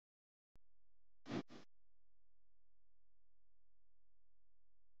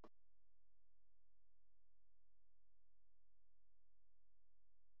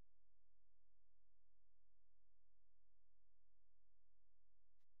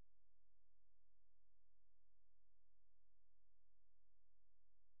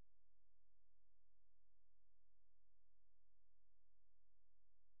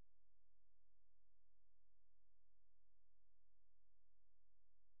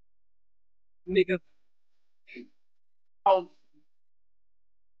nigga. Oh,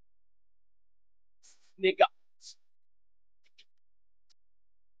 nigga.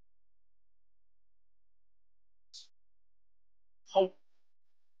 Oh,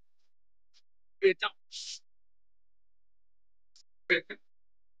 bitch.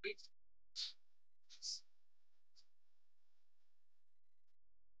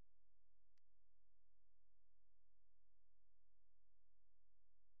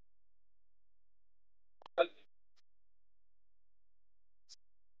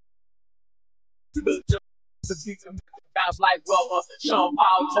 Bounce like rubber. Sean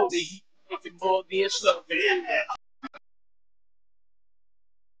Paul told the heat. Nothing more than something.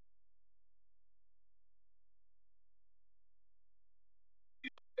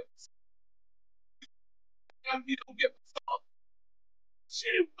 You don't give a fuck.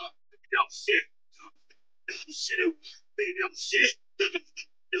 Shit. No shit. Shit. No shit.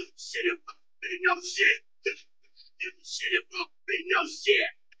 Shit. No shit. Shit. No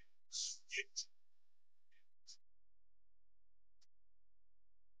shit.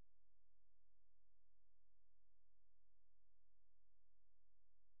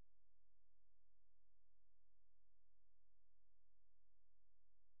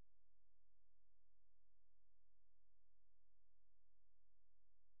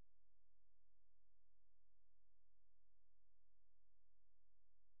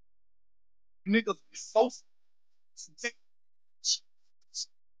 Niggas so sick.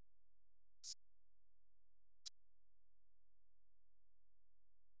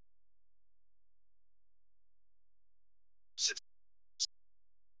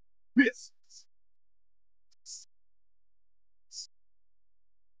 Miss.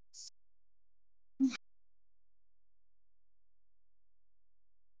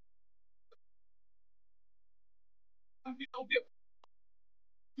 You don't give.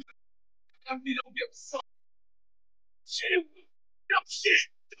 You don't give a fuck. Shit. No shit.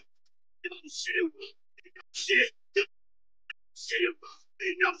 No shit. Shit. Shit.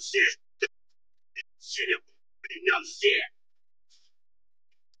 No shit. Shit. No shit.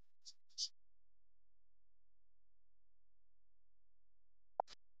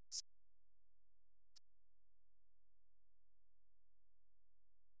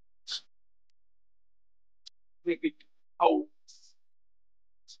 Nigga. Oh.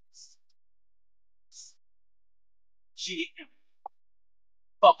 Shit.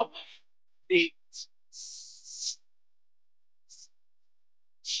 Fuck 'em. Big.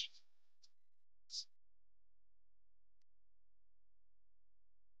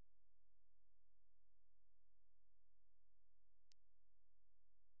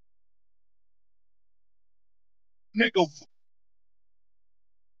 Nigga.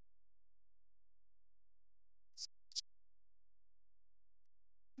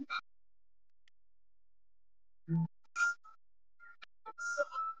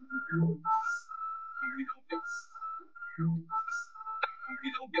 You don't give.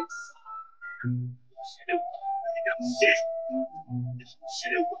 You don't give. Shit. No shit.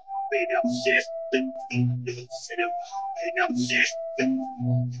 Shit. No shit. Shit. No shit.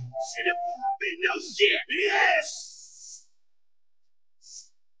 Shit. No shit. Yes.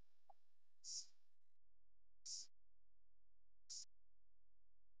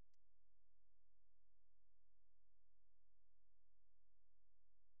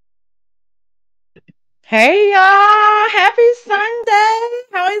 Hey y'all, happy Sunday.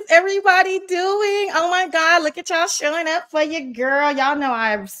 How is everybody doing? Oh my God, look at y'all showing up for your girl. Y'all know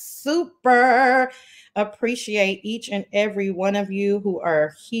I super appreciate each and every one of you who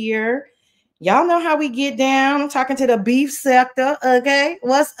are here. Y'all know how we get down. I'm talking to the beef sector. Okay,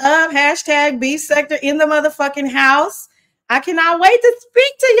 what's up? Hashtag beef sector in the motherfucking house. I cannot wait to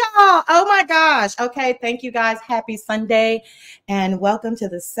speak to y'all. Oh my gosh. Okay, thank you guys. Happy Sunday. And welcome to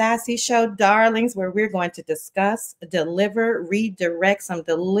the Sassy Show, darlings, where we're going to discuss, deliver, redirect some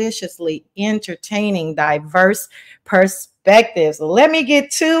deliciously entertaining, diverse perspectives. Let me get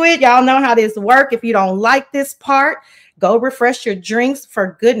to it. Y'all know how this works. If you don't like this part, go refresh your drinks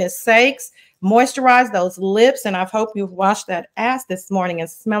for goodness sakes. Moisturize those lips, and I hope you've washed that ass this morning and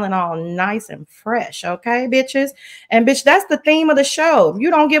smelling all nice and fresh. Okay, bitches? And bitch, that's the theme of the show. If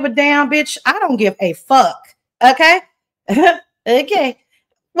you don't give a damn, bitch, I don't give a fuck. Okay? Okay.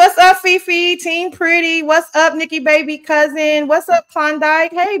 What's up, Fifi? Team Pretty. What's up, Nikki Baby Cousin? What's up,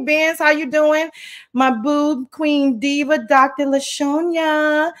 Klondike? Hey, Benz, how you doing? My boob queen diva, Dr.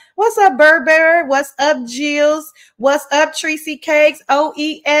 LaShonia. What's up, Burberry? What's up, Jills? What's up, Tracy Cakes?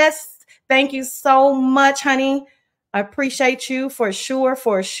 OES. Thank you so much, honey. I appreciate you for sure,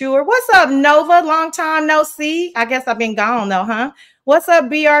 for sure. What's up, Nova? Long time no see. I guess I've been gone though, huh? What's up,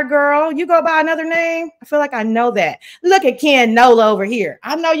 BR girl? You go by another name? I feel like I know that. Look at Ken Nola over here.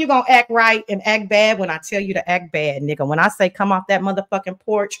 I know you're going to act right and act bad when I tell you to act bad, nigga. When I say come off that motherfucking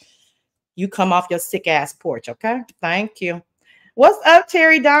porch, you come off your sick ass porch, okay? Thank you. What's up,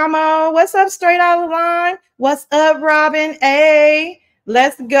 Terry Damo? What's up, Straight Out of the Line? What's up, Robin A?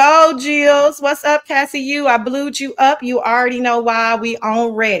 Let's go, Jills. What's up, Cassie? I blued you up. You already know why. We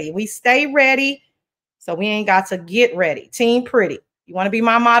on ready. We stay ready, so we ain't got to get ready. Team Pretty. You want to be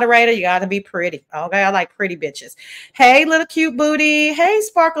my moderator? You got to be pretty. Okay, I like pretty bitches. Hey, little cute booty. Hey,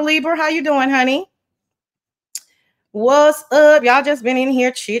 Sparkle Lieber. How you doing, honey? What's up? Y'all just been in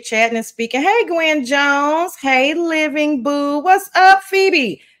here chit-chatting and speaking. Hey, Gwen Jones. Hey, Living Boo. What's up,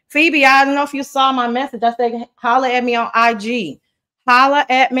 Phoebe? Phoebe, I don't know if you saw my message. I said, holla at me on IG. Holla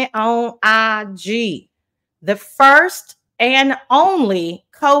at me on IG. The first and only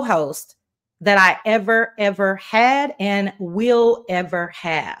co-host that I ever had and will ever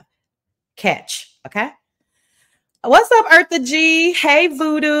have. Catch, okay? What's up, Eartha G? Hey,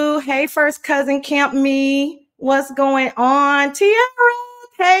 Voodoo. Hey, first cousin Camp Me. What's going on? Tiara.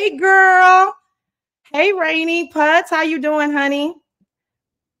 Hey, girl. Hey, Rainy Putz. How you doing, honey?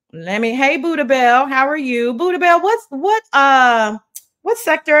 Hey, Buddha Bell. How are you? Buddha Bell, what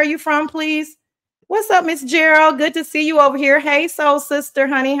sector are you from, please? What's up, Miss Gerald? Good to see you over here. Hey, soul sister,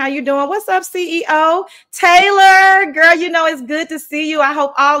 honey. How you doing? What's up, CEO? Taylor, girl, you know it's good to see you. I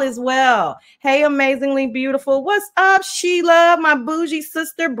hope all is well. Hey, amazingly beautiful. What's up, Sheila, my bougie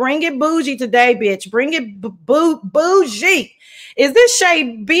sister? Bring it bougie today, bitch. Bring it bougie. Is this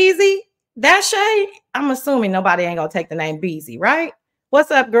Shay Beezy? That Shay? I'm assuming nobody ain't gonna take the name Beezy, right?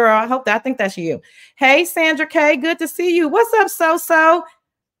 What's up, girl? I think that's you. Hey, Sandra K, good to see you. What's up, So?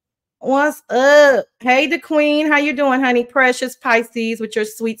 What's up? Hey, the queen. How you doing, honey? Precious Pisces with your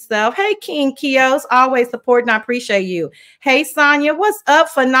sweet self. Hey, King Kios. Always supporting. I appreciate you. Hey, Sonia. What's up?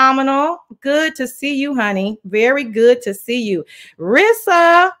 Phenomenal. Good to see you, honey. Very good to see you.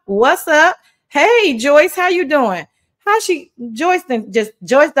 Rissa. What's up? Hey, Joyce. How you doing? Joyce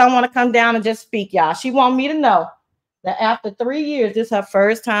don't want to come down and just speak, y'all. She want me to know that after 3 years, this is her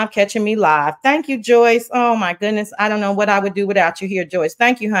first time catching me live. Thank you, Joyce. Oh, my goodness. I don't know what I would do without you here, Joyce.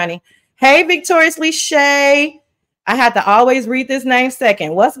 Thank you, honey. Hey, Victoriously Shay. I had to always read this name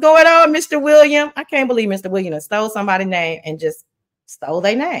second. What's going on, Mr. William? I can't believe Mr. William stole somebody's name and just stole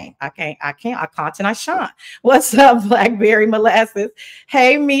their name. I can't. I can't and I shan't. What's up, Blackberry Molasses?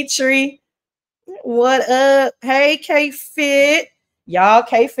 Hey, Mitri. What up? Hey, K-Fit. Y'all,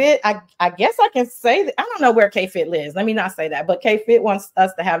 K-Fit, I guess I can say that. I don't know where K-Fit lives. Let me not say that. But K-Fit wants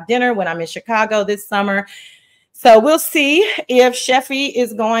us to have dinner when I'm in Chicago this summer. So we'll see if Sheffy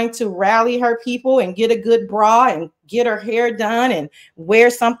is going to rally her people and get a good bra and get her hair done and wear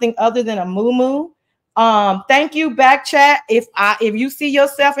something other than a muumuu. Thank you, back chat. If you see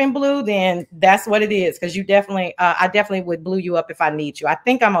yourself in blue, then that's what it is. Because you definitely, I definitely would blue you up if I need you. I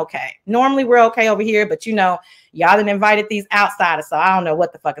think I'm okay. Normally we're okay over here, but you know, y'all done invited these outsiders, so I don't know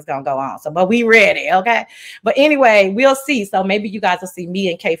what the fuck is gonna go on. So, but we ready, okay? But anyway, we'll see. So maybe you guys will see me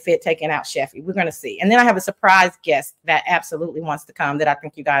and K-Fit taking out Sheffy. We're gonna see. And then I have a surprise guest that absolutely wants to come. That I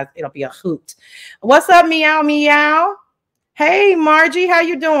think you guys, it'll be a hoot. What's up, meow meow? Hey, Margie, how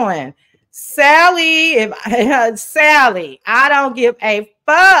you doing? Sally, Sally, I don't give a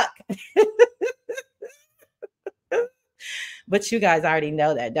fuck. But you guys already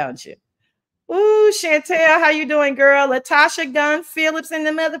know that, don't you? Ooh, Chantel, how you doing, girl? Latasha Gunn Phillips in the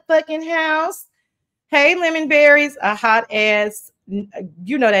motherfucking house. Hey, Lemon Berries, a hot ass.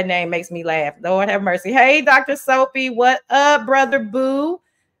 You know that name makes me laugh. Lord have mercy. Hey, Dr. Soapy, what up, brother Boo?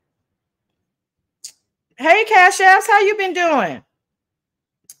 Hey, CASHAPP, how you been doing?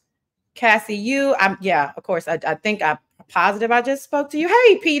 Cassie, yeah, of course. I think I'm positive I just spoke to you.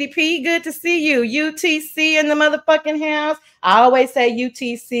 Hey, PDP, good to see you. UTC in the motherfucking house. I always say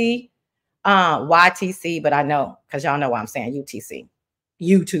UTC, YTC, but I know because y'all know why I'm saying UTC.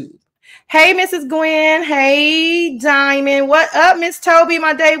 YouTube. Hey, Mrs. Gwen. Hey, Diamond. What up, Miss Toby?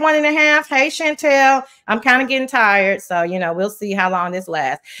 My day 1.5. Hey, Chantel. I'm kind of getting tired, so you know we'll see how long this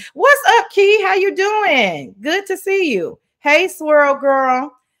lasts. What's up, Key? How you doing? Good to see you. Hey, Swirl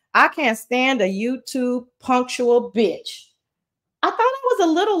Girl. I can't stand a YouTube punctual bitch. I thought I was a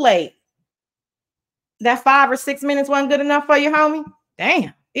little late. That 5 or 6 minutes wasn't good enough for you, homie?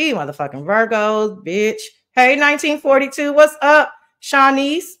 Damn. These motherfucking Virgos, bitch. Hey, 1942. What's up,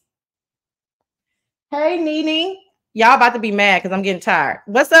 Shawnice? Hey, Nene. Y'all about to be mad because I'm getting tired.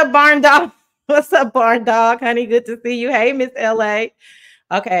 What's up, Barn Dog? What's up, Barn Dog? Honey, good to see you. Hey, Miss LA.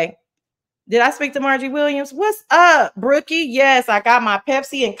 Okay. Did I speak to Margie Williams? What's up, Brookie? Yes, I got my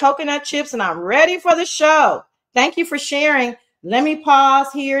Pepsi and coconut chips and I'm ready for the show. Thank you for sharing. Let me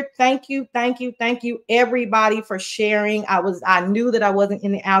pause here. Thank you, everybody for sharing. I knew that I wasn't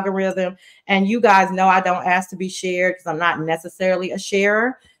in the algorithm, and you guys know I don't ask to be shared because I'm not necessarily a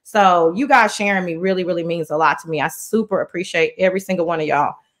sharer. So you guys sharing me really, really means a lot to me. I super appreciate every single one of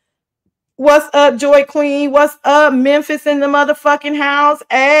y'all. What's up, Joy Queen? What's up, Memphis in the motherfucking house?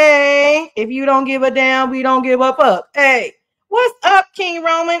 Hey, if you don't give a damn, we don't give up. Hey. What's up, King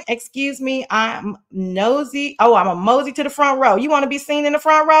Roman? Excuse me, I'm nosy. Oh, I'm a mosey to the front row. You want to be seen in the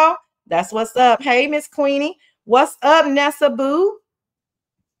front row? That's what's up. Hey, Miss Queenie. What's up, Nessa Boo?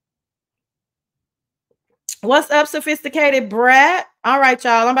 What's up, Sophisticated Brat? All right,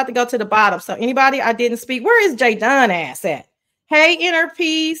 y'all. I'm about to go to the bottom. So anybody I didn't speak, where is J Dunn ass at? Hey, Inner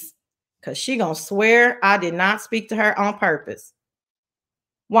Peace. Because she gonna swear I did not speak to her on purpose.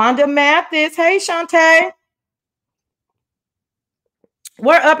 Wanda Mathis. Hey, Shantae.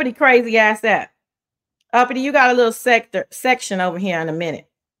 Where uppity crazy ass at? Uppity, you got a little section over here in a minute.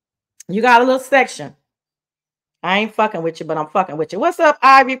 You got a little section. I ain't fucking with you, but I'm fucking with you. What's up,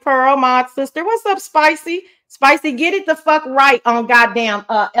 Ivy Pearl, my sister? What's up, Spicy? Spicy, get it the fuck right on goddamn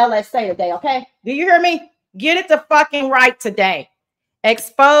LSA today, okay? Do you hear me? Get it the fucking right today.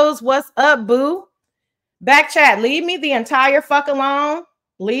 Expose, what's up, boo? Back chat, leave me the entire fuck alone.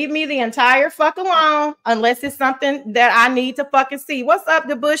 Leave me the entire fuck alone unless it's something that I need to fucking see. What's up,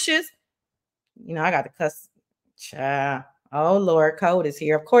 the bushes? You know, I got to cuss. Child. Oh, Lord, Code is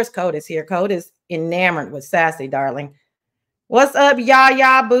here. Of course, Code is here. Code is enamored with Sassy, darling. What's up,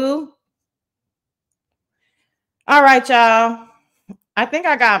 ya boo? All right, y'all. I think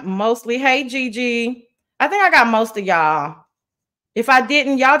I got mostly. Hey, Gigi. I think I got most of y'all. If I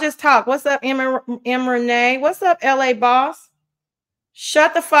didn't, y'all just talk. What's up, M. Renee? What's up, LA Boss?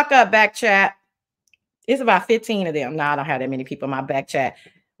 Shut the fuck up, back chat. It's about 15 of them. No, I don't have that many people in my back chat.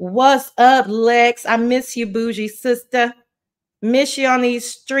 What's up, Lex? I miss you, bougie sister. Miss you on these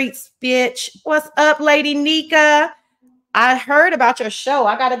streets, bitch. What's up, Lady Nika? I heard about your show.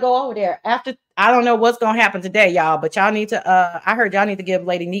 I got to go over there. After, I don't know what's going to happen today, y'all, but y'all need to, I heard y'all need to give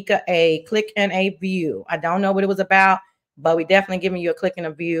Lady Nika a click and a view. I don't know what it was about, but we definitely giving you a click and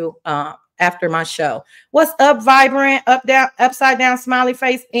a view after my show. What's up, Vibrant? Up, down, upside down, smiley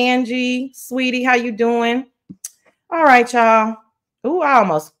face, Angie, sweetie, how you doing? All right, y'all. Ooh, I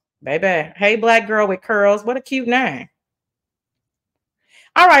almost, baby. Hey, black girl with curls. What a cute name.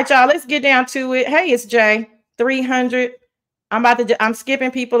 All right, y'all. Let's get down to it. Hey, it's Jay. 300. I'm skipping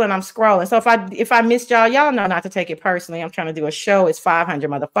people and I'm scrolling. So if I missed y'all, y'all know not to take it personally. I'm trying to do a show. It's 500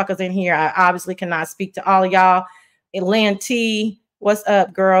 motherfuckers in here. I obviously cannot speak to all of y'all. Lynn T, what's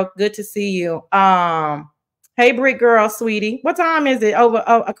up, girl? Good to see you. Hey, Brick Girl, sweetie. What time is it over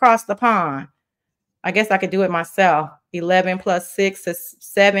across the pond? I guess I could do it myself. 11 plus 6 is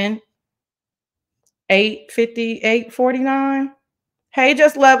 7. 8:50, 8:49. Hey,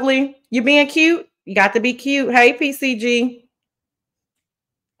 Just Lovely. You being cute? You got to be cute. Hey, PCG.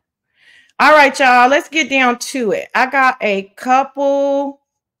 All right, y'all. Let's get down to it. I got a couple.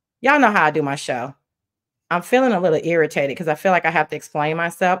 Y'all know how I do my show. I'm feeling a little irritated because I feel like I have to explain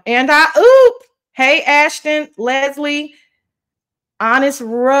myself. And Hey, Ashton, Leslie, Honest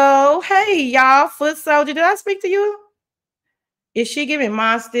Row. Hey, y'all. Foot Soldier. Did I speak to you? Is she giving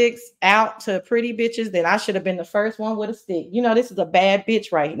my sticks out to pretty bitches that I should have been the first one with a stick? You know, this is a bad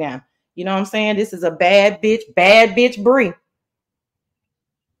bitch right now. You know what I'm saying? This is a bad bitch Brie.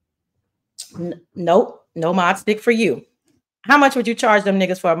 Nope, no mod stick for you. How much would you charge them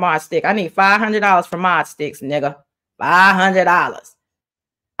niggas for a mod stick? I need $500 for mod sticks, nigga. $500.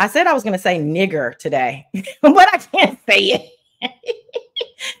 I said I was going to say nigger today, but I can't say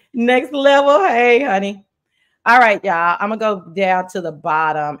it. Next level. Hey, honey. All right, y'all. I'm going to go down to the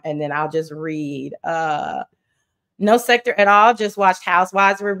bottom and then I'll just read. No sector at all. Just watched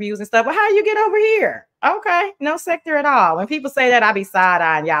Housewives reviews and stuff. Well, how you get over here? Okay, no sector at all. When people say that, I be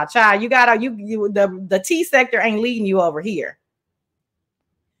side-eyeing y'all. Child, you gotta, the T sector ain't leading you over here.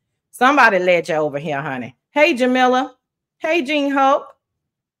 Somebody led you over here, honey. Hey, Jamila. Hey, Jean Hope.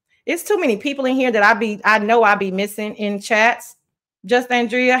 It's too many people in here that I know I be missing in chats. Just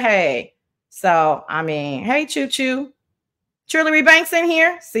Andrea, hey. So, I mean, hey, Choo Choo. Trillery Banks in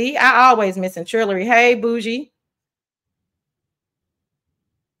here. See, I always missing Trillery. Hey, Bougie.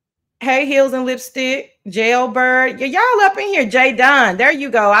 Hey, Heels and Lipstick. Jailbird. Y'all up in here. J Dunn. There you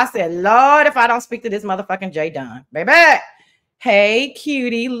go. I said, Lord, if I don't speak to this motherfucking J Dunn. Baby. Hey,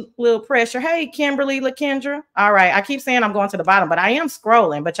 cutie. Little pressure. Hey, Kimberly LaKendra. All right. I keep saying I'm going to the bottom, but I am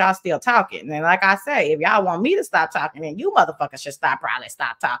scrolling, but y'all still talking. And like I say, if y'all want me to stop talking, then you motherfuckers should probably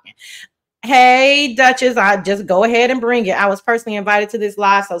stop talking. Hey, Duchess, I just go ahead and bring it. I was personally invited to this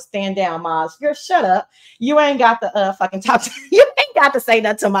live, so stand down, Maz. You're shut up. You ain't got the fucking talk. You ain't got to say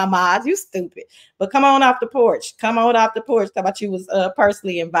that to my Maz. You stupid. But come on off the porch. Come on off the porch. Talk about you was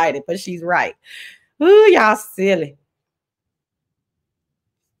personally invited, but she's right. Ooh, y'all silly.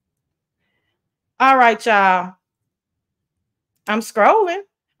 All right, y'all. I'm scrolling.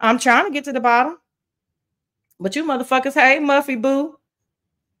 I'm trying to get to the bottom. But you motherfuckers, hey, Muffy Boo.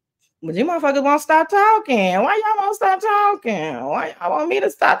 But you motherfuckers won't stop talking. Why y'all won't stop talking? Why y'all want me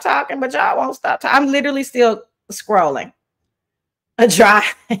to stop talking, but y'all won't stop talking? I'm literally still scrolling. A dry.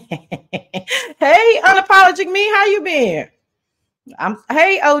 Hey, unapologetic me, how you been?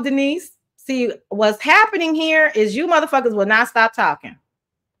 Hey, oh Denise. See, what's happening here is you motherfuckers will not stop talking.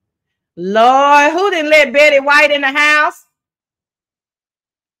 Lord, who didn't let Betty White in the house?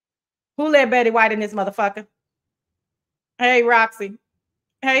 Who let Betty White in this motherfucker? Hey, Roxy.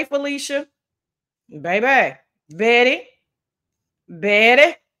 Hey, Felicia. Baby. Betty.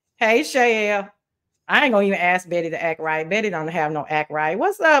 Hey, Shayelle. I ain't gonna even ask Betty to act right. Betty don't have no act right.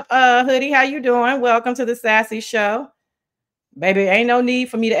 What's up, Hoodie? How you doing? Welcome to the Sassy Show. Baby, ain't no need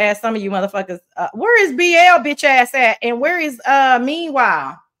for me to ask some of you motherfuckers. Where is BL bitch ass at? And where is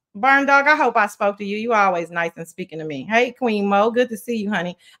Meanwhile? Burn Dog, I hope I spoke to you. You always nice and speaking to me. Hey, Queen Mo, good to see you,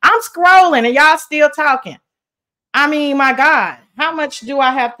 honey. I'm scrolling and y'all still talking. I mean, my God, how much do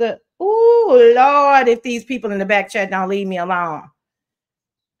I have to? Ooh, Lord, if these people in the back chat don't leave me alone.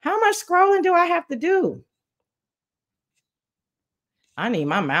 How much scrolling do I have to do? I need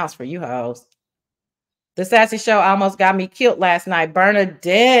my mouse for you hoes. The Sassy Show almost got me killed last night.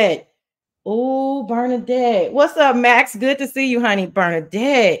 Bernadette. Ooh, Bernadette. What's up, Max? Good to see you, honey.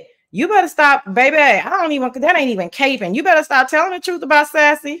 Bernadette. You better stop, baby. That ain't even caping. You better stop telling the truth about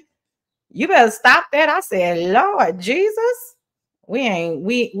Sassy. You better stop that. I said, Lord Jesus. We ain't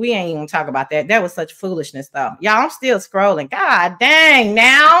even talk about that. That was such foolishness, though. Y'all, I'm still scrolling. God dang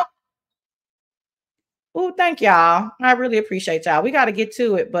now. Oh, thank y'all. I really appreciate y'all. We got to get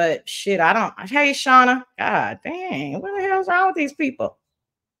to it, but shit, I don't. Hey, Shauna. God dang. What the hell's wrong with these people?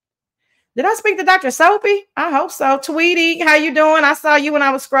 Did I speak to Dr. Soapy? I hope so. Tweety, how you doing? I saw you when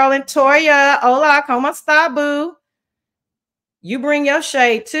I was scrolling. Toya, hola, como esta, boo? You bring your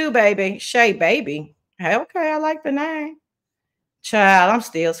shade too, baby. Shade, baby. Hey, okay, I like the name. Child, I'm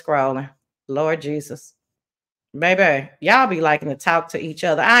still scrolling. Lord Jesus. Baby, y'all be liking to talk to each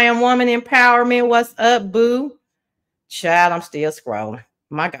other. I am woman empowerment. What's up, boo? Child, I'm still scrolling.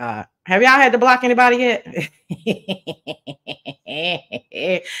 My God. Have y'all had to block anybody yet?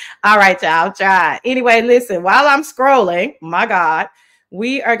 All right, y'all. Try. Anyway, listen, while I'm scrolling, my God,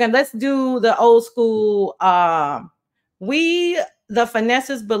 let's do the old school. The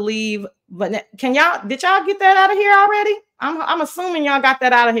finesses believe, but did y'all get that out of here already? I'm assuming y'all got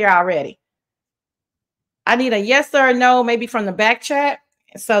that out of here already. I need a yes or a no, maybe from the back chat,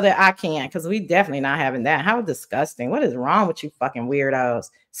 so that I can, because we definitely not having that. How disgusting. What is wrong with you fucking weirdos?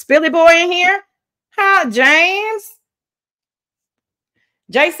 Spilly boy in here? Hi, James.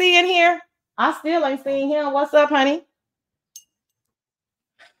 JC in here? I still ain't seen him. What's up, honey?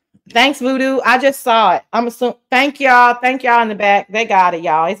 Thanks, Voodoo. I just saw it. I'm assuming. Thank y'all. Thank y'all in the back. They got it,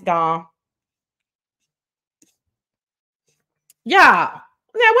 y'all. It's gone. Yeah.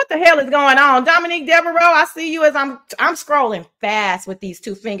 Now, what the hell is going on? Dominique Devereaux, I see you as I'm scrolling fast with these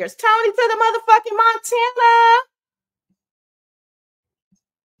two fingers. Tony to the motherfucking Montana.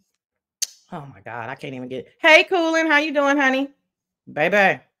 Oh, my God. I can't even get it. Hey, Coolin. How you doing, honey?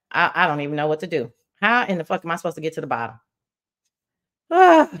 Baby, I don't even know what to do. How in the fuck am I supposed to get to the bottom?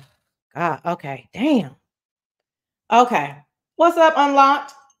 Oh, God. Okay. Damn. Okay. What's up,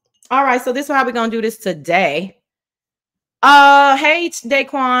 Unlocked? All right. So this is how we're going to do this today. Hey,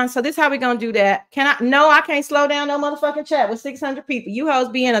 Daquan. So this is how we gonna do that. I can't slow down no motherfucking chat with 600 people. You hoes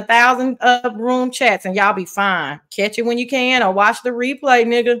be in 1,000 room chats and y'all be fine. Catch it when you can or watch the replay,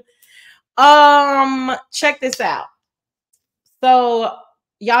 nigga. Check this out. So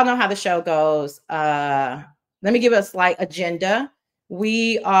y'all know how the show goes. Let me give a slight agenda.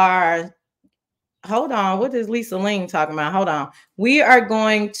 We are hold on. What is Lisa Ling talking about? Hold on. We are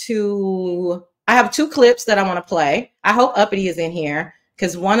going to I have 2 clips that I want to play. I hope Uppity is in here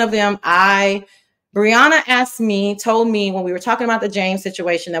because one of them Brianna told me when we were talking about the James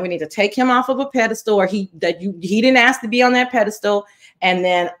situation that we need to take him off of a pedestal, or he didn't ask to be on that pedestal. And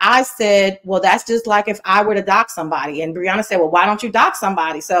then I said, well, that's just like if I were to dox somebody. And Brianna said, well, why don't you dox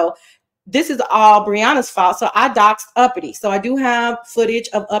somebody? So this is all Brianna's fault. So I doxed Uppity. So I do have footage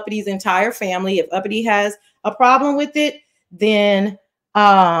of Uppity's entire family. If Uppity has a problem with it, then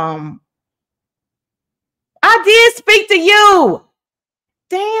I did speak to you.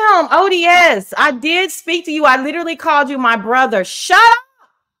 Damn, ODS. I did speak to you. I literally called you my brother. Shut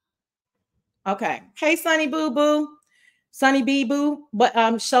up. Okay. Hey, Sunny Boo Boo. Sunny Bee Boo. But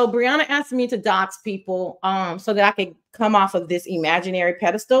so Brianna asked me to dox people so that I could come off of this imaginary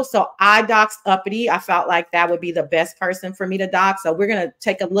pedestal. So I doxed Uppity. I felt like that would be the best person for me to dox. So we're gonna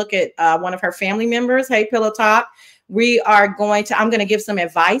take a look at one of her family members. Hey, Pillow Talk. I'm gonna give some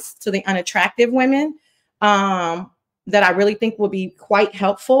advice to the unattractive women that I really think will be quite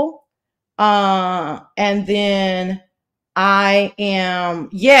helpful. And then I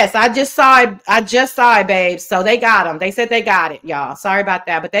just saw it, babe. So they got them. They said they got it, y'all. Sorry about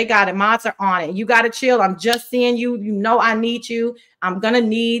that, but they got it. Mods are on it. You got to chill. I'm just seeing you. You know, I need you. I'm going to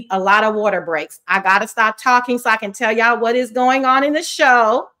need a lot of water breaks. I got to stop talking so I can tell y'all what is going on in the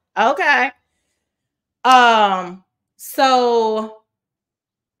show. Okay. So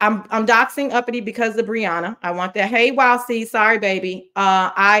I'm doxing Uppity because of Brianna. I want that. Hey, Wowsy. Sorry, baby.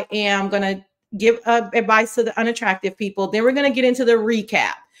 I am going to give advice to the unattractive people. Then we're going to get into the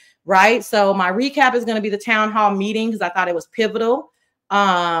recap, right? So my recap is going to be the town hall meeting because I thought it was pivotal.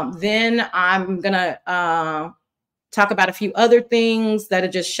 Then I'm going to talk about a few other things that are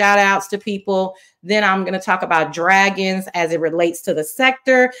just shout outs to people. Then I'm going to talk about dragons as it relates to the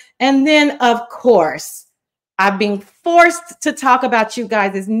sector. And then, of course, I've been forced to talk about you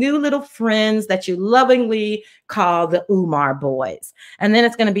guys as new little friends that you lovingly call the Umar boys. And then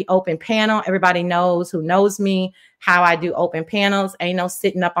it's going to be open panel. Everybody knows who knows me how I do open panels. Ain't no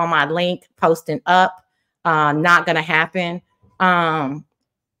sitting up on my link, posting up. Not going to happen.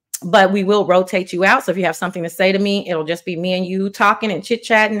 But we will rotate you out. So if you have something to say to me, it'll just be me and you talking and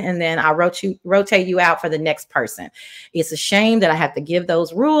chit-chatting, and then I'll rotate you out for the next person. It's a shame that I have to give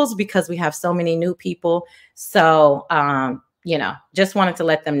those rules because we have so many new people. So, you know, just wanted to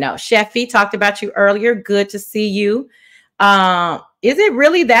let them know. Sheffy talked about you earlier. Good to see you. Is it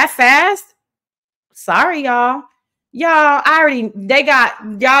really that fast? Sorry, y'all. Y'all,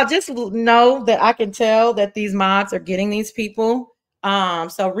 y'all just know that I can tell that these mods are getting these people.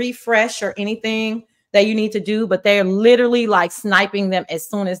 So refresh or anything that you need to do, but they're literally like sniping them as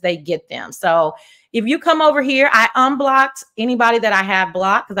soon as they get them. So if you come over here, I unblocked anybody that I have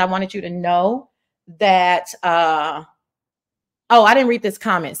blocked because I wanted you to know that, oh, I didn't read this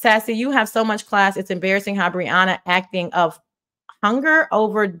comment. Sassy, you have so much class. It's embarrassing how Brianna acting of hunger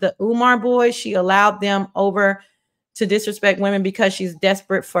over the Umar boys. She allowed them over to disrespect women because she's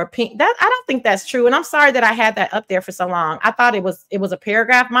desperate for pink. That I don't think that's true. And I'm sorry that I had that up there for so long. I thought it was a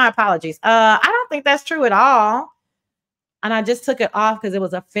paragraph. My apologies. I don't think that's true at all. And I just took it off because it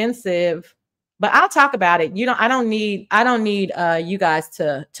was offensive. But I'll talk about it. You know, I don't need you guys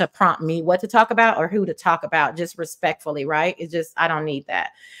to prompt me what to talk about or who to talk about, just respectfully, right? It's just I don't need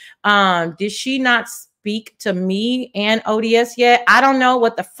that. Did she not speak to me and ODS yet? I don't know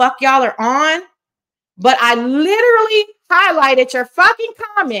what the fuck y'all are on. But I literally highlighted your fucking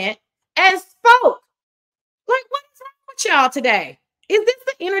comment and spoke. Like, what is wrong with y'all today? Is this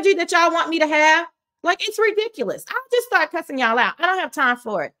the energy that y'all want me to have? Like, it's ridiculous. I'll just start cussing y'all out. I don't have time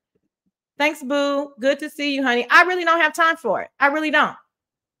for it. Thanks, boo. Good to see you, honey. I really don't have time for it. I really don't.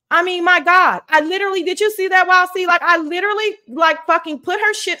 I mean, my God, did you see that, Wowsy? Like, I literally, like, fucking put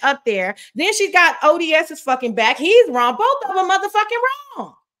her shit up there. Then she got ODS's fucking back. He's wrong. Both of them motherfucking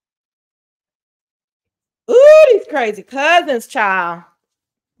wrong. Ooh, these crazy cousins, child.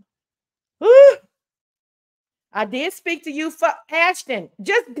 Ooh. I did speak to you, Ashton.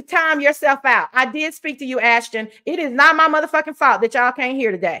 Just time yourself out. I did speak to you, Ashton. It is not my motherfucking fault that y'all can't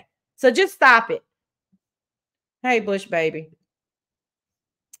hear today. So just stop it. Hey, Bush baby.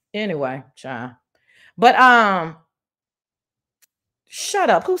 Anyway, child. But shut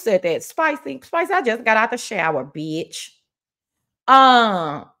up. Who said that? Spicy. Spicy, I just got out the shower, bitch.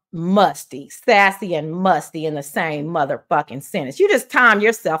 Musty, sassy, and musty in the same motherfucking sentence. You just time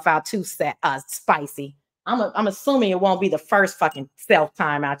yourself out too, Spicy. I'm assuming it won't be the first fucking self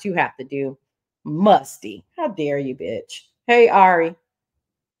time out you have to do. Musty. How dare you, bitch? Hey, Ari.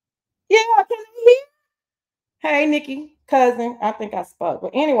 Yeah, can I hear? Hey, Nikki, cousin. I think I spoke.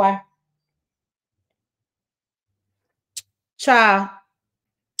 But anyway. Child.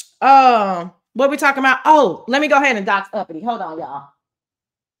 What we talking about? Oh, let me go ahead and dox Uppity. Hold on, y'all.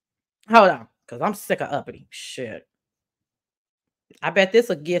 Hold on, because I'm sick of Uppity. Shit. I bet this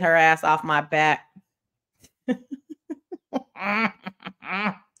will get her ass off my back. Y'all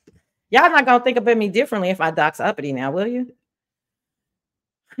not going to think about me differently if I dox Uppity now, will you?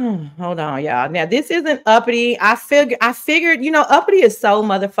 Hold on, y'all. Now, this isn't Uppity. I figured, you know, Uppity is so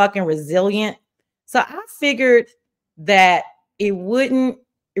motherfucking resilient. So I figured that it wouldn't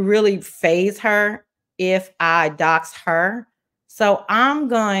really phase her if I dox her. So I'm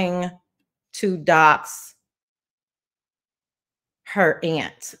going to dox her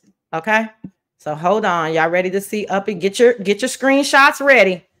aunt. Okay. So hold on. Y'all ready to see Uppy? Get your screenshots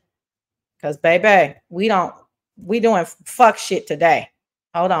ready. Cause baby, we doing fuck shit today.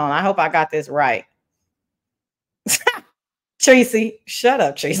 Hold on. I hope I got this right. Tracy, shut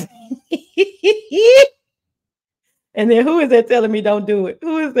up, Tracy. And then who is that telling me don't do it?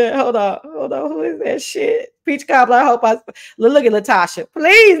 Who is that? Hold on. Who is that shit? Peach Cobbler. I hope I look at Latasha.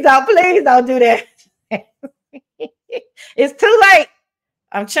 Please don't do that. It's too late.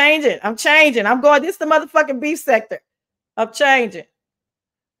 I'm changing. I'm going. This is the motherfucking beef sector. I'm changing.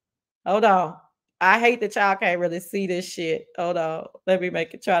 Hold on. I hate that y'all can't really see this shit. Hold on. Let me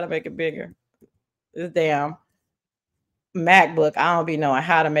try to make it bigger. This damn MacBook. I don't be knowing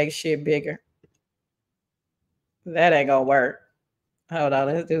how to make shit bigger. That ain't gonna work. Hold on.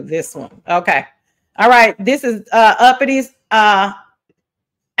 Let's do this one. Okay. All right. This is Uppity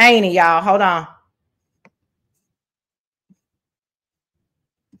Ain't y'all. Hold on.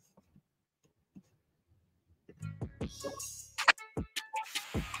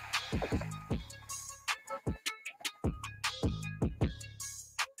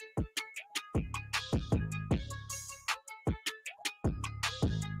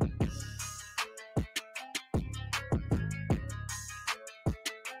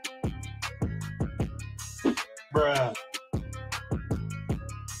 Bruh.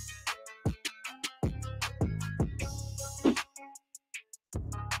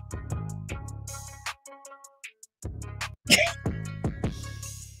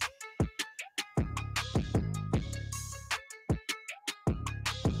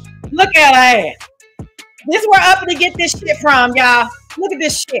 Look at her. This is where Uppity get this shit from, y'all. Look at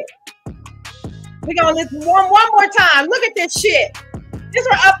this shit. We gonna listen one more time. Look at this shit. This is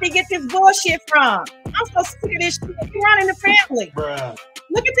where Uppity get this bullshit from. I'm so sick of this shit. You running the family. Bruh.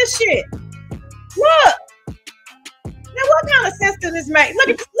 Look at this shit. Look. Now what kind of sense does this make? Look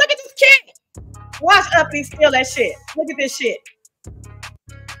at this kid. Watch Uppity steal that shit. Look at this shit.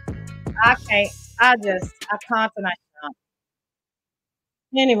 I can't. I can't tonight.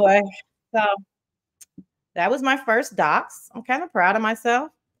 Anyway, so that was my first docs. I'm kind of proud of myself.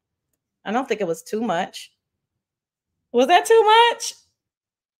 I don't think it was too much. Was that too much?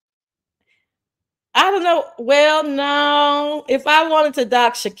 I don't know. Well, no. If I wanted to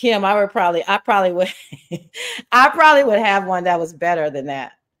doc Shakim, I probably would I probably would have one that was better than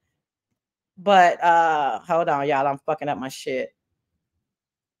that. But hold on, y'all. I'm fucking up my shit.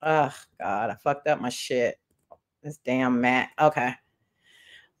 Oh God, I fucked up my shit. This damn Mac. Okay.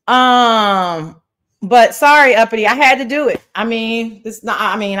 But sorry, Uppity, I had to do it. I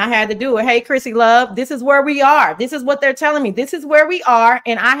had to do it. Hey, Chrissy Love, this is where we are. This is what they're telling me. This is where we are,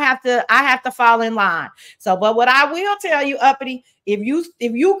 and I have to fall in line. So, but what I will tell you, Uppity, if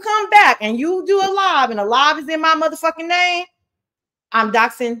you come back and you do a live and a live is in my motherfucking name, I'm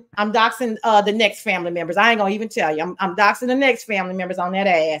doxing the next family members. I ain't gonna even tell you. I'm doxing the next family members on that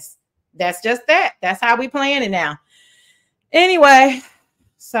ass. That's just that. That's how we playing it now. Anyway,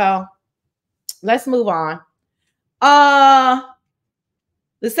 so let's move on.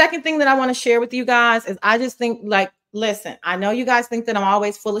 The second thing that I want to share with you guys is I just think, like, listen, I know you guys think that I'm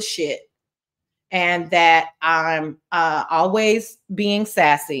always full of shit and that I'm always being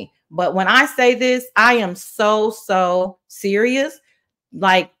sassy. But when I say this, I am so serious.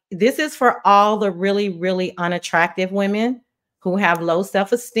 Like, this is for all the really, really unattractive women who have low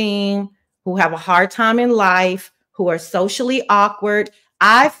self-esteem, who have a hard time in life, who are socially awkward.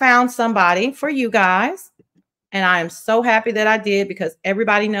 I found somebody for you guys, and I am so happy that I did, because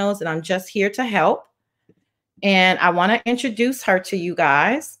everybody knows that I'm just here to help. And I want to introduce her to you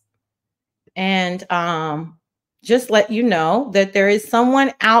guys and just let you know that there is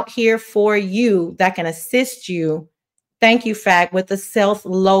someone out here for you that can assist you. Thank you, Fact, with the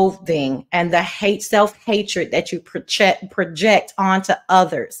self-loathing and the self-hatred that you project onto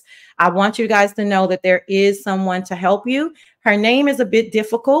others. I want you guys to know that there is someone to help you. Her name is a bit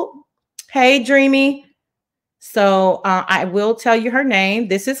difficult. Hey, Dreamy. So I will tell you her name.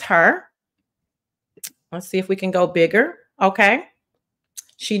 This is her. Let's see if we can go bigger. Okay.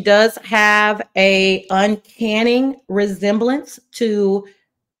 She does have a uncanny resemblance to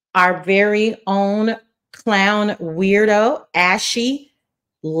our very own clown weirdo, Ashy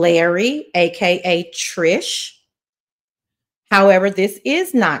Larry, aka Trish. However, this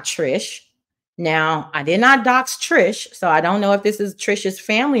is not Trish. Now, I did not dox Trish, so I don't know if this is Trish's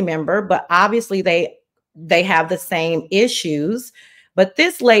family member, but obviously they have the same issues. But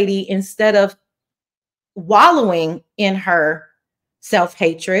this lady, instead of wallowing in her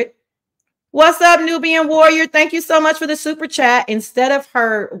self-hatred, What's up, Nubian Warrior? Thank you so much for the super chat. Instead of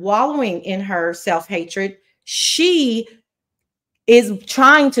her wallowing in her self-hatred, she is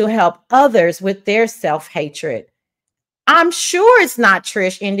trying to help others with their self-hatred. I'm sure it's not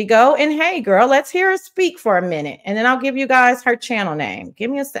Trish Indigo. And hey, girl, let's hear her speak for a minute. And then I'll give you guys her channel name.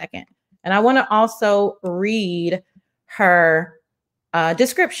 Give me a second. And I want to also read her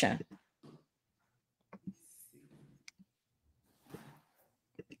description.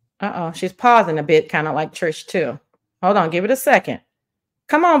 Uh-oh, she's pausing a bit, kind of like Trish too. Hold on, give it a second.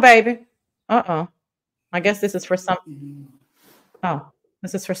 Come on, baby. Uh-oh. I guess this is for some, oh,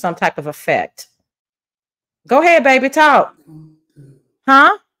 this is for some type of effect. Go ahead, baby, talk.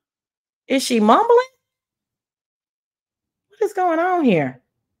 Huh? Is she mumbling? What is going on here?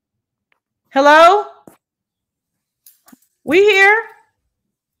 Hello? We here?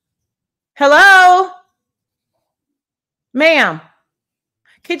 Hello? Ma'am.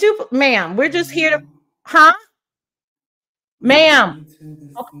 Could you, ma'am, we're just here to, huh? Ma'am.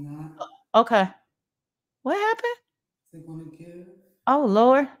 Okay. What happened? Oh,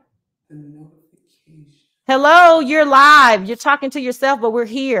 Lord. Hello, you're live. You're talking to yourself, but we're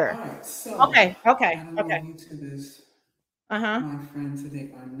here. Right, so okay. I don't know if YouTube is my friend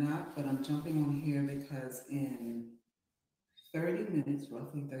today or not, but I'm jumping on here because in 30 minutes,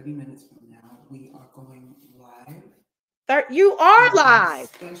 roughly 30 minutes from now, we are going live. You are live.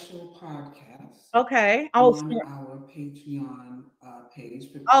 Special podcast. Okay. On our Patreon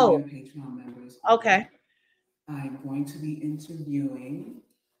page for Patreon members. Okay. I'm going to be interviewing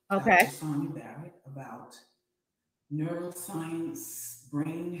Dr. Sonia Barrett about neuroscience,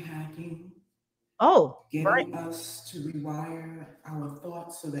 brain hacking. Getting us to rewire our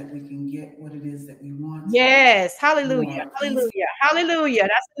thoughts so that we can get what it is that we want. Yes. Hallelujah. Hallelujah. Hallelujah.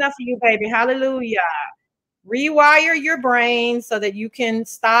 That's enough for you, baby. Hallelujah. Rewire your brain so that you can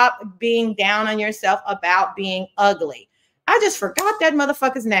stop being down on yourself about being ugly. I just forgot that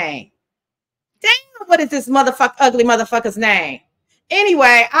motherfucker's name. Damn, what is this ugly motherfucker's name?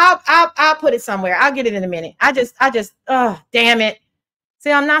 Anyway, I'll put it somewhere. I'll get it in a minute. I just, damn it.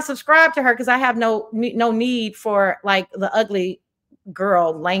 See, I'm not subscribed to her because I have no need for like the ugly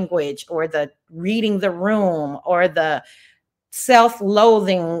girl language or the reading the room or the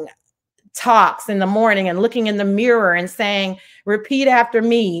self-loathing talks in the morning and looking in the mirror and saying, repeat after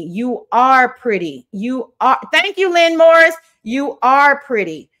me. You are pretty. You are. Thank you, Lynn Morris. You are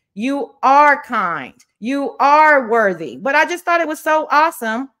pretty. You are kind. You are worthy. But I just thought it was so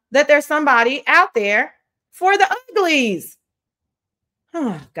awesome that there's somebody out there for the uglies.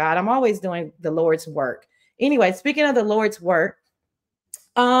 Oh, God, I'm always doing the Lord's work. Anyway, speaking of the Lord's work,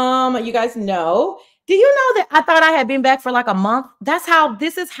 you guys know, do you know that I thought I had been back for like a month?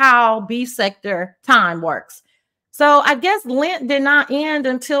 This is how B sector time works. So I guess Lent did not end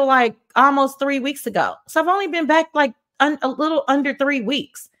until like almost 3 weeks ago. So I've only been back like a little under 3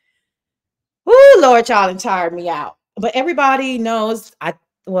 weeks. Ooh, Lord, y'all done tired me out. But everybody knows,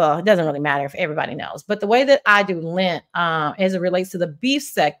 well, it doesn't really matter if everybody knows, but the way that I do Lent as it relates to the beef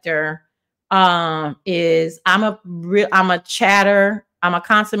sector is I'm a chatter. I'm a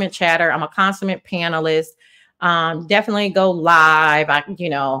consummate chatter. I'm a consummate panelist. Definitely go live. I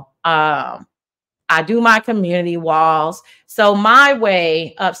do my community walls. So my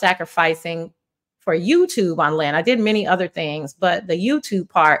way of sacrificing for YouTube on Lent, I did many other things, but the YouTube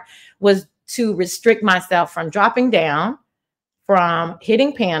part was to restrict myself from dropping down, from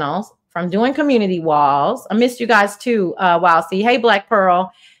hitting panels, from doing community walls. I missed you guys too, Wildcy. Hey, Black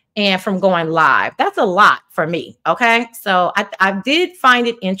Pearl. And from going live. That's a lot for me. Okay. So I did find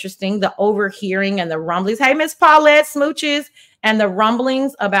it interesting, the overhearing and the rumblings. Hey, Miss Paulette Smooches, and the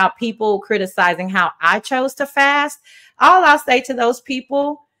rumblings about people criticizing how I chose to fast. All I'll say to those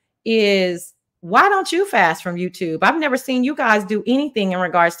people is, why don't you fast from YouTube? I've never seen you guys do anything in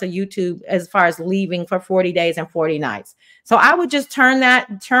regards to YouTube as far as leaving for 40 days and 40 nights. So I would just turn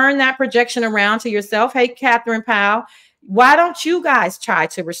that projection around to yourself. Hey, Catherine Powell. Why don't you guys try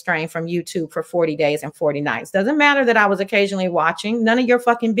to restrain from YouTube for 40 days and 40 nights? Doesn't matter that I was occasionally watching. None of your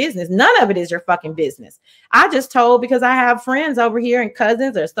fucking business. None of it is your fucking business. I just told because I have friends over here and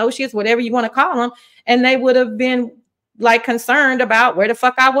cousins or associates, whatever you want to call them, and they would have been like concerned about where the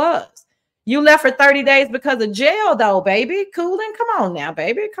fuck I was. You left for 30 days because of jail though, baby. Cooling. Come on now,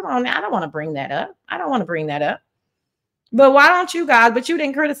 baby. Come on now. I don't want to bring that up. But why don't you guys, but you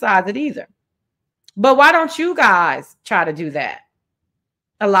didn't criticize it either. But why don't you guys try to do that?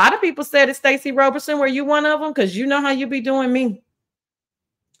 A lot of people said it's Stacey Roberson. Were you one of them? Because you know how you be doing me.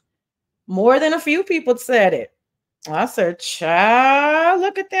 More than a few people said it. I said, child,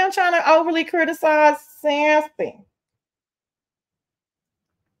 look at them trying to overly criticize Sassy.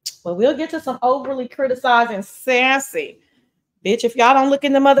 But we'll get to some overly criticizing sassy. Bitch, if y'all don't look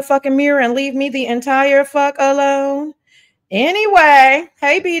in the motherfucking mirror and leave me the entire fuck alone. Anyway,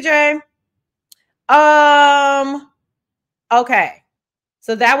 hey BJ. Okay.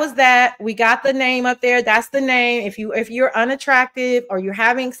 So that was that. We got the name up there. That's the name. If you're unattractive or you're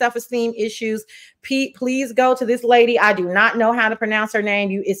having self-esteem issues, please go to this lady. I do not know how to pronounce her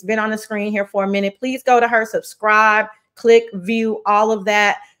name. It's been on the screen here for a minute. Please go to her, subscribe, click, view, all of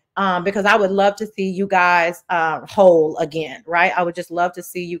that. Because I would love to see you guys whole again, right? I would just love to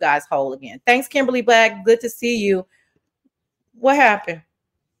see you guys whole again. Thanks, Kimberly Black. Good to see you. What happened?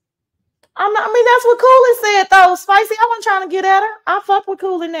 I mean, that's what Coolin said, though. Spicy, I wasn't trying to get at her. I fuck with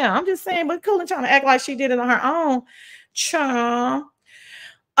Coolin now. I'm just saying, but Coolin trying to act like she did it on her own.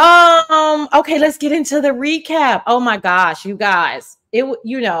 Okay, let's get into the recap. Oh my gosh, you guys.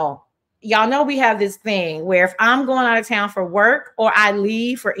 Y'all know we have this thing where if I'm going out of town for work or I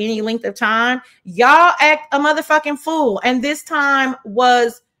leave for any length of time, y'all act a motherfucking fool. And this time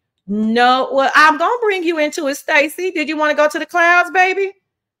was I'm gonna bring you into it, Stacy. Did you want to go to the clouds, baby?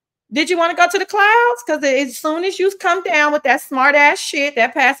 Did you want to go to the clouds? Because as soon as you come down with that smart ass shit,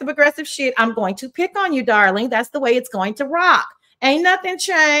 that passive aggressive shit, I'm going to pick on you, darling. That's the way it's going to rock. Ain't nothing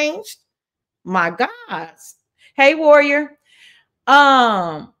changed. My God. Hey, warrior.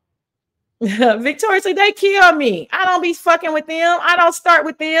 Victoria said, they kill me. I don't be fucking with them. I don't start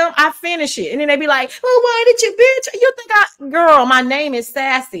with them. I finish it. And then they be like, oh, why did you, bitch? You think girl, my name is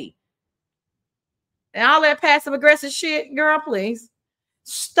Sassy. And all that passive aggressive shit, girl, please.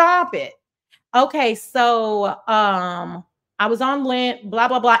 Stop it. Okay, so I was on Lent, blah,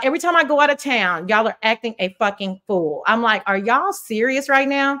 blah, blah. Every time I go out of town, y'all are acting a fucking fool. I'm like, are y'all serious right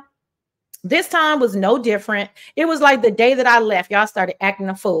now? This time was no different. It was like the day that I left, y'all started acting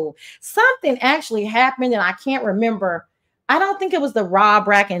a fool. Something actually happened and I can't remember. I don't think it was the Rob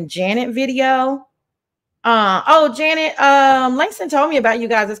Rack and Janet video. Janet, Langston told me about you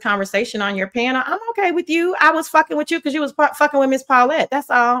guys' conversation on your panel. I'm okay with you. I was fucking with you because you was fucking with Miss Paulette. That's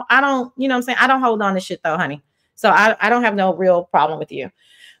all. I don't, you know what I'm saying? I don't hold on to shit though, honey. So I don't have no real problem with you.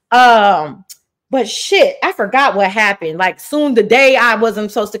 But shit, I forgot what happened. Like soon the day I wasn't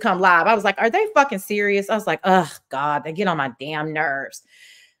supposed to come live, I was like, are they fucking serious? I was like, oh God, they get on my damn nerves.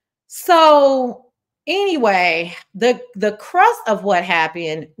 So anyway, the crust of what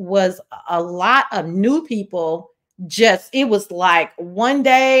happened was a lot of new people. It was like one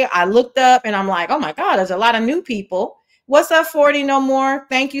day I looked up and I'm like, oh my God, there's a lot of new people. What's up, 40 no more?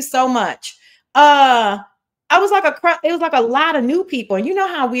 Thank you so much. It was like a lot of new people. And you know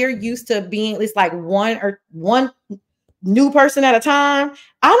how we're used to being at least like one new person at a time.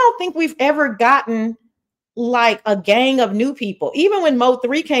 I don't think we've ever gotten like a gang of new people. Even when Mo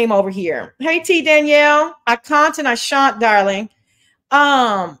 3 came over here. Hey T Danielle, I shan't, darling.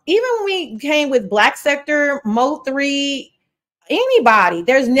 Even when we came with Black Sector, Mo 3, anybody,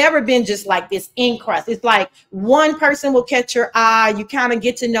 there's never been just like this encrust. It's like one person will catch your eye, you kind of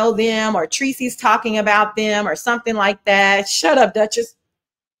get to know them, or Tracy's talking about them or something like that. Shut up, Duchess.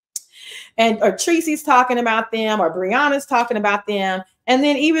 Or Tracy's talking about them, or Brianna's talking about them, and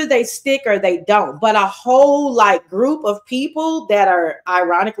then either they stick or they don't. But a whole like group of people that are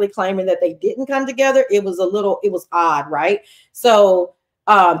ironically claiming that they didn't come together, it was odd, right? So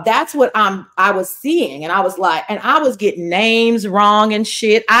that's what I was seeing, and I was like, and I was getting names wrong and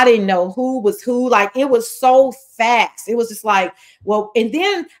shit. I didn't know who was who. Like it was so fast. It was just like, well, and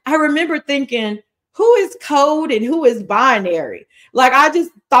then I remember thinking, who is code and who is binary? Like I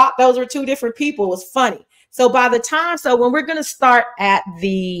just thought those were two different people. It was funny. So when we're going to start at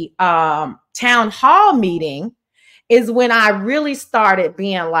the town hall meeting is when I really started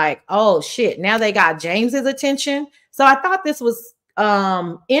being like, oh shit, now they got James's attention. So I thought this was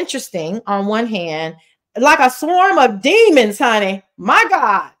interesting on one hand, like a swarm of demons, honey. My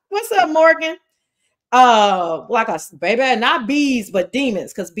God. What's up, Morgan? Like a baby, not bees, but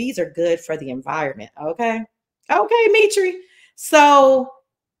demons, because bees are good for the environment. Okay, Mitri. So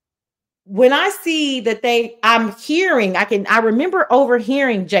when I see that I remember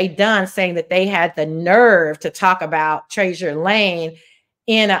overhearing Jay Dunn saying that they had the nerve to talk about Treasure Lane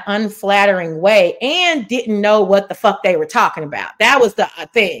in an unflattering way and didn't know what the fuck they were talking about. That was the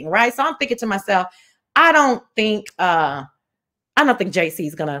thing, right? So I'm thinking to myself, I don't think JC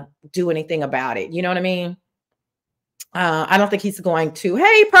is gonna do anything about it. You know what I mean? I don't think he's going to.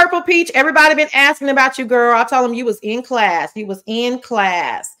 Hey, Purple Peach, everybody been asking about you, girl. I told him you was in class. You was in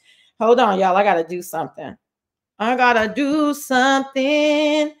class. Hold on, y'all. I gotta do something.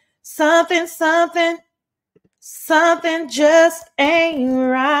 Something just ain't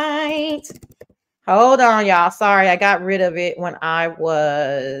right. Hold on, y'all. Sorry, I got rid of it when I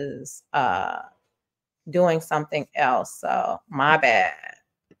was doing something else. So my bad.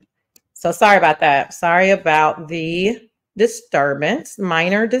 So sorry about that. Sorry about the disturbance,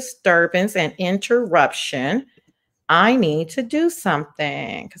 minor disturbance and interruption. I need to do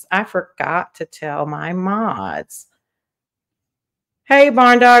something because I forgot to tell my mods. Hey,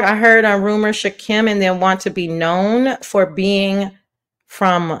 Barn Dog, I heard a rumor Shakim and then want to be known for being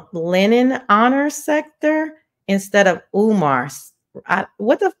from Lenin Honor Sector instead of Umar.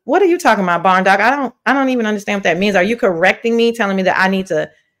 What are you talking about, Barn Dog? I don't even understand what that means. Are you correcting me, telling me that I need to?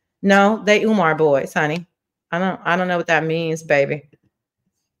 No, they Umar boys, honey. I don't know what that means, baby.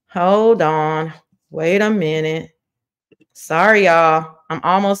 Hold on. Wait a minute. Sorry, y'all. I'm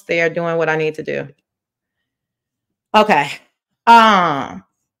almost there doing what I need to do. Okay. I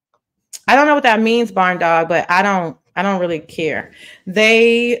don't know what that means, Barn Dog, but I don't really care.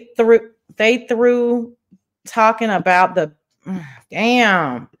 They threw talking about the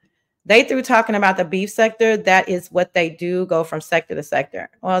damn. They threw talking about the beef sector. That is what they do, go from sector to sector.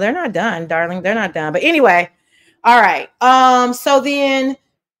 Well, they're not done, darling. They're not done. But anyway, all right. So then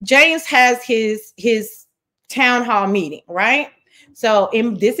James has his town hall meeting, right? So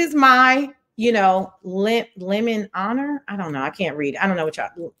this is my, lemon honor. I don't know. I can't read. I don't know what y'all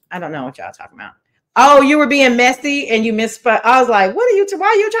talking about. Oh, you were being messy and you misspelled. I was like, why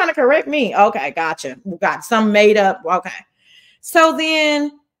are you trying to correct me? Okay, gotcha. Got some made up. Okay. So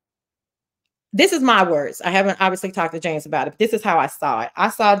then this is my words. I haven't obviously talked to James about it, but this is how I saw it. I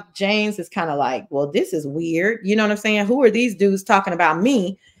saw James is kind of like, well, this is weird. You know what I'm saying? Who are these dudes talking about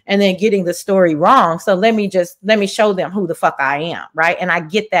me and then getting the story wrong? So let me show them who the fuck I am. Right. And I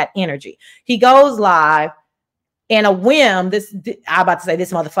get that energy. He goes live and a whim. I'm about to say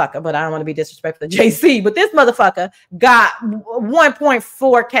this motherfucker, but I don't want to be disrespectful to JC, but this motherfucker got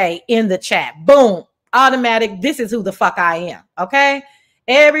 1.4K in the chat. Boom. Automatic. This is who the fuck I am. Okay.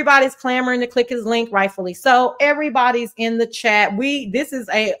 Everybody's clamoring to click his link, rightfully so. Everybody's in the chat. This is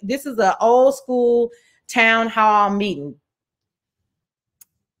an old school town hall meeting.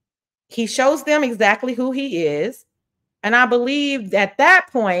 He shows them exactly who he is, and I believe at that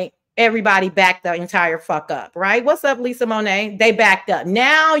point everybody backed the entire fuck up, right? What's up, Lisa Monet? They backed up.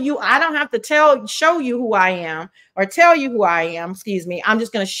 Now I don't have to show you who I am or tell you who I am. Excuse me. I'm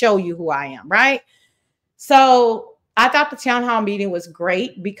just going to show you who I am, right? So I thought the town hall meeting was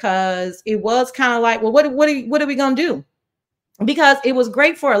great because it was kind of like, well, what are we going to do? Because it was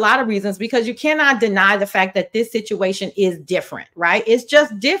great for a lot of reasons, because you cannot deny the fact that this situation is different, right? It's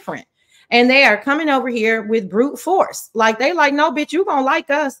just different. And they are coming over here with brute force. Like they like, no, bitch, you gonna like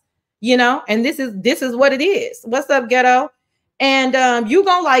us, and this is what it is. What's up, ghetto? And you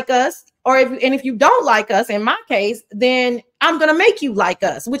gonna like us. Or if you don't like us, in my case, then I'm going to make you like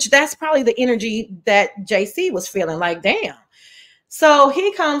us, which that's probably the energy that JC was feeling like, damn. So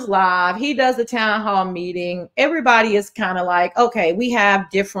he comes live. He does the town hall meeting. Everybody is kind of like, okay, we have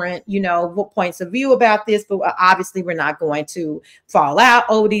different, points of view about this, but obviously we're not going to fall out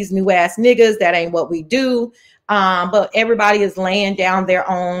over these new ass niggas. That ain't what we do. But everybody is laying down their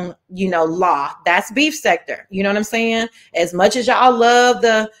own, law. That's beef sector. You know what I'm saying? As much as y'all love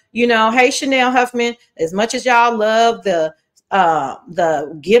the, hey, Chanel Huffman, as much as y'all love the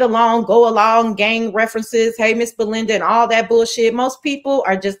get along, go along gang references, hey, Miss Belinda and all that bullshit, most people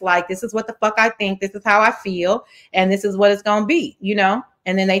are just like, this is what the fuck I think, this is how I feel, and this is what it's going to be,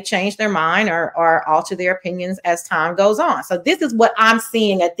 and then they change their mind or alter their opinions as time goes on. So this is what I'm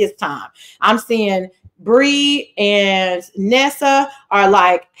seeing at this time. I'm seeing Bree and Nessa are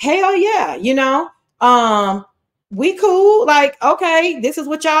like, hell yeah, we cool. Like, okay, this is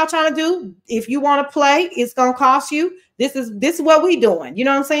what y'all trying to do. If you want to play, it's gonna cost you. This is what we doing. You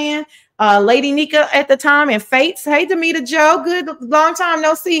know what I'm saying? Lady Nika at the time and Fates. Hey, Demita Joe, good long time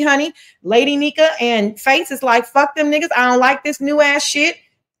no see, honey. Lady Nika and Fates is like, fuck them niggas. I don't like this new ass shit.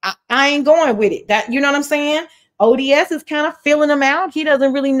 I ain't going with it. That, you know what I'm saying? ODS is kind of feeling him out. He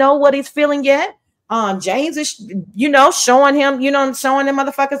doesn't really know what he's feeling yet. James is, showing him, showing them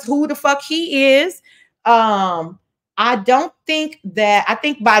motherfuckers who the fuck he is. I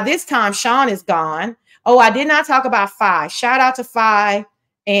think by this time Sean is gone. Oh, I did not talk about Fi. Shout out to Fi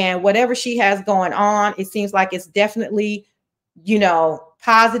and whatever she has going on. It seems like it's definitely,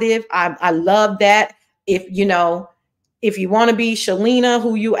 positive. I love that. If you want to be Shalina,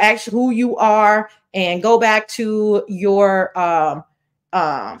 who you are, and go back to your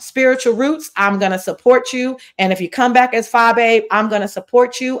spiritual roots, I'm gonna support you. And if you come back as Fi Babe, I'm gonna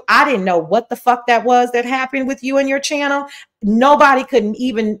support you. I didn't know what the fuck that was that happened with you and your channel. Nobody couldn't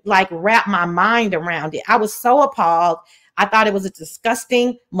even like wrap my mind around it. I was so appalled. I thought it was a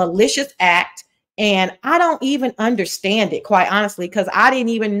disgusting, malicious act. And I don't even understand it, quite honestly, because I didn't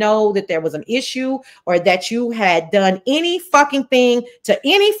even know that there was an issue or that you had done any fucking thing to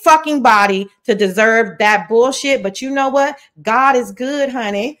any fucking body to deserve that bullshit. But you know what? God is good,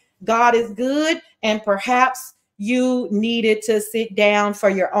 honey. God is good. And perhaps you needed to sit down for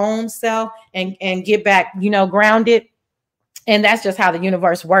your own self and get back, grounded. And that's just how the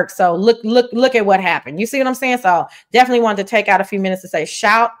universe works. So look at what happened. You see what I'm saying? So definitely wanted to take out a few minutes to say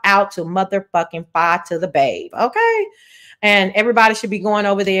shout out to motherfucking Fi to the babe. Okay. And everybody should be going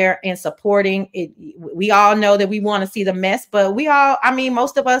over there and supporting it. We all know that we want to see the mess, but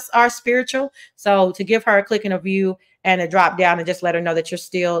most of us are spiritual. So to give her a click and a view and a drop down and just let her know that you're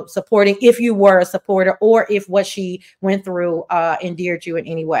still supporting, if you were a supporter, or if what she went through endeared you in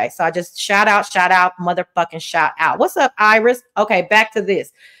any way. So I just shout out, motherfucking shout out. What's up, Iris? Okay, back to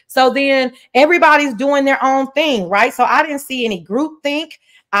this. So then everybody's doing their own thing, right? So I didn't see any group think.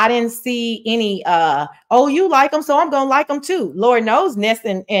 I didn't see any, oh, you like them, so I'm going to like them too. Lord knows Ness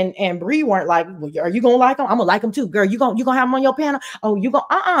and Bree weren't like, well, are you going to like them? I'm going to like them too. Girl, you going to have them on your panel? Oh, you going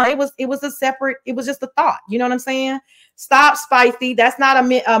it was a separate, it was just a thought. You know what I'm saying? Stop, Spicy. That's not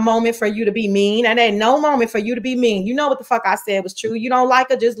a moment for you to be mean. And ain't no moment for you to be mean. You know what the fuck I said was true. You don't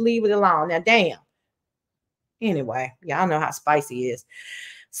like her, just leave it alone. Now, damn. Anyway, y'all know how Spicy is.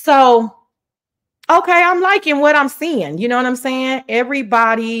 So, okay, I'm liking what I'm seeing. You know what I'm saying?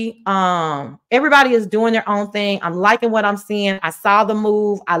 Everybody is doing their own thing. I'm liking what I'm seeing. I saw the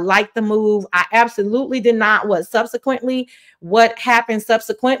move. I like the move. I absolutely did not what happened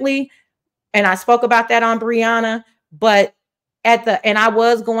subsequently. And I spoke about that on Brianna, but and I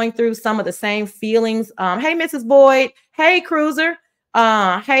was going through some of the same feelings. Hey, Mrs. Boyd. Hey, Cruiser.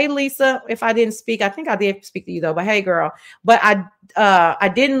 Hey, Lisa. If I didn't speak, I think I did speak to you though, but hey, girl. But I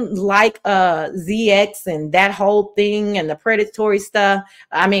didn't like ZX and that whole thing and the predatory stuff.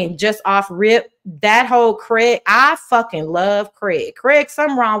 I mean, just off rip, that whole Craig. I fucking love Craig.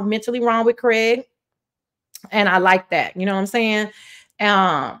 Something mentally wrong with Craig. And I like that. You know what I'm saying?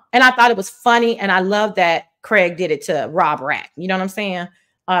 And I thought it was funny. And I love that Craig did it to Rob Rack. You know what I'm saying?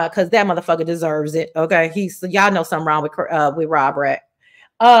 Because that motherfucker deserves it. Okay. Y'all know something wrong with Rob Rack.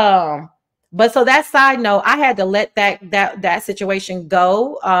 But so that side note, I had to let that situation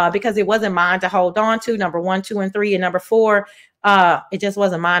go because it wasn't mine to hold on to. Number 1, 2, and 3, and number 4, it just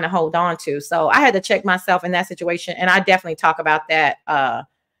wasn't mine to hold on to. So I had to check myself in that situation. And I definitely talk about that on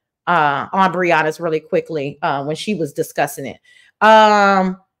Brianna's really quickly when she was discussing it.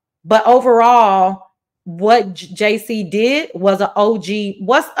 But overall, what JC did was an OG.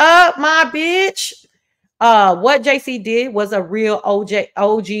 What's up, my bitch? What JC did was a real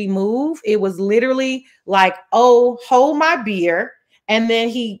OG move. It was literally like, oh, hold my beer. And then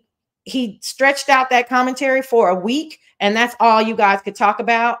he stretched out that commentary for a week. And that's all you guys could talk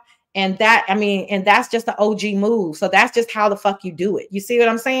about. And that's just the OG move. So that's just how the fuck you do it. You see what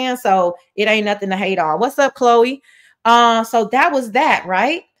I'm saying? So it ain't nothing to hate on. What's up, Chloe? So that was that,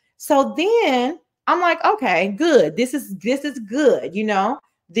 right? So then I'm like, okay, good. This is good. You know,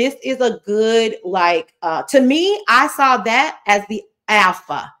 this is a good, to me, I saw that as the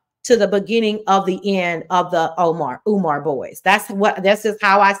alpha to the beginning of the end of the Umar boys. This is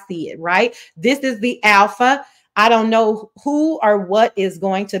how I see it, right? This is the alpha. I don't know who or what is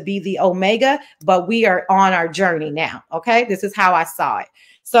going to be the omega, but we are on our journey now. Okay. This is how I saw it.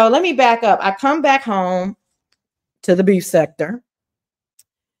 So let me back up. I come back home to the beef sector.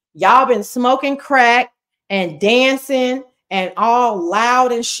 Y'all been smoking crack and dancing and all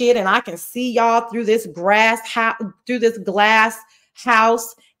loud and shit. And I can see y'all through this glass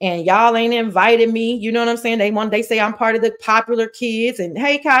house, and y'all ain't invited me. You know what I'm saying? They say I'm part of the popular kids, and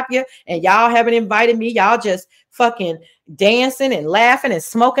hey, Katya, and y'all haven't invited me. Y'all just fucking dancing and laughing and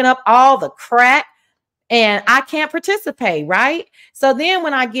smoking up all the crack. And I can't participate, right? So then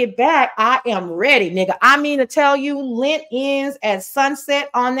when I get back, I am ready, nigga. I mean to tell you, Lent ends at sunset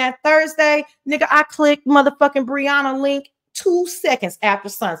on that Thursday. Nigga, I clicked motherfucking Brianna link 2 seconds after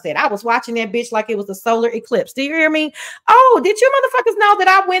sunset. I was watching that bitch like it was a solar eclipse. Do you hear me? Oh, did you motherfuckers know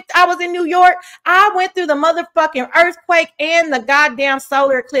that I was in New York? I went through the motherfucking earthquake and the goddamn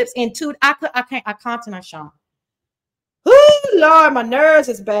solar eclipse in two. I can't not Sean. Oh Lord, my nerves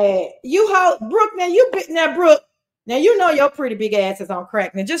is bad. You hold Brooke, now Brooke. Now you know your pretty big ass is on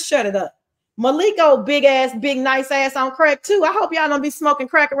crack. Now just shut it up. Maliko, big nice ass on crack too. I hope y'all don't be smoking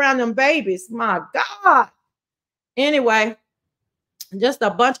crack around them babies. My God. Anyway, just a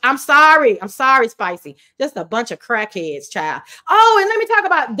bunch. I'm sorry, Spicy. Just a bunch of crackheads, child. Oh, and let me talk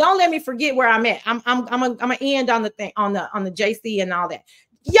about. Don't let me forget where I'm at. I'm gonna end on the thing on the JC and all that.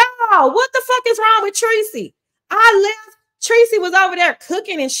 Y'all, what the fuck is wrong with Tracy? I left Tracy was over there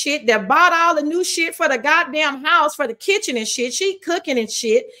cooking and shit, that bought all the new shit for the goddamn house, for the kitchen and shit. She cooking and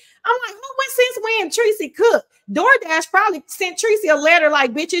shit. I'm like, since when Tracy cooked? DoorDash probably sent Tracy a letter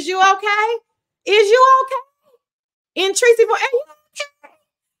like, bitch, is you okay? Is you okay? And Tracy, are you okay?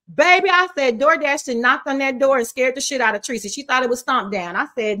 Baby, I said, DoorDash knocked on that door and scared the shit out of Tracy. She thought it was stomped down. I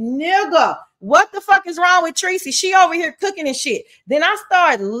said, nigga, what the fuck is wrong with Tracy? She over here cooking and shit. Then I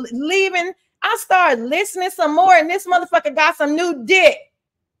started leaving. I started listening some more, and this motherfucker got some new dick.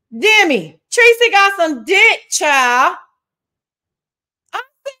 Demi, Tracy got some dick, child. I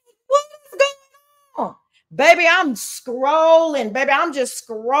said, what is going on? Baby, I'm scrolling. Baby, I'm just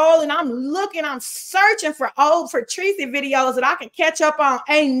scrolling. I'm looking. I'm searching for Tracy videos that I can catch up on.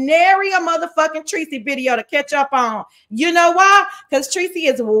 Ain't nary a motherfucking Tracy video to catch up on. You know why? Because Tracy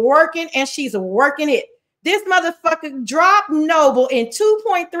is working, and she's working it. This motherfucker dropped Noble in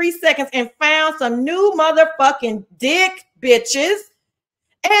 2.3 seconds and found some new motherfucking dick, bitches.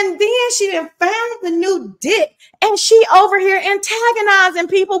 And then she done found the new dick, and she over here antagonizing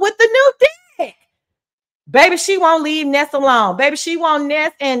people with the new dick. Baby, she won't leave Ness alone. Baby, she won't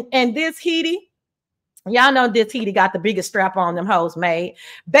Ness and this Heedy. Y'all know this Heedy got the biggest strap on them hoes made.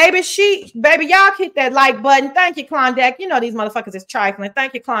 Baby, y'all hit that like button. Thank you, Klondike. You know these motherfuckers is trifling.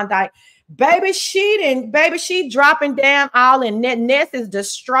 Thank you, Klondike. Baby, she dropping down all in net. Ness is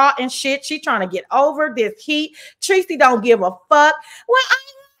distraught and shit. She trying to get over this heat. Tracy don't give a fuck.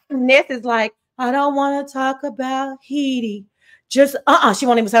 Ness is like, I don't want to talk about Heedy. Just, she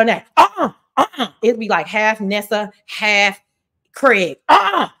won't even say her name. It'd be like half Nessa, half Craig.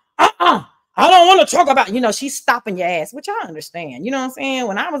 I don't want to talk about, she's stopping your ass, which I understand. You know what I'm saying?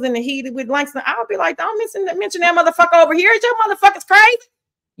 When I was in the heat with Langston, I would be like, don't mention that motherfucker over here. Is your motherfuckers crazy?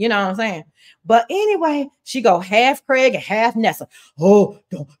 You know what I'm saying? But anyway, she go half Craig and half Nessa. Oh,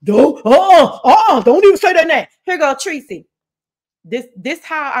 don't even say that name. Here go Tracy. This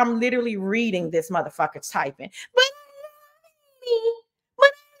how I'm literally reading this motherfucker typing. But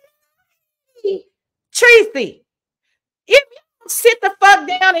Tracy, if you don't sit the fuck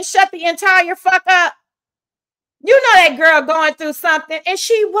down and shut the entire fuck up, you know that girl going through something and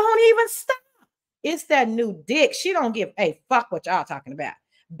she won't even stop. It's that new dick. She don't give a fuck what y'all talking about.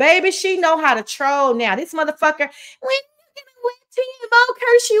 Baby, she know how to troll now. This motherfucker, when you gonna wait till you won't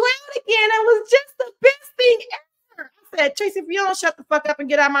curse you out again? It was just the best thing ever. I said, Tracy, if you don't shut the fuck up and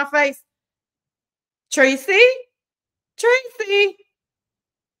get out of my face. Tracy.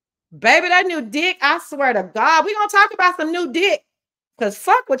 Baby, that new dick, I swear to God, we gonna talk about some new dick. Because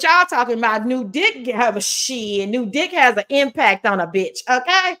fuck what y'all talking about. New dick have a shit. New dick has an impact on a bitch,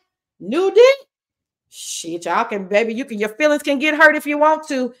 okay? New dick? Shit, y'all can, baby, your feelings can get hurt if you want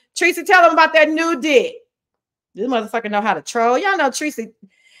to. Tracy, tell them about that new dick. This motherfucker know how to troll. Y'all know Tracy. I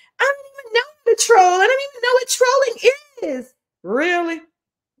don't even know how to troll. I don't even know what trolling is. Really?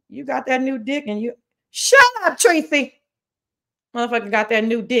 You got that new dick and you... Shut up, Tracy. Motherfucker got that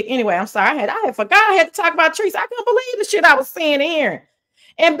new dick. Anyway, I'm sorry. I had forgot I had to talk about Tracy. I couldn't believe the shit I was saying here.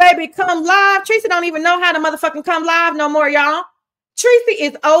 And baby, come live. Tracy don't even know how to motherfucking come live no more, y'all. Tracy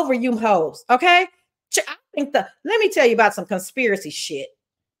is over you hoes, okay? I think let me tell you about some conspiracy shit.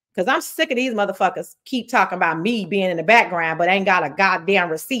 Because I'm sick of these motherfuckers keep talking about me being in the background, but ain't got a goddamn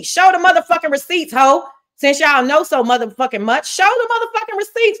receipt. Show the motherfucking receipts, ho. Since y'all know so motherfucking much, show the motherfucking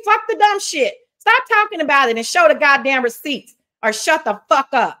receipts. Fuck the dumb shit. Stop talking about it and show the goddamn receipts. Or shut the fuck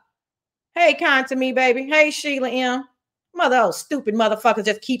up. Hey, kind to me, baby. Hey, Sheila M. Those stupid motherfuckers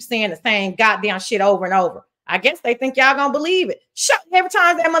just keep saying the same goddamn shit over and over. I guess they think y'all gonna believe it. Every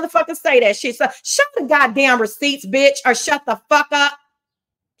time that motherfucker say that shit. So shut the goddamn receipts, bitch, or shut the fuck up.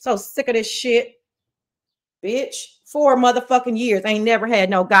 So sick of this shit, bitch. 4 motherfucking years. Ain't never had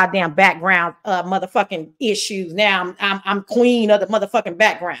no goddamn background motherfucking issues. Now I'm queen of the motherfucking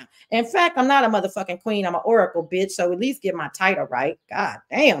background. In fact, I'm not a motherfucking queen. I'm an oracle, bitch. So at least get my title right. God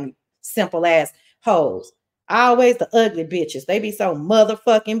damn, simple ass hoes. Always the ugly bitches. They be so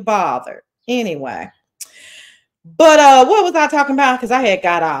motherfucking bothered. Anyway. But what was I talking about? Because I had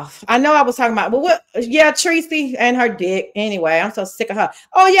got off. I know I was talking about, yeah, Tracy and her dick. Anyway, I'm so sick of her.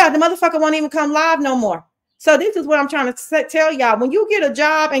 Oh yeah, the motherfucker won't even come live no more. So this is what I'm trying to tell y'all. When you get a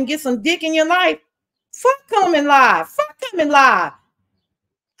job and get some dick in your life, fuck coming live. Fuck coming live.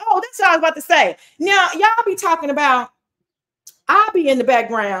 Oh, that's what I was about to say. Now, y'all be talking about, I'll be in the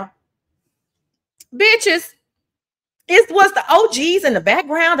background. Bitches, it was the OGs in the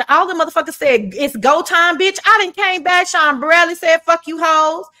background. And all the motherfuckers said, it's go time, bitch. I done came back. Sean Bradley said, fuck you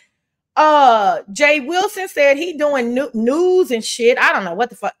hoes. Jay Wilson said he doing news and shit. I don't know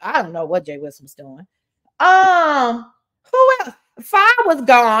what the fuck. I don't know what Jay Wilson was doing. Who else? Fire was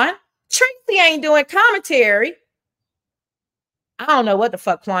gone. Tracy ain't doing commentary. I don't know what the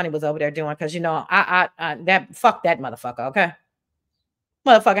fuck Kwani was over there doing, because you know, that fuck that motherfucker, okay?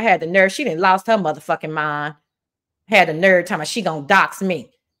 Motherfucker had the nerve. She didn't lost her motherfucking mind. Had the nerve telling me she gonna dox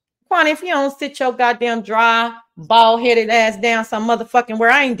me. Kwani, if you don't sit your goddamn dry, bald-headed ass down some motherfucking where,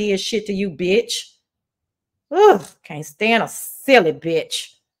 I ain't did shit to you, bitch. Ugh, can't stand a silly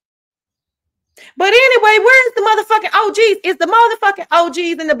bitch. But anyway, where's the motherfucking OGs? Is the motherfucking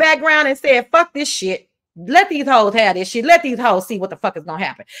OGs in the background and said, fuck this shit. Let these hoes have this shit. Let these hoes see what the fuck is gonna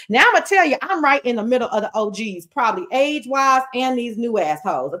happen. Now I'm gonna tell you, I'm right in the middle of the OGs, probably age-wise and these new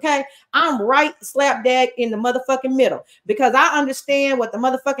assholes. Okay, I'm right slap dab in the motherfucking middle, because I understand what the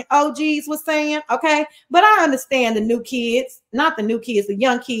motherfucking OGs was saying. Okay, but I understand the new kids, not the new kids, the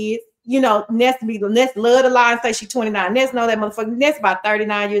young kids. You know, Ness love the lie and say she's 29. Ness know that motherfucking Ness about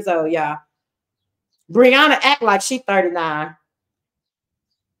 39 years old, y'all. Brianna act like she 39.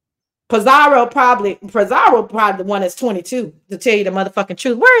 Pizarro probably the one that's 22, to tell you the motherfucking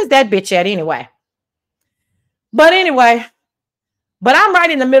truth. Where is that bitch at anyway? But anyway, I'm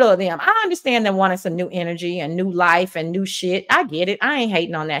right in the middle of them. I understand them wanting some new energy and new life and new shit. I get it. I ain't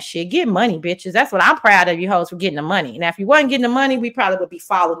hating on that shit. Get money, bitches. That's what I'm proud of you hoes for, getting the money. Now, if you wasn't getting the money, we probably would be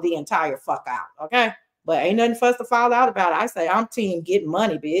following the entire fuck out. Okay? But ain't nothing for us to fall out about it. I say I'm team get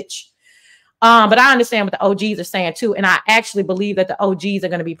money, bitch. But I understand what the OGs are saying too. And I actually believe that the OGs are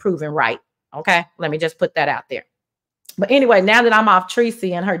going to be proven right. Okay. Let me just put that out there. But anyway, now that I'm off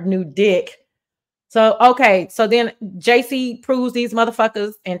Tracy and her new dick. So, okay. So then JC proves these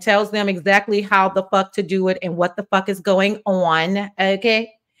motherfuckers and tells them exactly how the fuck to do it and what the fuck is going on.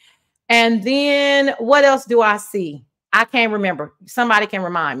 Okay. And then what else do I see? I can't remember. Somebody can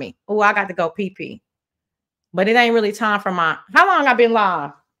remind me. Oh, I got to go pee. But it ain't really time for how long I been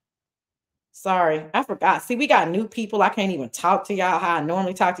live? Sorry, I forgot. See, we got new people. I can't even talk to y'all how I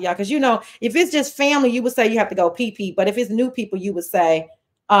normally talk to y'all. Because, you know, if it's just family, you would say you have to go pee. But if it's new people, you would say,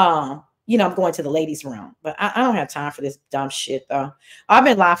 you know, I'm going to the ladies' room. But I don't have time for this dumb shit, though. I've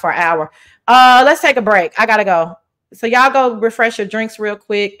been live for an hour. Let's take a break. I got to go. So y'all go refresh your drinks real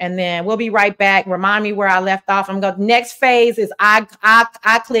quick, and then we'll be right back. Remind me where I left off. I'm going. Next phase is I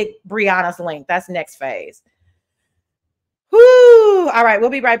click Brianna's link. That's next phase. Whoo! All right, we'll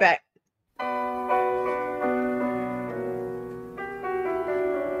be right back.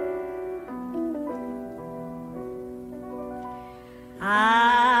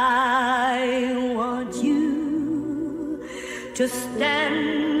 I want you to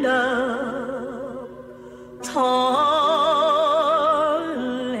stand up tall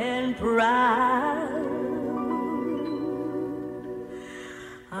and proud.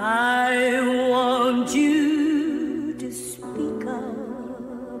 I want you to speak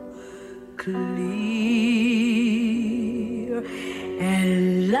up clear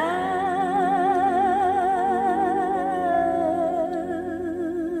and loud.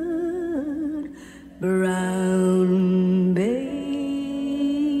 Brown baby.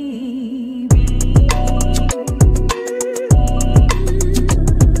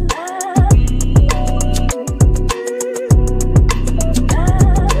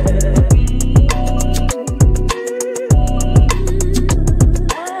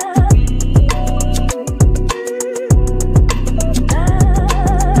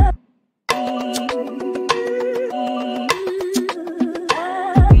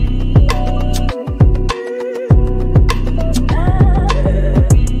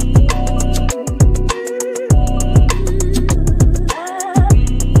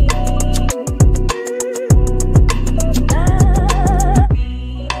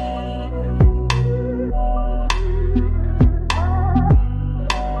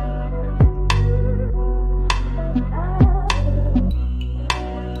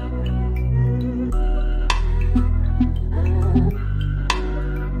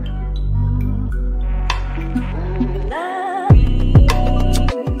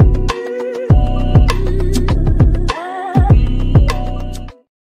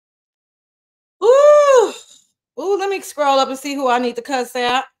 Scroll up and see who I need to cuss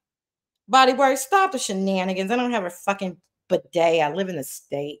out. Bodywork, stop the shenanigans. I don't have a fucking bidet. I live in the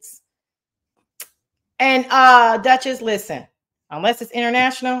States. And Duchess, listen. Unless it's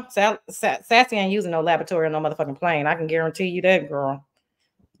international, Sassy ain't using no laboratory or no motherfucking plane. I can guarantee you that, girl.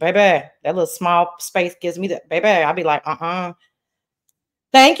 Baby, that little small space gives me that. Baby, I'll be like,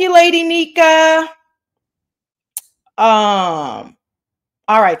 Thank you, Lady Nika. All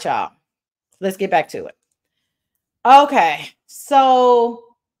right, y'all. Let's get back to it. Okay, so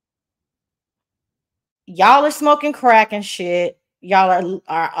y'all are smoking crack and shit. Y'all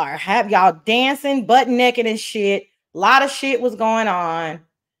are have y'all dancing butt naked and shit. A lot of shit was going on.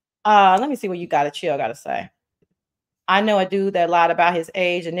 Let me see what you gotta chill gotta say. I know a dude that lied about his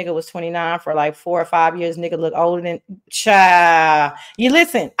age. A nigga was 29 for like 4 or 5 years. Nigga look older than child. You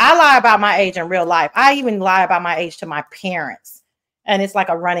listen, I lie about my age in real life. I even lie about my age to my parents. And it's like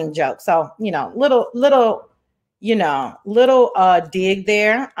a running joke. So, you know, little dig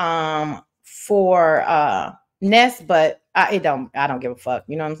there for Ness, but I don't give a fuck.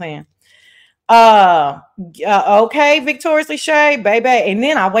 You know what I'm saying? Okay, victoriously Shay, baby. And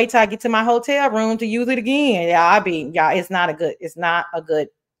then I wait till I get to my hotel room to use it again. Yeah, it's not a good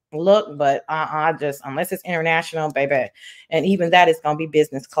look, but just unless it's international, baby. And even that is gonna be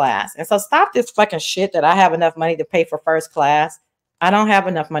business class. And so stop this fucking shit that I have enough money to pay for first class. I don't have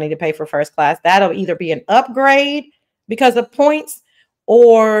enough money to pay for first class. That'll either be an upgrade because of points,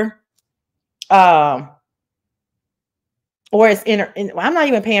 or it's I'm not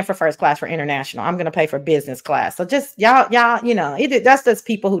even paying for first class for international. I'm gonna pay for business class. So just y'all, you know, that's just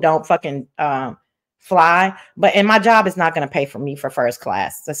people who don't fucking fly. And my job is not gonna pay for me for first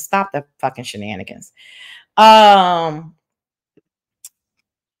class. So stop the fucking shenanigans. We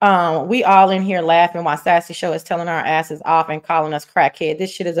all in here laughing while Sassy Show is telling our asses off and calling us crackhead.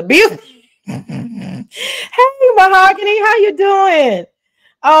 This shit is abuse. Hey, Mahogany, how you doing?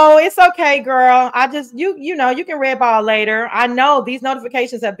 Oh, it's okay, girl. I just, you know, you can red ball later. I know these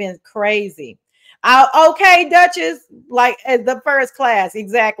notifications have been crazy. Okay, Duchess, like the first class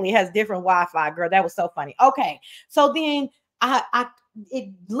exactly has different Wi-Fi, girl. That was so funny. Okay, so then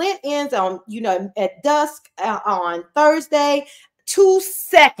it ends on, you know, at dusk on Thursday. 2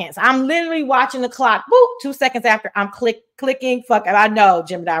 seconds. I'm literally watching the clock. Boop, 2 seconds after I'm clicking. Fuck it. I know,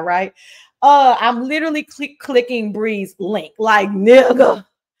 Gemini, right? I'm literally clicking Bree's link. Like, nigga.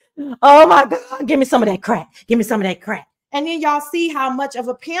 Oh my God. Give me some of that crack. Give me some of that crack. And then y'all see how much of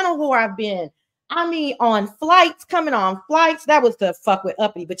a panel whore I've been. I mean, on flights, coming on flights. That was the fuck with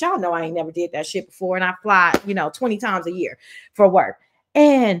uppity. But y'all know I ain't never did that shit before. And I fly, you know, 20 times a year for work.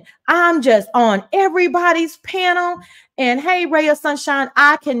 And I'm just on everybody's panel. And hey, Ray of Sunshine,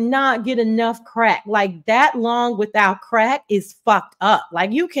 I cannot get enough crack. Like, that long without crack is fucked up.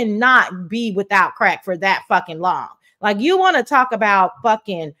 Like, you cannot be without crack for that fucking long. Like, you want to talk about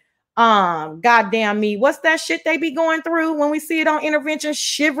fucking goddamn me, what's that shit they be going through when we see it on Intervention?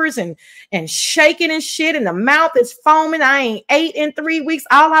 Shivers and shaking and shit, and the mouth is foaming. I ain't ate in 3 weeks.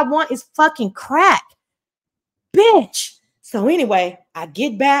 All I want is fucking crack, bitch. So anyway, I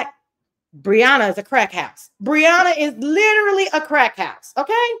get back. Brianna is a crack house. Brianna is literally a crack house.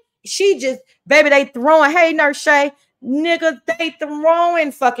 Okay. She just, baby, they throwing, hey, Nurse Shay, nigga, they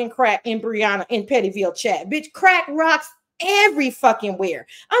throwing fucking crack in Brianna in Pettyville chat. Bitch, crack rocks every fucking where.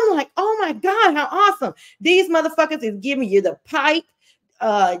 I'm like, oh my God, how awesome. These motherfuckers is giving you the pipe,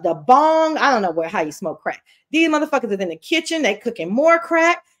 the bong. I don't know how you smoke crack. These motherfuckers is in the kitchen. They cooking more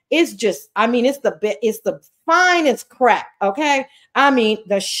crack. It's just, I mean, it's the finest crack, okay? I mean,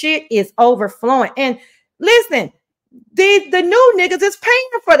 the shit is overflowing. And listen, the new niggas is paying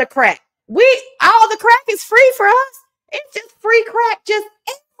for the crack. All the crack is free for us. It's just free crack, just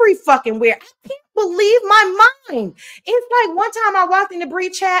every fucking where. I can't believe my mind. It's like one time I walked in the Bree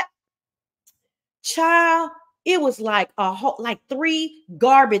chat, child, it was like a whole, like 3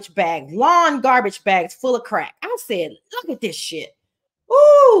 garbage bags, lawn garbage bags full of crack. I said, look at this shit.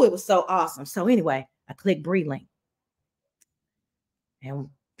 Ooh, it was so awesome. So anyway, I click Bree link. And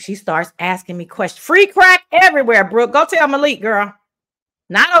she starts asking me questions. Free crack everywhere, Brooke. Go tell Malik, girl.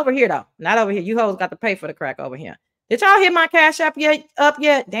 Not over here, though. Not over here. You hoes got to pay for the crack over here. Did y'all hit my cash app up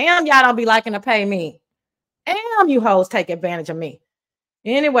yet? Damn, y'all don't be liking to pay me. Damn, you hoes take advantage of me.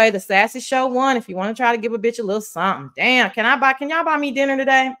 Anyway, the Sassy Show won. If you want to try to give a bitch a little something. Damn, can y'all buy me dinner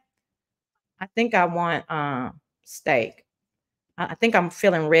today? I think I want steak. I think I'm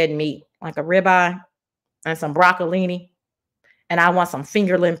feeling red meat, like a ribeye and some broccolini. And I want some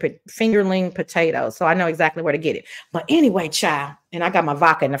fingerling potatoes. So I know exactly where to get it. But anyway, child, and I got my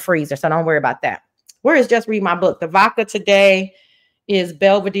vodka in the freezer, so don't worry about that. Where is Just Read My Book? The vodka today is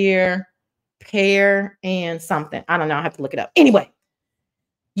Belvedere, pear, and something. I don't know. I have to look it up. Anyway.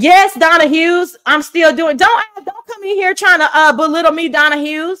 Yes, Donna Hughes. I'm still doing. Don't come in here trying to belittle me, Donna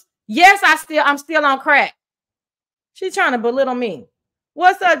Hughes. Yes, I'm still on crack. She's trying to belittle me.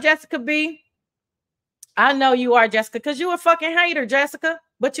 What's up, Jessica B? I know you are, Jessica, because you a fucking hater, Jessica.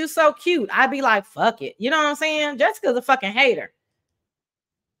 But you so cute. I'd be like, fuck it. You know what I'm saying? Jessica's a fucking hater.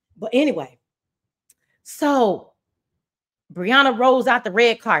 But anyway, so Brianna rolls out the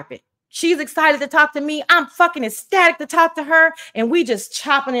red carpet. She's excited to talk to me. I'm fucking ecstatic to talk to her. And we just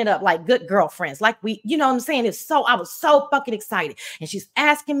chopping it up like good girlfriends. Like you know what I'm saying? I was so fucking excited. And she's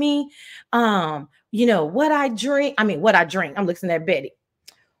asking me, you know, what I drink. I'm listening at Betty.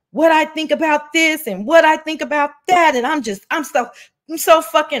 what I think about this and what I think about that. And I'm so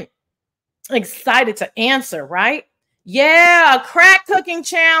fucking excited to answer, right? Yeah, crack cooking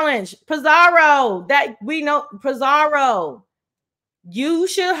challenge. Pizarro, that we know, Pizarro. You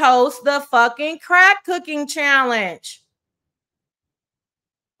should host the fucking crack cooking challenge.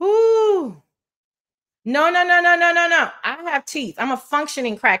 Ooh. No. I have teeth. I'm a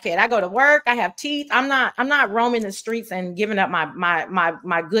functioning crackhead. I go to work. I have teeth. I'm not roaming the streets and giving up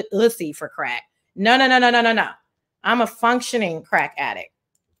my good ussy for crack. No. I'm a functioning crack addict.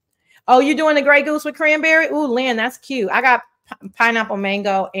 Oh, you doing the Grey Goose with cranberry? Ooh, Lynn, that's cute. I got pineapple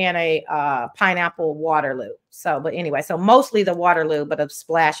mango and a pineapple Waterloo. So, but anyway, so mostly the Waterloo, but a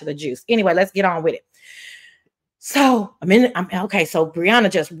splash of the juice. Anyway, let's get on with it. So I'm okay. So Brianna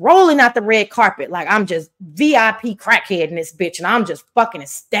just rolling out the red carpet like I'm just VIP crackhead in this bitch, and I'm just fucking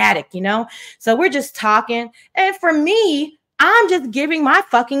ecstatic, you know. So we're just talking, and for me, I'm just giving my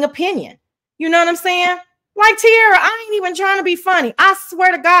fucking opinion. You know what I'm saying? Like, Tiara, I ain't even trying to be funny. I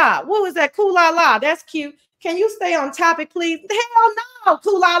swear to God. What was that? Cool la la. That's cute. Can you stay on topic, please? Hell no.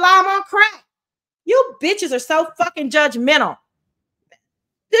 Cool la la. I'm on crack. You bitches are so fucking judgmental.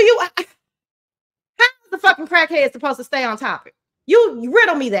 How is the fucking crackhead supposed to stay on topic? You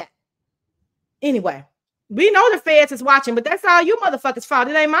riddle me that. Anyway, we know the feds is watching, but that's all you motherfuckers' fault.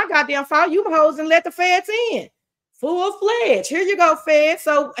 It ain't my goddamn fault. You hoes and let the feds in. Full-fledged. Here you go, Fed.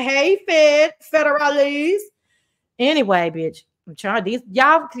 So, hey, federales. Anyway, bitch, I'm trying these.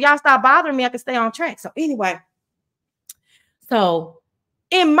 Y'all stop bothering me. I can stay on track. So, anyway. So,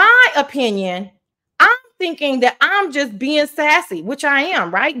 in my opinion, I'm thinking that I'm just being sassy, which I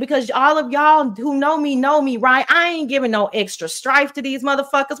am, right? Because all of y'all who know me, right? I ain't giving no extra strife to these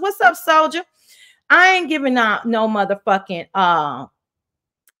motherfuckers. What's up, soldier? I ain't giving out no motherfucking,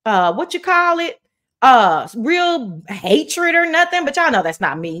 what you call it? Real hatred or nothing, but y'all know that's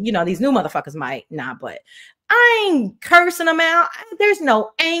not me. You know, these new motherfuckers might not, but I ain't cursing them out. There's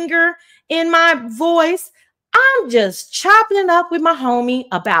no anger in my voice. I'm just chopping it up with my homie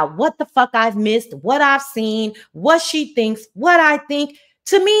about what the fuck I've missed, what I've seen, what she thinks, what I think.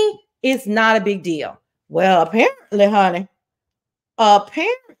 To me, it's not a big deal. Well, apparently, honey,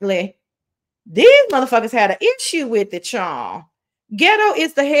 these motherfuckers had an issue with it, y'all. Ghetto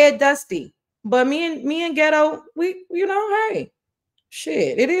is the head dusty. But me and Ghetto, we, you know, hey,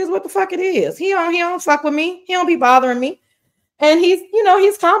 shit, it is what the fuck it is. He don't fuck with me. He don't be bothering me. And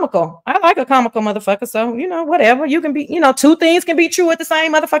he's comical. I like a comical motherfucker. So, whatever. You can be, two things can be true at the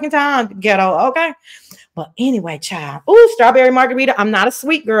same motherfucking time, Ghetto. Okay. But anyway, child. Ooh, strawberry margarita. I'm not a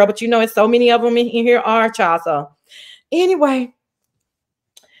sweet girl, but it's so many of them in here are, child. So anyway.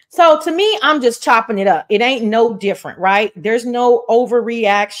 So to me, I'm just chopping it up. It ain't no different, right? There's no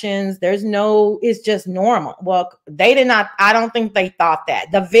overreactions. It's just normal. Well, I don't think they thought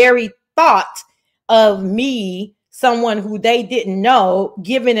that. The very thought of me, someone who they didn't know,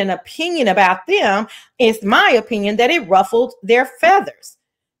 giving an opinion about them, it's my opinion that it ruffled their feathers.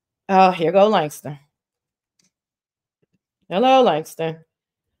 Oh, here go Langston. Hello, Langston.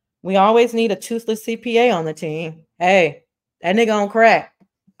 We always need a toothless CPA on the team. Hey, that nigga on crack.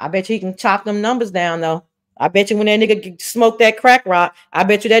 I bet you he can chop them numbers down, though. I bet you when that nigga smoke that crack rock, I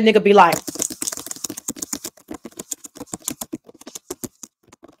bet you that nigga be like,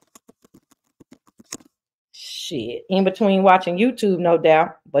 shit. In between watching YouTube, no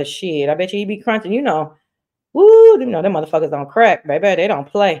doubt. But shit, I bet you he be crunching, Woo, them motherfuckers don't crack, baby. They don't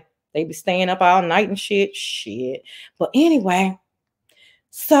play. They be staying up all night and shit. But anyway,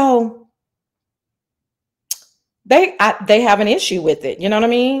 so they have an issue with it, you know what I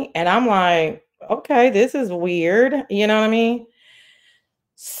mean? And I'm like, okay, this is weird, you know what I mean?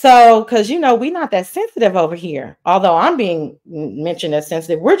 So, because we're not that sensitive over here. Although I'm being mentioned as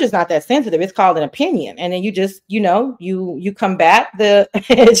sensitive, we're just not that sensitive. It's called an opinion. And then you just, you combat the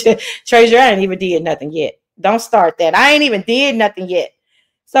Treasure. I ain't even did nothing yet. Don't start that. I ain't even did nothing yet.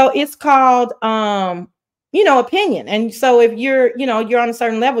 So it's called opinion. And so if you're on a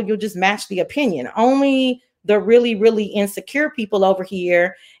certain level, you'll just match the opinion. Only the really, really insecure people over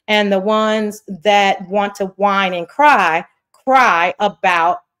here and the ones that want to whine and cry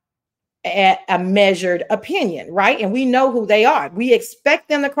about a measured opinion, right? And we know who they are. We expect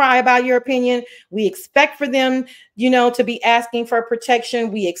them to cry about your opinion. We expect for them, to be asking for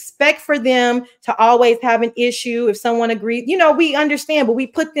protection. We expect for them to always have an issue if someone agrees. We understand, but we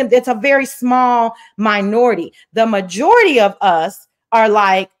put them, it's a very small minority. The majority of us are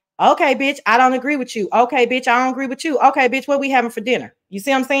like, okay, bitch, I don't agree with you. Okay, bitch, I don't agree with you. Okay, bitch, what we having for dinner? You see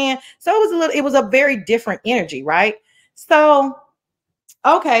what I'm saying? So it was a very different energy, right? So,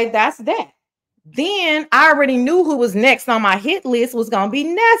 okay, that's that. Then I already knew who was next on my hit list was going to be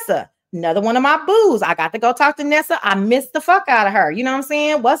Nessa. Another one of my boos. I got to go talk to Nessa. I missed the fuck out of her. You know what I'm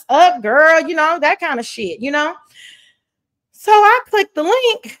saying? What's up, girl? You know, that kind of shit, you know? So I clicked the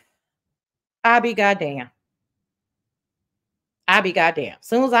link. I be goddamn. As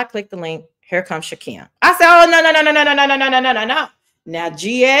soon as I click the link, here comes Shakim. I said, oh, no. Now,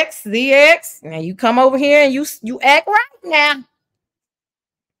 ZX, now you come over here and you act right now.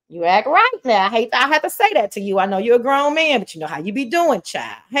 You act right now. I had to say that to you. I know you're a grown man, but you know how you be doing,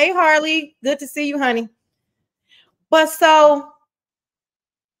 child. Hey, Harley. Good to see you, honey. But so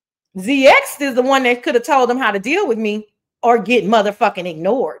ZX is the one that could have told them how to deal with me or get motherfucking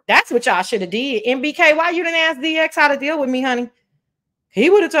ignored. That's what y'all should have did. MBK, why you didn't ask ZX how to deal with me, honey? He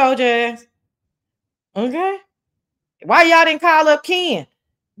would have told your ass. Okay. Why y'all didn't call up Ken?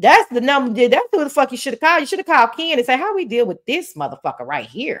 That's the number. That's who the fuck you should have called. You should have called Ken and say, how we deal with this motherfucker right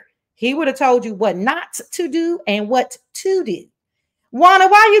here. He would have told you what not to do and what to do. Wanda,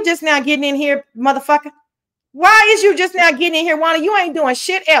 why you just now getting in here, motherfucker? Why is you just now getting in here, Wanda? You ain't doing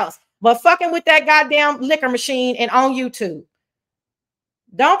shit else but fucking with that goddamn liquor machine and on YouTube.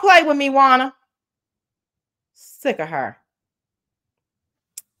 Don't play with me, Wanda. Sick of her.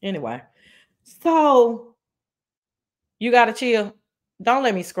 Anyway, so you got to chill. Don't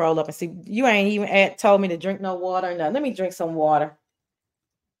let me scroll up and see. You ain't even told me to drink no water. No, let me drink some water.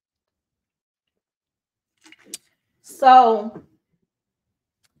 So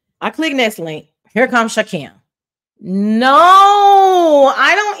I click next link. Here comes Shakim. No,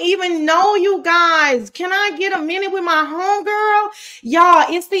 I don't even know you guys. Can I get a minute with my homegirl? Y'all,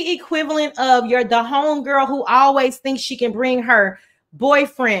 it's the equivalent of the homegirl who always thinks she can bring her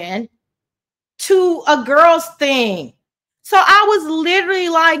boyfriend to a girl's thing. So I was literally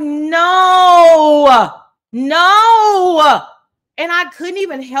like, no. And I couldn't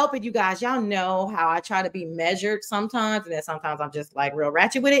even help it, you guys. Y'all know how I try to be measured sometimes. And then sometimes I'm just like real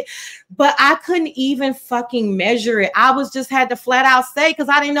ratchet with it. But I couldn't even fucking measure it. I had to flat out say, because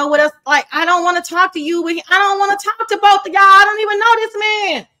I didn't know what else. Like, I don't want to talk to you. I don't want to talk to both of y'all. I don't even know this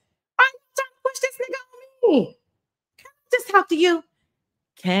man. I'm trying to push this nigga on me. Can I just talk to you?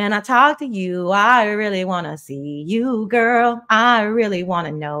 Can I talk to you? I really want to see you, girl. I really want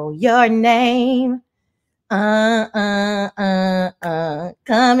to know your name. Come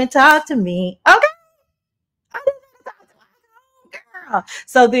and talk to me. Okay. I didn't want to talk to my girl.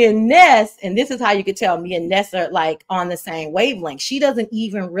 So then Ness, and this is how you could tell me and Ness are like on the same wavelength. She doesn't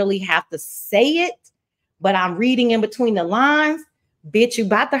even really have to say it, but I'm reading in between the lines. Bitch, you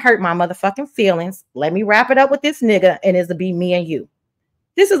about to hurt my motherfucking feelings. Let me wrap it up with this nigga, and it'll be me and you.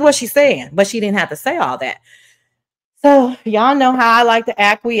 This is what she's saying, but she didn't have to say all that. So y'all know how I like to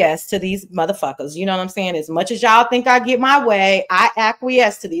acquiesce to these motherfuckers. You know what I'm saying? As much as y'all think I get my way, I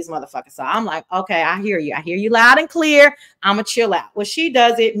acquiesce to these motherfuckers. So I'm like, okay, I hear you. I hear you loud and clear. I'm going to chill out. Well, she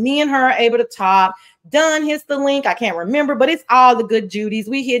does it. Me and her are able to talk. Done hits the link. I can't remember, but it's all the good Judies.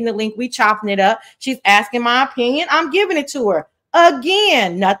 We hitting the link. We chopping it up. She's asking my opinion. I'm giving it to her.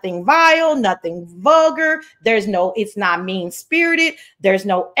 Again, nothing vile, nothing vulgar. It's not mean-spirited. There's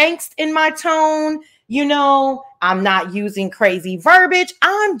no angst in my tone. You know, I'm not using crazy verbiage.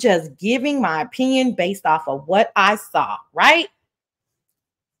 I'm just giving my opinion based off of what I saw, right?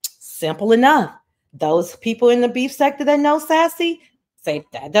 Simple enough. Those people in the beef sector that know Sassy say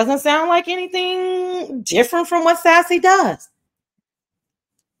that doesn't sound like anything different from what Sassy does.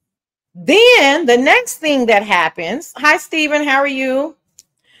 Then the next thing that happens, hi, Steven, how are you?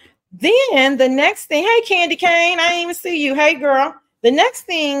 Then the next thing, hey, Candy Cane, I didn't even see you. Hey, girl. The next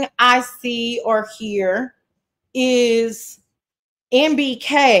thing I see or hear is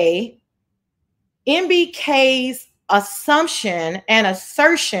MBK's assumption and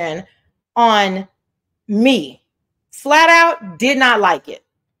assertion on me. Flat out did not like it.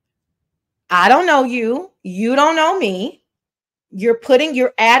 I don't know you. You don't know me. You're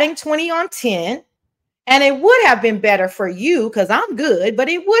adding 20 on 10. And it would have been better for you, because I'm good, but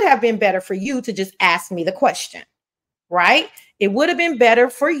it would have been better for you to just ask me the question, right? It would have been better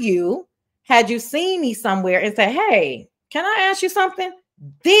for you had you seen me somewhere and say, hey, can I ask you something?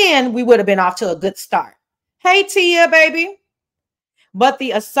 Then we would have been off to a good start. Hey, Tia, baby. But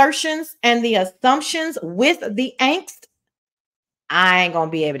the assertions and the assumptions with the angst, I ain't going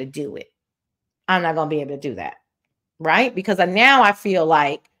to be able to do it. I'm not going to be able to do that. Right? Because now I feel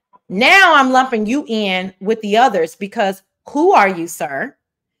like now I'm lumping you in with the others, because who are you, sir?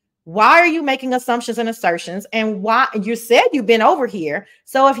 Why are you making assumptions and assertions? And why you said you've been over here.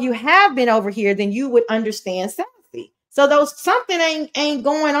 So if you have been over here, then you would understand Sassy. So something ain't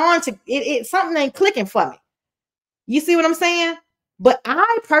going on something ain't clicking for me. You see what I'm saying? But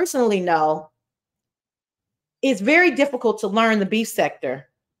I personally know it's very difficult to learn the beef sector.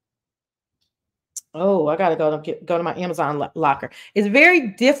 Oh, I gotta go to my Amazon locker. It's very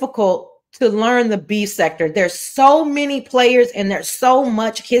difficult to learn the beef sector. There's so many players and there's so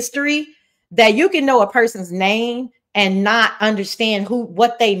much history that you can know a person's name and not understand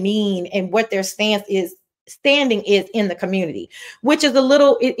what they mean and what their standing is in the community, which is a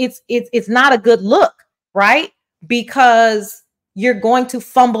little it's not a good look, right? Because you're going to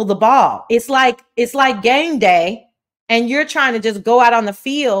fumble the ball. It's like game day and you're trying to just go out on the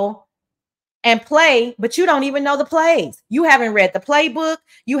field and play, but you don't even know the plays. You haven't read the playbook.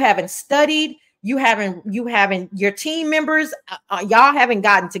 You haven't studied. You haven't your team members, y'all haven't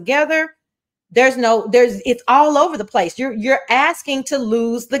gotten together. It's all over the place. You're asking to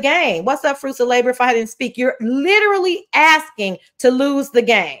lose the game. What's up, Fruits of Labor? If I didn't speak, you're literally asking to lose the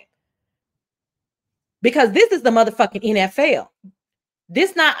game because this is the motherfucking NFL.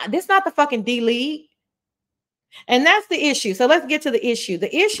 This not the fucking D League. And that's the issue. So let's get to the issue.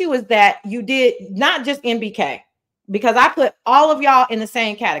 The issue is that you did not just NBK, because I put all of y'all in the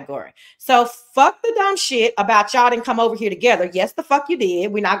same category. So fuck the dumb shit about y'all didn't come over here together. Yes, the fuck you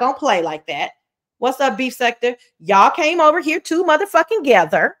did. We're not going to play like that. What's up, beef sector? Y'all came over here too motherfucking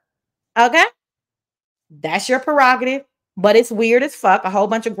together. Okay? That's your prerogative. But it's weird as fuck. A whole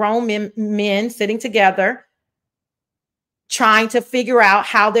bunch of grown men sitting together trying to figure out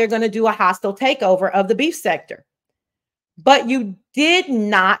how they're going to do a hostile takeover of the beef sector. But you did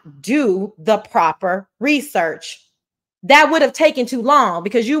not do the proper research. That would have taken too long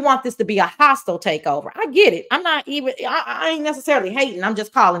because you want this to be a hostile takeover. I get it. I ain't necessarily hating. I'm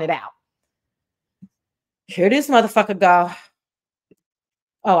just calling it out. Here this motherfucker go.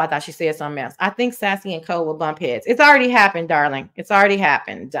 Oh, I thought she said something else. I think Sassy and Cole will bump heads. It's already happened, darling. It's already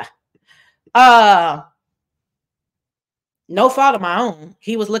happened. No fault of my own.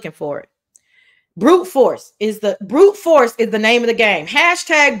 He was looking for it. Brute force is the name of the game.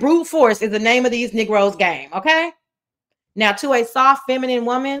 Hashtag brute force is the name of these Negroes game. Okay. Now, to a soft feminine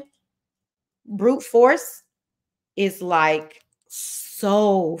woman, brute force is like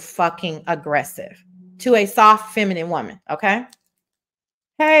so fucking aggressive to a soft feminine woman. Okay.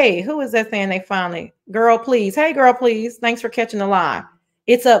 Hey, who is that saying they finally? Girl, please. Hey, girl, please. Thanks for catching the line.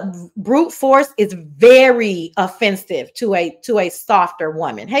 It's a brute force is very offensive to a softer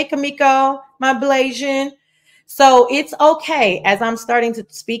woman. Hey, Kamiko, my Blasian. So it's okay as I'm starting to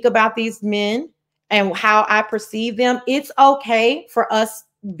speak about these men and how I perceive them. It's okay for us,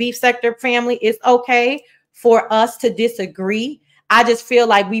 beef sector family. It's okay for us to disagree. I just feel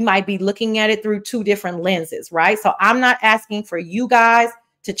like we might be looking at it through two different lenses, right? So I'm not asking for you guys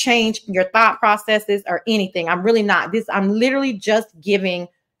to change your thought processes or anything. I'm really not. I'm literally just giving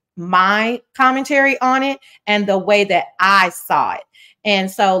my commentary on it and the way that I saw it.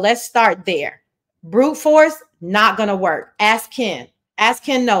 And so let's start there. Brute force, not going to work. Ask Ken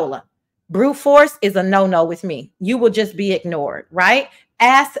Nola. Brute force is a no-no with me. You will just be ignored, right?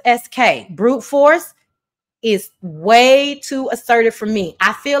 Ask SK. Brute force is way too assertive for me.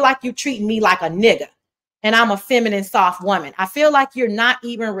 I feel like you treat me like a nigga. And I'm a feminine, soft woman. I feel like you're not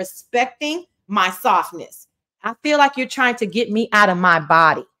even respecting my softness. I feel like you're trying to get me out of my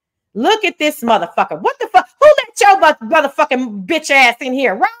body. Look at this motherfucker. What the fuck? Who let your motherfucking bitch ass in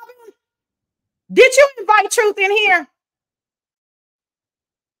here? Robin? Did you invite Truth in here?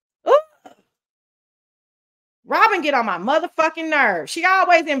 Ooh. Robin get on my motherfucking nerves. She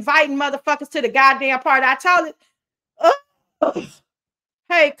always inviting motherfuckers to the goddamn party. I told it. Ooh.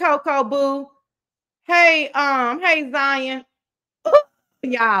 Hey, Coco Boo. Hey, Zion. Ooh,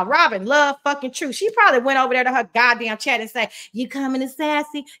 y'all, Robin love fucking Truth. She probably went over there to her goddamn chat and say, you coming to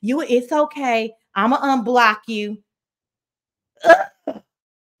Sassy? It's okay. I'ma unblock you. Ugh.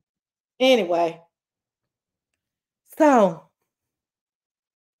 Anyway. So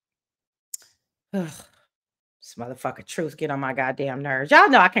this motherfucker Truth get on my goddamn nerves. Y'all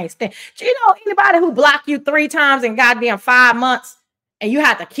know I can't stand. You know anybody who blocked you 3 times in goddamn 5 months? And you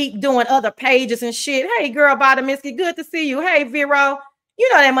have to keep doing other pages and shit. Hey, girl, Bottomisky, good to see you. Hey, Vero. You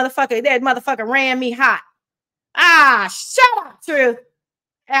know that motherfucker ran me hot. Ah, shut up, Truth.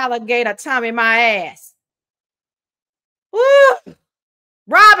 Alligator tummy my ass. Woo.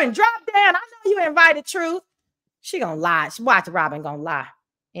 Robin, drop down. I know you invited Truth. She gonna lie. Watch Robin gonna lie.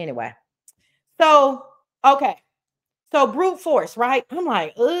 Anyway. So, okay. So brute force, right? I'm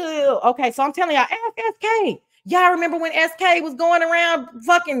like, oh, okay. So I'm telling y'all, ask SK. Y'all remember when SK was going around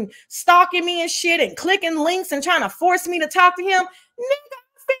fucking stalking me and shit and clicking links and trying to force me to talk to him?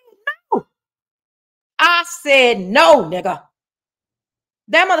 Nigga, I said no, nigga.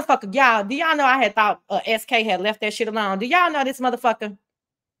 That motherfucker, y'all, do y'all know I had thought SK had left that shit alone? Do y'all know this motherfucker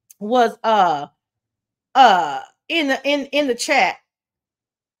was in the chat.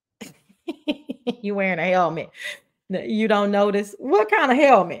 You wearing a helmet. You don't notice. What kind of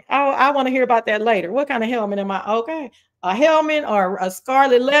helmet? I want to hear about that later. What kind of helmet am I? Okay. A helmet or a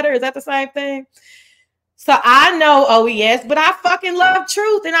scarlet letter? Is that the same thing? So I know OES, but I fucking love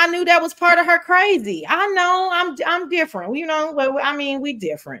truth. And I knew that was part of her crazy. I know I'm different. You know, I mean, we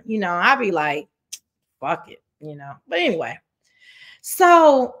different. You know, I be like, fuck it, you know. But anyway.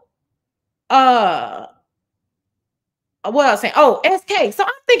 So what I was saying, oh, SK. So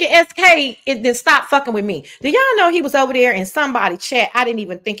I'm thinking SK it then stop fucking with me. Do y'all know he was over there in somebody chat? I didn't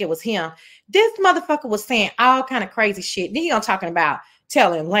even think it was him. This motherfucker was saying all kind of crazy shit. Then he gonna talking about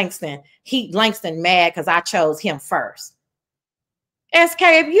telling Langston Langston mad because I chose him first. SK,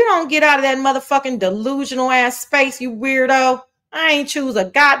 if you don't get out of that motherfucking delusional ass space, you weirdo, I ain't choose a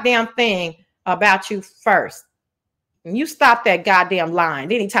goddamn thing about you first. And you stop that goddamn line.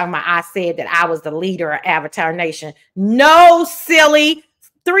 Then he talking about I said that I was the leader of Avatar Nation. No, silly.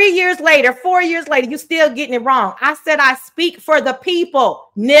 3 years later, 4 years later, you still getting it wrong. I said I speak for the people,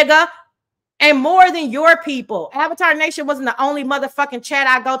 nigga, and more than your people. Avatar Nation wasn't the only motherfucking chat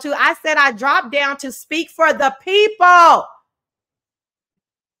I go to. I said I dropped down to speak for the people.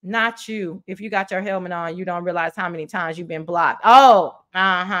 Not you. If you got your helmet on, you don't realize how many times you've been blocked. Oh,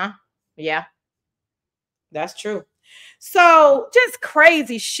 yeah, that's true. So just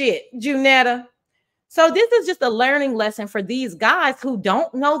crazy shit, Junetta. So this is just a learning lesson for these guys who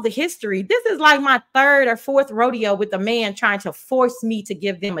don't know the history. This is like my third or fourth rodeo with a man trying to force me to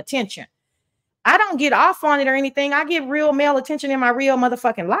give them attention. I don't get off on it or anything. I get real male attention in my real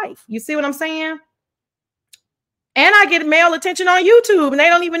motherfucking life. You see what I'm saying? And I get male attention on YouTube and they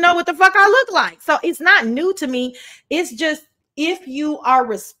don't even know what the fuck I look like. So it's not new to me. It's just if you are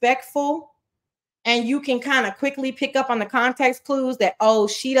respectful and you can kind of quickly pick up on the context clues that, oh,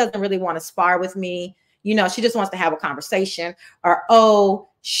 she doesn't really want to spar with me. You know, she just wants to have a conversation. Or, oh,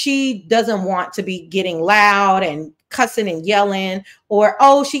 she doesn't want to be getting loud and cussing and yelling. Or,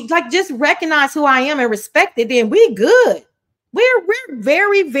 oh, she like just recognize who I am and respect it. Then we good. We're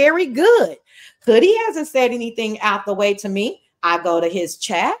very, very good. Hoodie hasn't said anything out the way to me. I go to his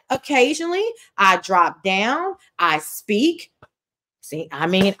chat occasionally. I drop down. I speak. See, I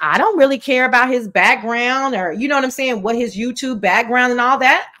mean, I don't really care about his background or, you know what I'm saying, what his YouTube background and all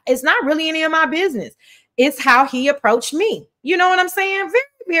that. It's not really any of my business. It's how he approached me. You know what I'm saying? Very,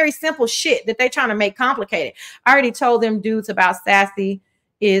 very simple shit that they're trying to make complicated. I already told them dudes about Sassy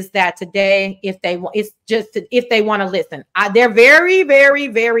is that today, if they want to listen, they're very, very,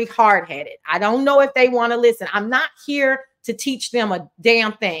 very hard-headed. I don't know if they want to listen. I'm not here to teach them a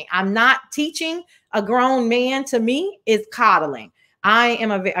damn thing. I'm not teaching. A grown man to me is coddling. I am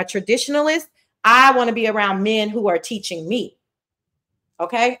a traditionalist. I want to be around men who are teaching me.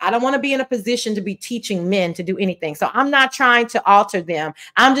 Okay. I don't want to be in a position to be teaching men to do anything. So I'm not trying to alter them.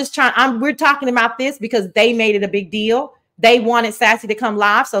 I'm just we're talking about this because they made it a big deal. They wanted Sassy to come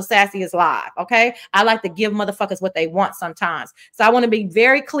live. So Sassy is live. Okay. I like to give motherfuckers what they want sometimes. So I want to be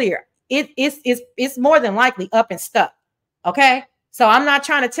very clear. It's more than likely up and stuck. Okay. So I'm not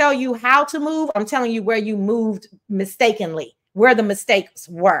trying to tell you how to move. I'm telling you where you moved mistakenly. Where the mistakes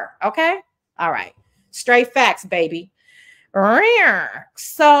were. Okay. All right. Straight facts, baby.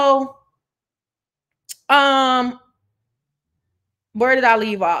 So, where did I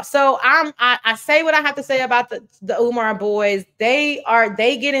leave off? So I say what I have to say about the Umar boys. They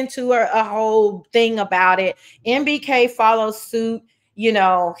get into a whole thing about it. MBK follows suit. You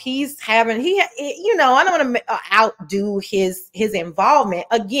know, I don't want to outdo his involvement.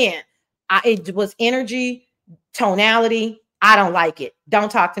 Again, it was energy, tonality. I don't like it.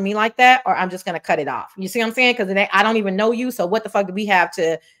 Don't talk to me like that, or I'm just going to cut it off. You see what I'm saying? Because I don't even know you. So what the fuck do we have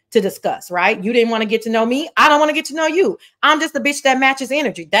to discuss, right? You didn't want to get to know me. I don't want to get to know you. I'm just a bitch that matches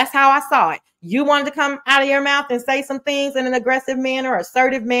energy. That's how I saw it. You wanted to come out of your mouth and say some things in an aggressive manner,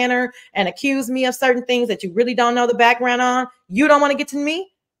 assertive manner, and accuse me of certain things that you really don't know the background on. You don't want to get to me.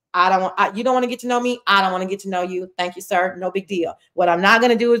 You don't want to get to know me. I don't want to get to know you. Thank you, sir. No big deal. What I'm not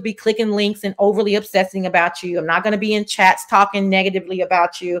going to do is be clicking links and overly obsessing about you. I'm not going to be in chats talking negatively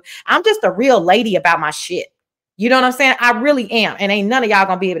about you. I'm just a real lady about my shit. You know what I'm saying? I really am. And ain't none of y'all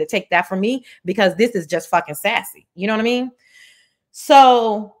going to be able to take that from me because this is just fucking sassy. You know what I mean?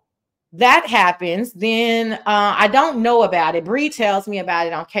 So that happens. Then I don't know about it. Bree tells me about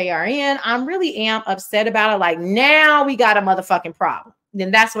it on KRN. I really am upset about it. Like, now we got a motherfucking problem. Then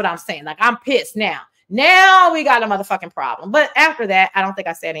that's what I'm saying. Like, I'm pissed now. Now we got a motherfucking problem. But after that, I don't think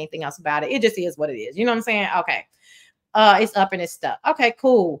I said anything else about it. It just is what it is. You know what I'm saying? Okay. It's up and it's stuck. Okay,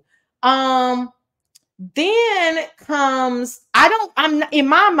 cool. Then comes, I'm in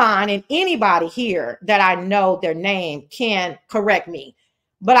my mind, and anybody here that I know their name can correct me,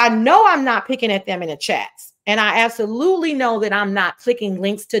 but I know I'm not picking at them in the chats. And I absolutely know that I'm not clicking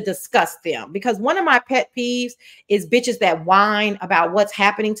links to discuss them, because one of my pet peeves is bitches that whine about what's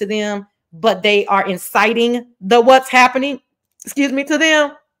happening to them, but they are inciting the what's happening, to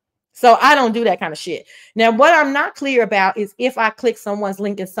them. So I don't do that kind of shit. Now, what I'm not clear about is if I click someone's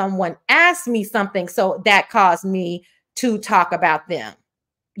link and someone asks me something, so that caused me to talk about them.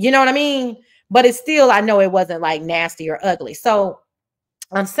 You know what I mean? But it's still, I know it wasn't like nasty or ugly. So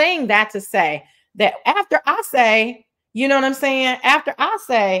I'm saying that to say that after I say, you know what I'm saying? After I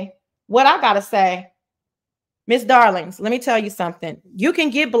say what I got to say, Miss Darlings, let me tell you something. You can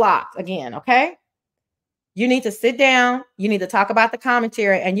get blocked again, okay? You need to sit down. You need to talk about the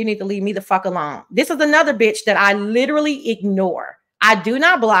commentary, and you need to leave me the fuck alone. This is another bitch that I literally ignore. I do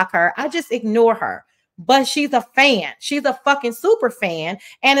not block her. I just ignore her. But she's a fan. She's a fucking super fan.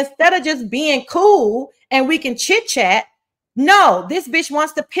 And instead of just being cool and we can chit chat, no, this bitch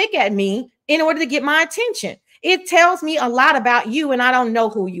wants to pick at me in order to get my attention. It tells me a lot about you, and I don't know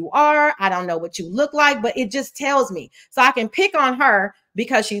who you are. I don't know what you look like, but it just tells me. So I can pick on her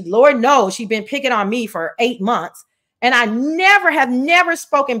because she, Lord knows, she's been picking on me for 8 months. And I never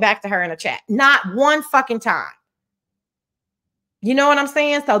spoken back to her in a chat. Not one fucking time. You know what I'm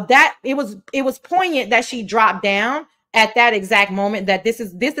saying? So that it was poignant that she dropped down at that exact moment, that this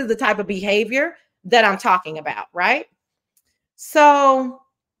is the type of behavior that I'm talking about, right? So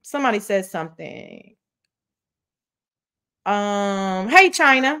somebody says something. Hey,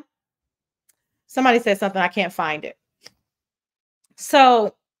 China. Somebody said something. I can't find it.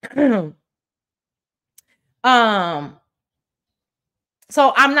 So,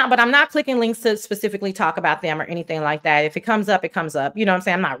 so I'm not clicking links to specifically talk about them or anything like that. If it comes up, it comes up. You know what I'm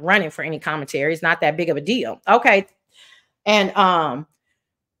saying? I'm not running for any commentary. It's not that big of a deal. Okay. And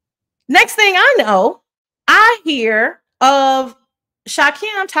next thing I know, I hear of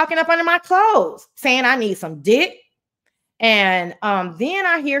Shakim talking up under my clothes, saying I need some dick. And then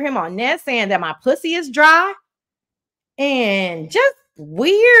I hear him on net saying that my pussy is dry. And just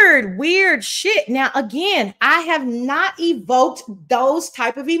weird shit. Now, again, I have not evoked those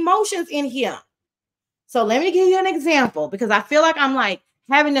type of emotions in him. So let me give you an example, because I feel like I'm like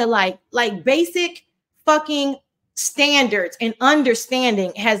having to like basic fucking standards and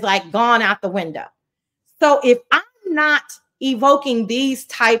understanding has like gone out the window. So if I'm not evoking this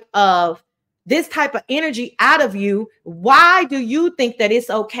type of energy out of you, why do you think that it's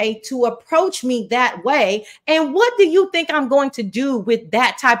okay to approach me that way? And what do you think I'm going to do with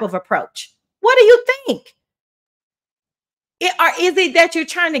that type of approach? What do you think? Is it that you're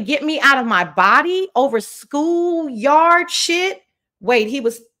trying to get me out of my body over schoolyard shit? Wait, he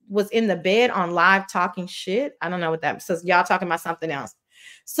was in the bed on live talking shit. I don't know what that says. Y'all talking about something else.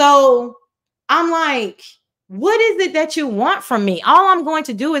 So I'm like, what is it that you want from me? All I'm going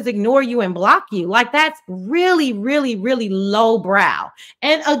to do is ignore you and block you. Like, that's really, really, really lowbrow.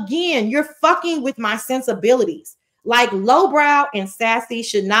 And again, you're fucking with my sensibilities. Like, lowbrow and sassy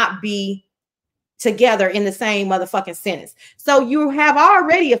should not be together in the same motherfucking sentence. So you have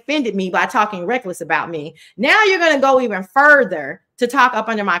already offended me by talking reckless about me. Now you're going to go even further to talk up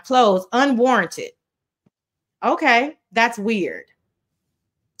under my clothes unwarranted. Okay, that's weird.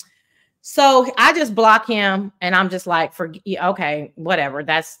 So I just block him, and I'm just like, okay, whatever.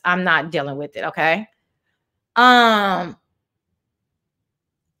 I'm not dealing with it. Okay. So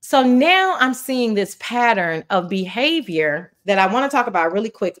now I'm seeing this pattern of behavior that I want to talk about really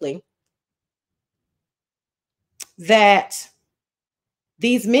quickly. That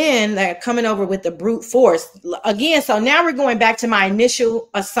these men that are coming over with the brute force again. So now we're going back to my initial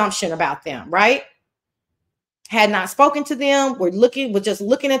assumption about them, right? Had not spoken to them. We're just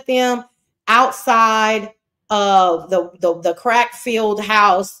looking at them outside of the crack-filled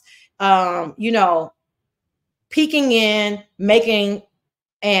house, peeking in, making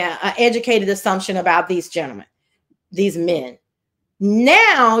an educated assumption about these gentlemen, these men.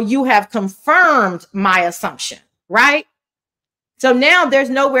 Now you have confirmed my assumption, right? So now there's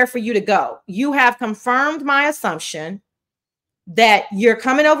nowhere for you to go. You have confirmed my assumption that you're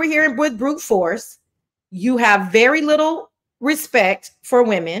coming over here with brute force. You have very little respect for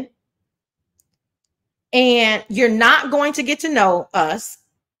women, and you're not going to get to know us.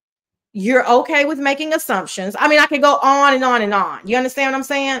 You're okay with making assumptions. I mean, I could go on and on and on. You understand what I'm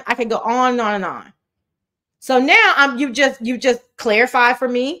saying? I could go on and on and on. So now you just clarified for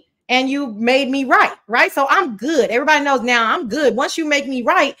me, and you made me right? So I'm good. Everybody knows now I'm good. Once you make me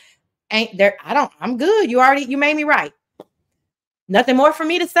right, I'm good. You made me right. Nothing more for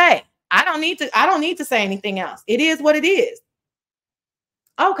me to say. I don't need to say anything else. It is what it is.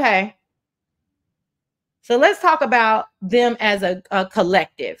 Okay. So let's talk about them as a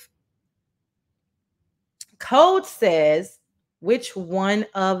collective. Code says which one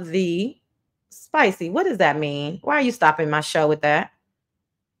of the spicy. What does that mean? Why are you stopping my show with that?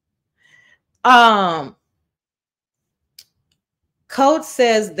 Code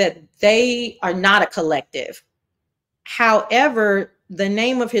says that they are not a collective. However, the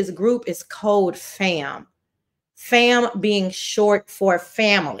name of his group is Code Fam. Fam being short for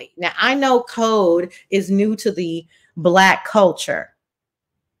family. Now, I know Code is new to the Black culture.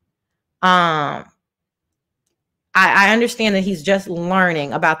 I understand that he's just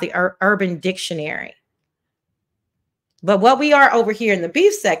learning about the Urban Dictionary. But what we are over here in the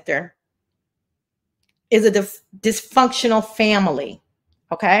beef sector is a dysfunctional family.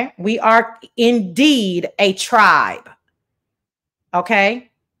 Okay? We are indeed a tribe. Okay?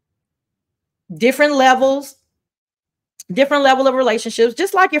 Different levels, different level of relationships,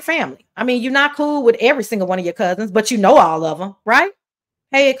 just like your family. I mean, you're not cool with every single one of your cousins, but you know all of them, right?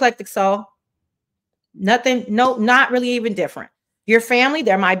 Hey, eclectic soul. Nothing, no, not really even different. Your family,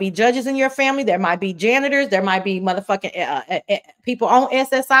 there might be judges in your family. There might be janitors. There might be motherfucking people on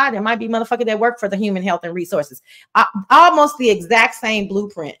SSI. There might be motherfuckers that work for the Human Health and Resources. Almost the exact same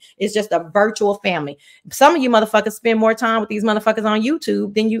blueprint. It's just a virtual family. Some of you motherfuckers spend more time with these motherfuckers on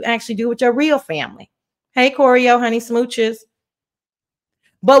YouTube than you actually do with your real family. Hey, Choreo, honey smooches.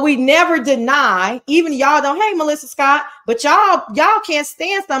 But we never deny, even y'all don't, hey, Melissa Scott, but y'all can't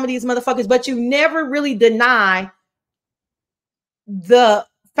stand some of these motherfuckers, but you never really deny the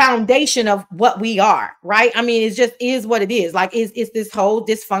foundation of what we are, right? I mean, it just is what it is. Like, it's this whole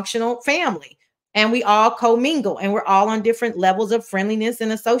dysfunctional family, and we all commingle, and we're all on different levels of friendliness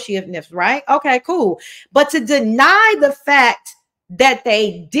and associativeness, right? Okay, cool. But to deny the fact that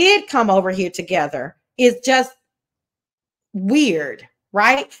they did come over here together is just weird,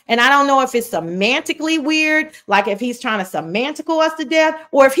 right? And I don't know if it's semantically weird, like if he's trying to semantical us to death,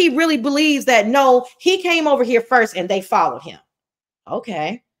 or if he really believes that, no, he came over here first and they followed him.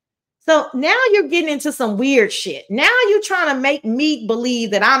 Okay. So now you're getting into some weird shit. Now you're trying to make me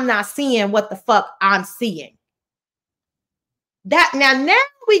believe that I'm not seeing what the fuck I'm seeing. That now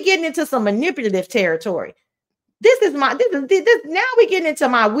we getting into some manipulative territory. This now we getting into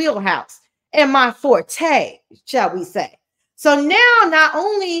my wheelhouse and my forte, shall we say. So now not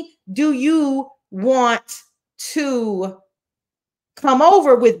only do you want to come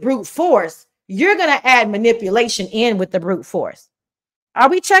over with brute force, you're going to add manipulation in with the brute force. Are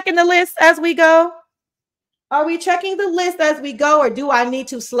we checking the list as we go? Are we checking the list as we go, or do I need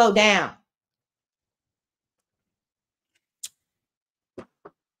to slow down?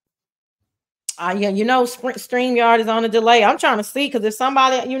 Yeah, you know, StreamYard is on a delay. I'm trying to see, because if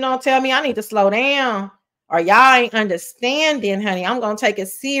somebody, tell me I need to slow down, or y'all ain't understanding, honey, I'm going to take it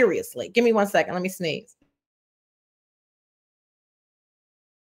seriously. Give me 1 second. Let me sneeze.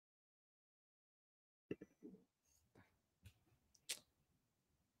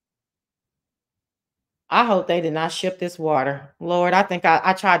 I hope they did not ship this water. Lord, I think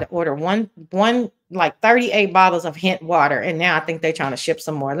I tried to order one like 38 bottles of hint water, and now I think they're trying to ship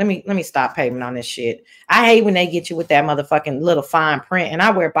some more. Let me stop payment on this shit. I hate when they get you with that motherfucking little fine print, and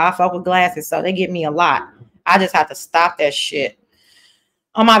I wear bifocal glasses, so they get me a lot. I just have to stop that shit.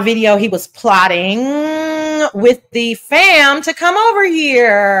 On my video, he was plotting with the fam to come over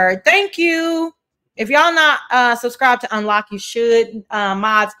here. Thank you. If y'all not subscribed to Unlock, you should.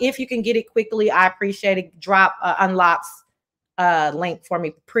 Mods, if you can get it quickly, I appreciate it. Drop Unlock's link for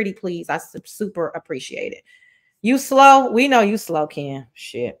me, pretty please. I super appreciate it. You slow? We know you slow, Ken.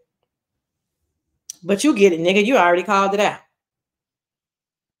 Shit. But you get it, nigga. You already called it out.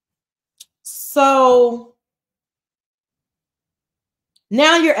 So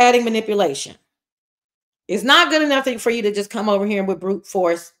now you're adding manipulation. It's not good enough for you to just come over here with brute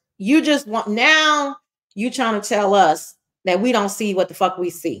force. You just want, now you trying to tell us that we don't see what the fuck we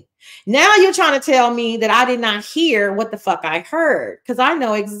see. Now you're trying to tell me that I did not hear what the fuck I heard, because I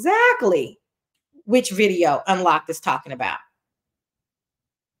know exactly which video Unlocked is talking about.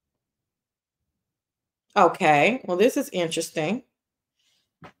 Okay, well, this is interesting.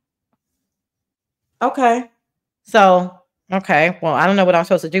 Okay, so, okay, well, I don't know what I'm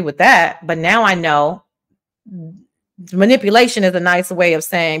supposed to do with that, but now I know. Manipulation is a nice way of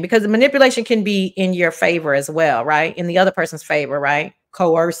saying, because the manipulation can be in your favor as well, right? In the other person's favor, right?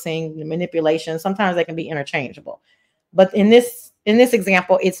 Coercing, manipulation, sometimes they can be interchangeable. But in this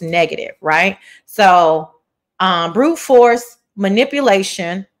example, it's negative, right? So brute force,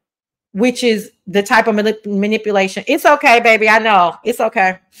 manipulation, which is the type of manipulation. It's okay, baby. I know. It's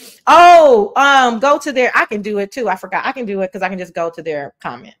okay. Oh, go to their, I can do it too. I forgot. I can do it because I can just go to their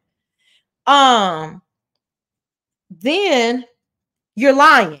comment. Then you're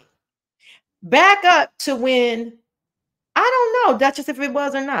lying. Back up to when, I don't know, Duchess, if it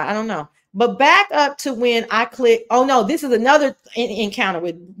was or not. I don't know. But back up to when I click. Oh no, this is another encounter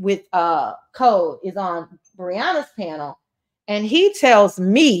with Code is on Brianna's panel, and he tells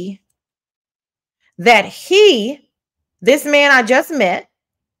me that this man I just met,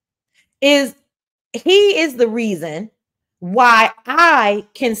 is the reason why I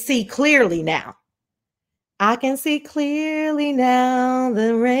can see clearly now. I can see clearly now.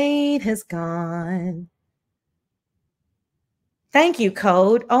 The rain has gone. Thank you,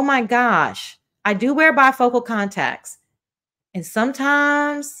 Code. Oh my gosh. I do wear bifocal contacts, and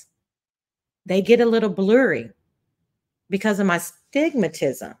sometimes they get a little blurry because of my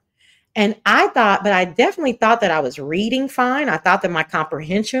stigmatism. And I definitely thought that I was reading fine. I thought that my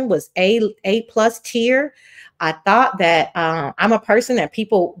comprehension was A plus tier. I thought that I'm a person that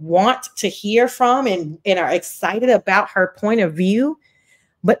people want to hear from and are excited about her point of view.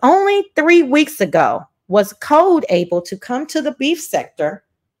 But only 3 weeks ago was Code able to come to the beef sector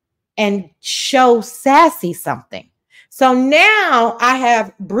and show Sassy something. So now I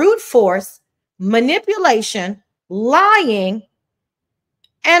have brute force, manipulation, lying,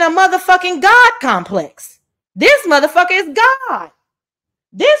 and a motherfucking God complex. This motherfucker is God.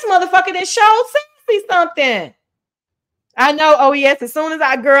 This motherfucker that showed Sassy something. I know. Oh yes. As soon as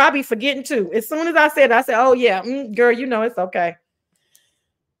I be forgetting too. As soon as I said, oh yeah, girl, you know it's okay.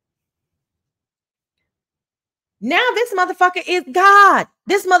 Now this motherfucker is God.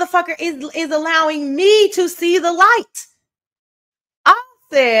 This motherfucker is allowing me to see the light. I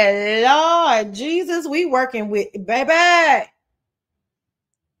said, Lord Jesus, we working with baby.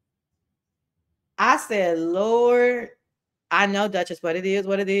 I said, Lord, I know, Duchess, but it is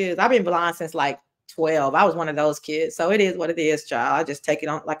what it is. I've been blind since like 12. I was one of those kids. So it is what it is, child. I just take it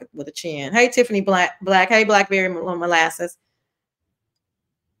on like with a chin. Hey, Tiffany Black. Hey, Blackberry Molasses.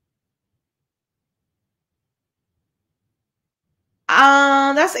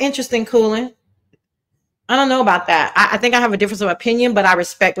 That's interesting, Coolin. I don't know about that. I think I have a difference of opinion, but I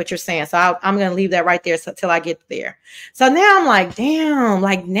respect what you're saying. So I'm going to leave that right there till I get there. So now I'm like, damn,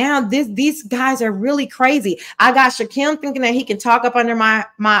 like now these guys are really crazy. I got Shaquem thinking that he can talk up under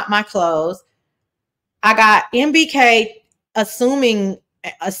my clothes. I got MBK assuming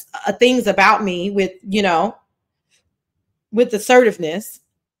things about me with assertiveness.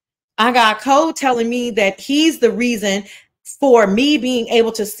 I got Code telling me that he's the reason for me being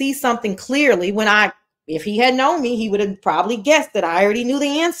able to see something clearly when if he had known me, he would have probably guessed that I already knew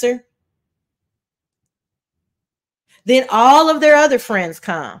the answer. Then all of their other friends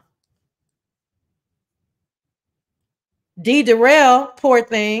come. D. Darrell, poor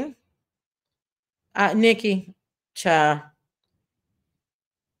thing. Nikki, child.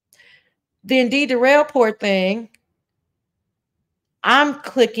 Then D. Darrell, poor thing. I'm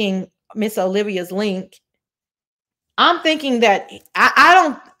clicking Miss Olivia's link. I'm thinking that I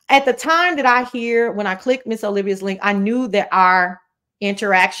don't, at the time that when I clicked Miss Olivia's link, I knew that our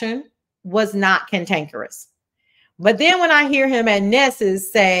interaction was not cantankerous. But then when I hear him and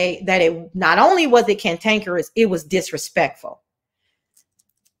Ness's say that it not only was it cantankerous, it was disrespectful.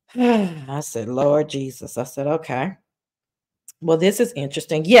 I said, Lord Jesus. I said, okay. Well, this is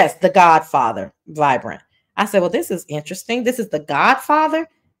interesting. Yes, the Godfather, Vibrant. I said, well, this is interesting. This is the Godfather.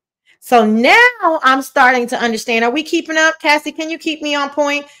 So now I'm starting to understand. Are we keeping up? Cassie, can you keep me on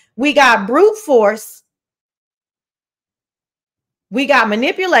point? We got brute force. We got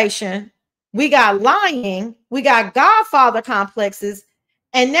manipulation. We got lying. We got Godfather complexes.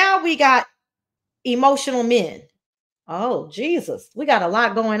 And now we got emotional men. Oh, Jesus. We got a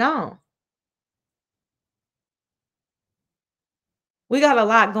lot going on. We got a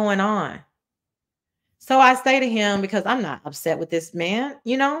lot going on. So I say to him, because I'm not upset with this man,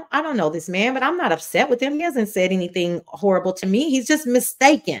 I don't know this man, but I'm not upset with him. He hasn't said anything horrible to me. He's just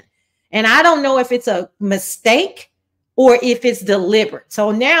mistaken. And I don't know if it's a mistake or if it's deliberate. So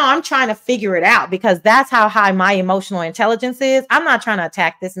now I'm trying to figure it out because that's how high my emotional intelligence is. I'm not trying to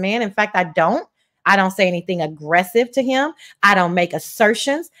attack this man. In fact, I don't say anything aggressive to him. I don't make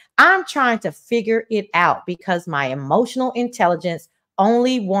assertions. I'm trying to figure it out because my emotional intelligence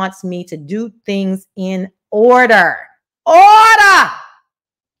only wants me to do things in order.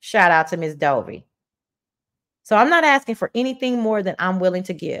 Shout out to Miss Dovey. So I'm not asking for anything more than I'm willing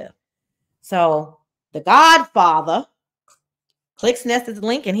to give. So the Godfather clicks Nessa's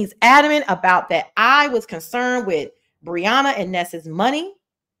link and he's adamant about that I was concerned with Brianna and Nessa's money.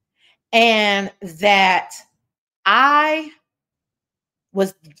 and that I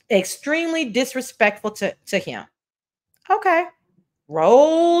was extremely disrespectful to him. Okay.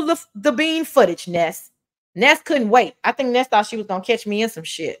 Roll the bean footage, Ness. Ness couldn't wait. I think Ness thought she was going to catch me in some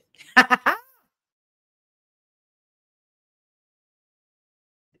shit.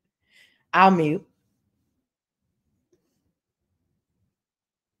 I'll mute.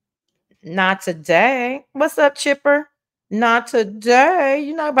 Not today. What's up, Chipper? Not today.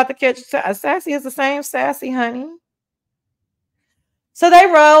 You're not about to catch Sassy is the same Sassy, honey. So they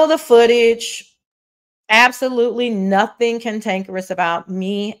roll the footage. Absolutely nothing cantankerous about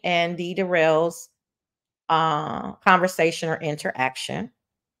me and Dee Darrell's conversation or interaction.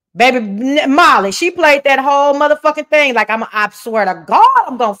 Baby Molly, she played that whole motherfucking thing like I swear to God,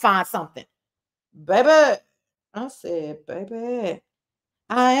 I'm gonna find something. Baby, I said, baby,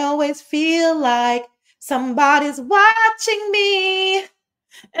 I always feel like somebody's watching me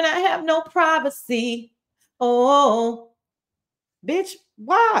and I have no privacy. Oh, bitch,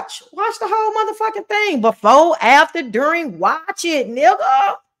 watch the whole motherfucking thing. Before, after, during, watch it,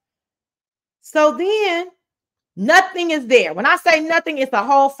 nigga. So then nothing is there. When I say nothing, it's a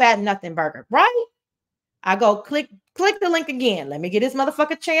whole fat nothing burger, right? I go click the link again. Let me get this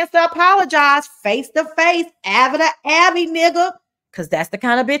motherfucker chance to apologize face to face, Abby to Abby, nigga. Because that's the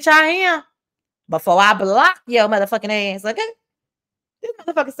kind of bitch I am. Before I block your motherfucking ass, okay? This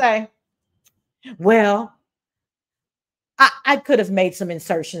motherfucker say, well, I could have made some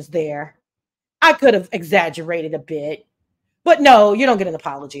insertions there. I could have exaggerated a bit. But no, you don't get an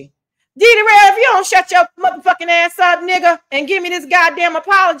apology. Dee Darrell, if you don't shut your motherfucking ass up, nigga, and give me this goddamn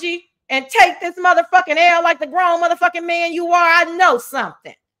apology and take this motherfucking L like the grown motherfucking man you are, I know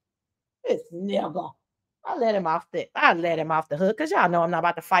something. This nigga. I let him off the hook because y'all know I'm not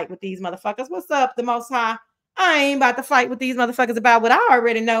about to fight with these motherfuckers. What's up, the Most High? I ain't about to fight with these motherfuckers about what I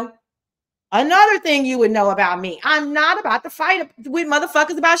already know. Another thing you would know about me, I'm not about to fight with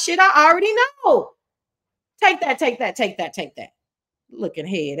motherfuckers about shit I already know. Take that. Looking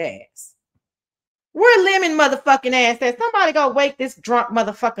head ass. We're Lemon motherfucking ass that somebody go wake this drunk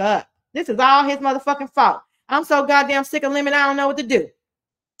motherfucker up. This is all his motherfucking fault. I'm so goddamn sick of Lemon, I don't know what to do.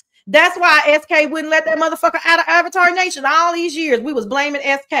 That's why SK wouldn't let that motherfucker out of Avatar Nation all these years. We was blaming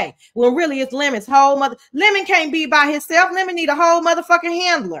SK. When really it's Lemon's whole mother. Lemon can't be by himself. Lemon need a whole motherfucking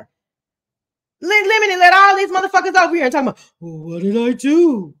handler. Lemon and let all these motherfuckers over here and talking about, oh, what did I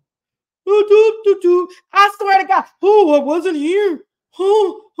do? I swear to God, oh, I wasn't here.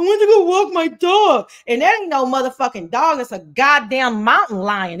 Oh, I went to go walk my dog. And that ain't no motherfucking dog. It's a goddamn mountain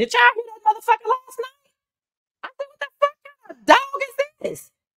lion. Did y'all hear that motherfucker last night? I said, what the fuck kind of dog is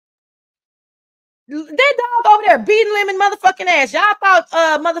this? That dog over there beating Lemon motherfucking ass. Y'all thought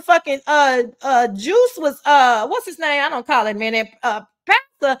motherfucking Juice was what's his name? I don't call it, man. That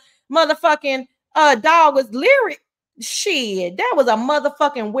Pastor motherfucking dog was lyric. Shit, that was a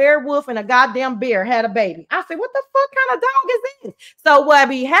motherfucking werewolf and a goddamn bear had a baby. I said, what the fuck kind of dog is this? So what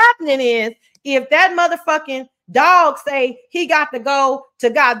be happening is if that motherfucking dog say he got to go to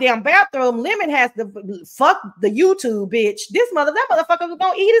goddamn bathroom, Lemon has to fuck the YouTube bitch. That motherfucker was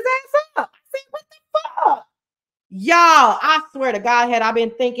gonna eat his ass up. I said, what the fuck? Y'all, I swear to God, had I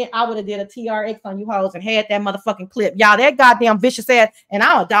been thinking, I would have did a TRX on you hoes and had that motherfucking clip. Y'all, that goddamn vicious ass, and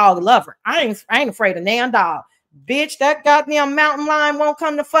I'm a dog lover. I ain't afraid of damn dog. Bitch, that goddamn mountain lion won't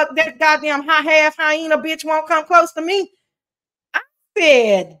come to fuck. That goddamn half hyena bitch won't come close to me. I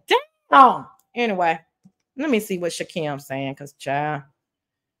said, damn. Anyway, let me see what Shakim's saying, because child,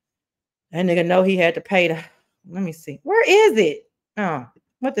 that nigga know he had to pay the. Let me see. Where is it? Oh,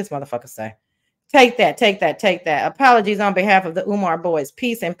 what this motherfucker say? Take that. Apologies on behalf of the Umar boys.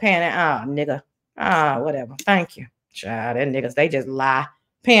 Peace and pan. Nigga. Whatever. Thank you. Child, that niggas, they just lie.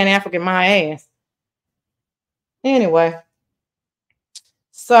 Pan-African my ass. Anyway.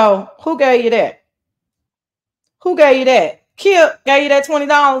 So, who gave you that? Who gave you that? Kip gave you that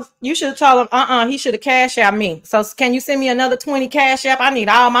 $20. You should have told him, he should have cashed out me. So, can you send me another 20 cash app? I need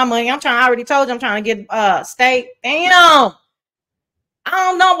all my money. I already told you I'm trying to get state. Damn. I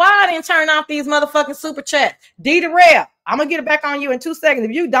don't know why I didn't turn off these motherfucking super chats. Dee Darrell, I'm going to get it back on you in 2 seconds.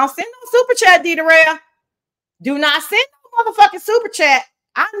 If you don't send no super chat, Dee Darrell, do not send no motherfucking super chat.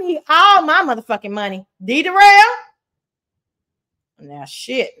 I need all my motherfucking money. Dee Darrell? Now,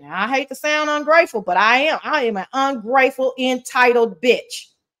 shit. Now, I hate to sound ungrateful, but I am. I am an ungrateful, entitled bitch.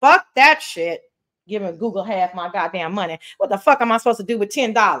 Fuck that shit. Giving Google half my goddamn money. What the fuck am I supposed to do with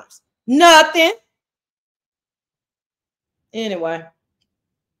 $10? Nothing. Anyway.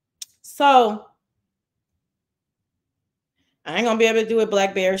 So, I ain't gonna be able to do it,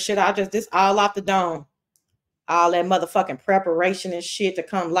 Blackberry shit. This all off the dome. All that motherfucking preparation and shit to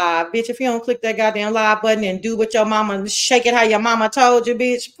come live. Bitch, if you don't click that goddamn live button and do what your mama, shake it how your mama told you,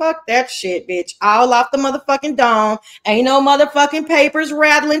 bitch. Fuck that shit, bitch. All off the motherfucking dome. Ain't no motherfucking papers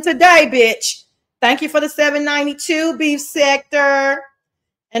rattling today, bitch. Thank you for the $7.92 beef sector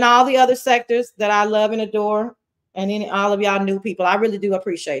and all the other sectors that I love and adore. And then all of y'all new people. I really do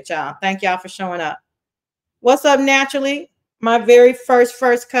appreciate y'all. Thank y'all for showing up. What's up, Naturally? My very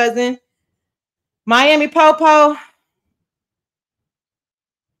first cousin. Miami Popo.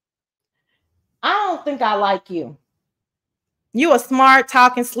 I don't think I like you. You a smart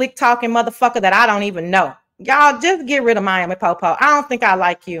talking, slick talking motherfucker that I don't even know. Y'all just get rid of Miami Popo. I don't think I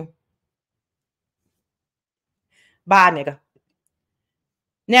like you. Bye, nigga.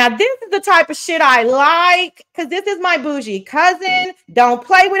 Now, this is the type of shit I like because this is my bougie cousin. Don't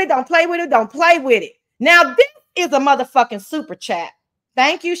play with it. Don't play with it. Don't play with it. Now, this is a motherfucking super chat.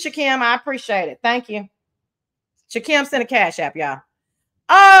 Thank you, Shakim. I appreciate it. Thank you. Shakim sent a cash app, y'all.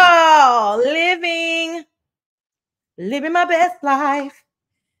 Oh, living my best life.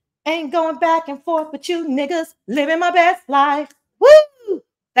 Ain't going back and forth with you niggas. Living my best life. Woo!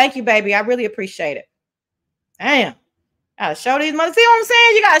 Thank you, baby. I really appreciate it. Damn. Gotta show these motherfuckers. See what I'm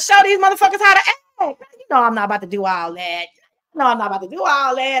saying? You gotta show these motherfuckers how to act. You know I'm not about to do all that. No, I'm not about to do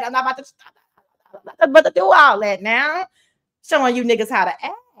all that. I'm not about to do all that now. Showing you niggas how to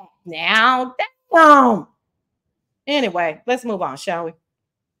act now. Damn. Anyway, let's move on, shall we?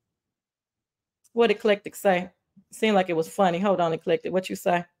 What did Eclectic say? Seemed like it was funny. Hold on, Eclectic. What you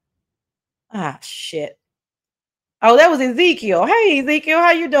say? Ah, shit. Oh, that was Ezekiel. Hey, Ezekiel, how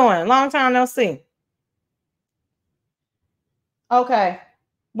you doing? Long time no see. Okay.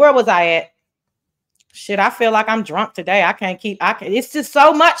 Where was I at? Shit, I feel like I'm drunk today. It's just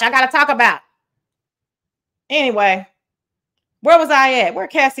so much I got to talk about. Anyway, where was I at? Where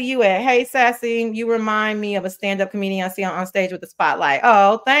Cassie you at? Hey, Sassy, you remind me of a stand-up comedian I see on stage with the spotlight.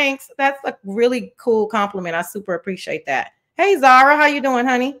 Oh, thanks. That's a really cool compliment. I super appreciate that. Hey, Zara, how you doing,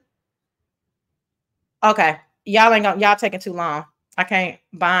 honey? Okay. Y'all taking too long. I can't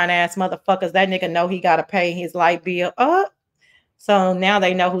buying ass motherfuckers. That nigga know he got to pay his light bill. So now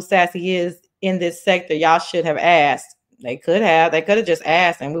they know who Sassy is in this sector. Y'all should have asked. They could have just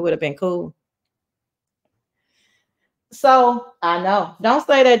asked and we would have been cool. So I know. Don't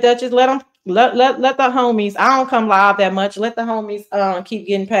say that, Duchess. Let the homies. I don't come live that much. Let the homies keep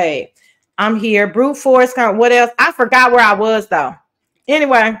getting paid. I'm here. Brute force. What else? I forgot where I was though.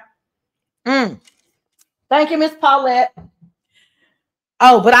 Anyway. Thank you, Miss Paulette.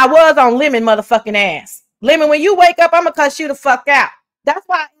 Oh, but I was on Lemon motherfucking ass. Lemon, when you wake up, I'm gonna cuss you the fuck out. That's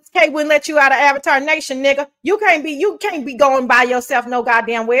why SK wouldn't let you out of Avatar Nation, nigga. You can't be going by yourself no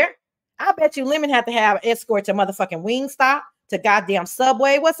goddamn where. I bet you Lemon had to have an escort to motherfucking Wingstop, to goddamn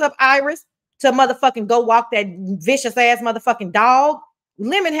Subway. What's up, Iris? To motherfucking go walk that vicious ass motherfucking dog.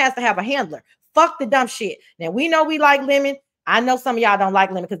 Lemon has to have a handler. Fuck the dumb shit. Now we know we like Lemon. I know some of y'all don't like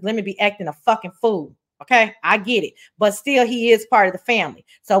Lemon because Lemon be acting a fucking fool. Okay, I get it, but still, he is part of the family.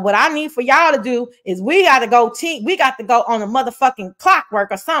 So what I need for y'all to do is we got to go on a motherfucking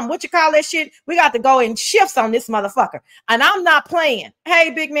clockwork or something. What you call that shit? We got to go in shifts on this motherfucker. And I'm not playing. Hey,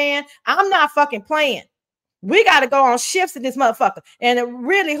 big man, I'm not fucking playing. We got to go on shifts in this motherfucker. And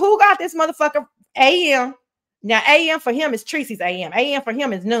really, who got this motherfucker? AM. Now, AM for him is Tracy's AM. AM for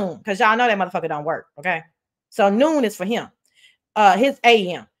him is noon because y'all know that motherfucker don't work. Okay, so noon is for him. His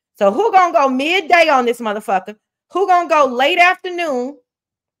AM. So who gonna go midday on this motherfucker? Who gonna go late afternoon?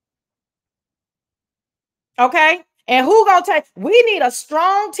 Okay. And who gonna take? We need a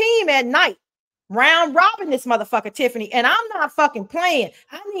strong team at night. Round robin this motherfucker, Tiffany. And I'm not fucking playing.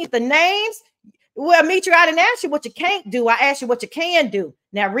 I need the names. Well, Mitri, I didn't ask you what you can't do. I asked you what you can do.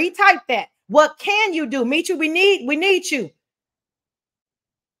 Now retype that. What can you do? Mitri, we need you.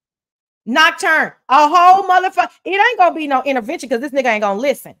 Nocturne, a whole motherfucker. It ain't gonna be no intervention because this nigga ain't gonna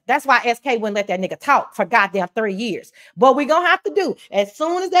listen. That's why SK wouldn't let that nigga talk for goddamn 3 years. But we gonna have to do as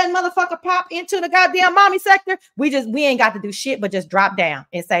soon as that motherfucker pop into the goddamn mommy sector, we ain't got to do shit but just drop down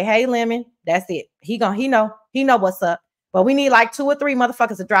and say, hey, Lemon, that's it. He know what's up. But we need like 2 or 3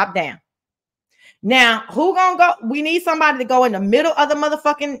 motherfuckers to drop down. Now, who gonna go? We need somebody to go in the middle of the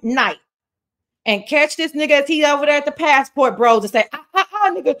motherfucking night and catch this nigga as he over there at the passport bros and say,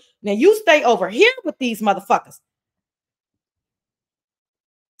 nigga, now you stay over here with these motherfuckers.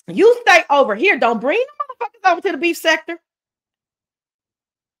 You stay over here. Don't bring the motherfuckers over to the beef sector.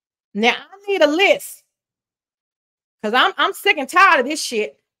 Now I need a list because I'm sick and tired of this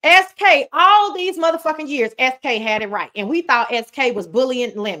shit. SK, all these motherfucking years, SK had it right. And we thought SK was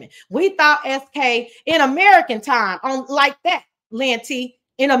bullying Lemon. We thought SK in American time on like that, Lynn T,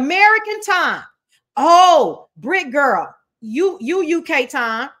 in American time. Oh, Brick girl, you UK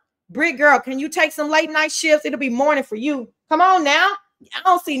time. Brick girl, can you take some late night shifts? It'll be morning for you. Come on now. I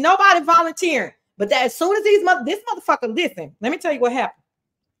don't see nobody volunteering. But that as soon as this motherfucker, listen, let me tell you what happened.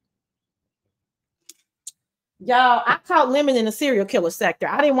 Y'all, I caught Lemon in the serial killer sector.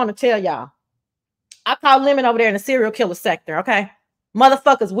 I didn't want to tell y'all. I caught Lemon over there in the serial killer sector, okay?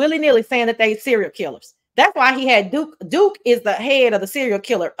 Motherfuckers willy-nilly saying that they serial killers. That's why he had Duke. Duke is the head of the serial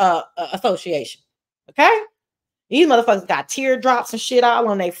killer association, okay? These motherfuckers got teardrops and shit all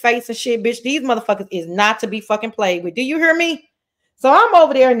on their face and shit, bitch. These motherfuckers is not to be fucking played with. Do you hear me? So I'm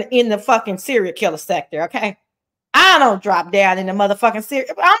over there in the fucking serial killer sector, okay? I don't drop down in the motherfucking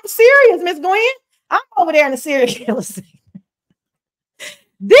serial. I'm serious, Miss Gwen. I'm over there in the serial killer sector.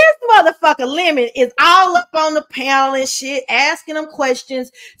 This motherfucker Lemon is all up on the panel and shit, asking them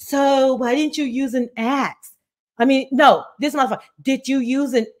questions. So why didn't you use an axe? I mean, no, this motherfucker, did you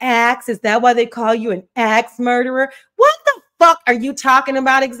use an axe? Is that why they call you an axe murderer? What the fuck are you talking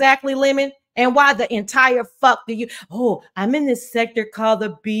about exactly, Lemon? And why the entire fuck do you? Oh, I'm in this sector called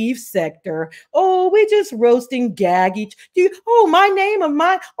the beef sector. Oh, we just roasting gaggy. Do you? Oh, my name of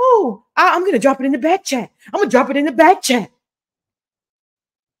mine. Oh, I'm gonna drop it in the back chat. I'm gonna drop it in the back chat.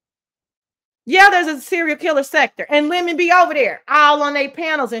 Yeah, there's a serial killer sector, and Lemon be over there, all on their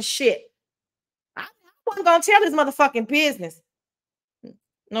panels and shit. I wasn't gonna tell his motherfucking business.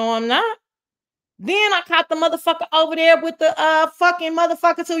 No, I'm not. Then I caught the motherfucker over there with the fucking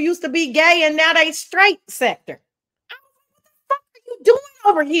motherfuckers who used to be gay and now they straight sector. What the fuck are you doing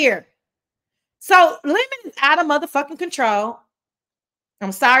over here? So Lemon is out of motherfucking control.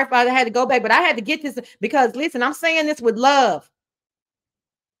 I'm sorry if I had to go back, but I had to get this because listen, I'm saying this with love.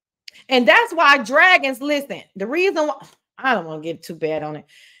 And that's why Dragons, listen, the reason why I don't want to get too bad on it.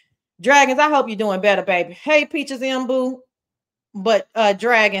 Dragons, I hope you're doing better, baby. Hey, Peaches and Boo. But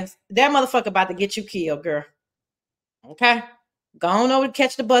Dragons, that motherfucker about to get you killed, girl. Okay? Go on over to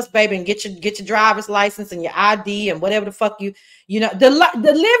catch the bus, baby, and get your driver's license and your ID and whatever the fuck you know.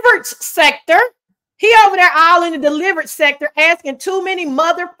 Delivered sector. He over there all in the delivered sector asking too many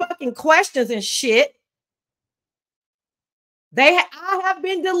motherfucking questions and shit. I have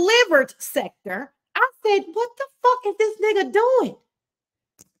been delivered sector. I said, what the fuck is this nigga doing?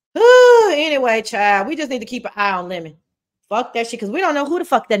 Anyway, child, we just need to keep an eye on Lemon. Fuck that shit, because we don't know who the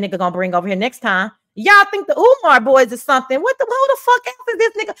fuck that nigga gonna bring over here next time. Y'all think the Umar boys is something. Who the fuck else is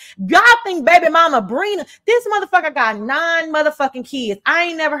this nigga? Y'all think baby mama Brina, this motherfucker got 9 motherfucking kids. I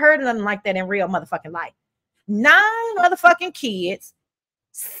ain't never heard of nothing like that in real motherfucking life. 9 motherfucking kids,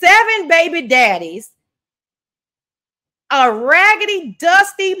 7 baby daddies, a raggedy,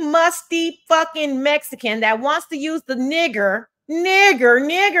 dusty, musty fucking Mexican that wants to use the niggers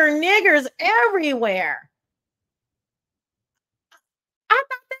everywhere. I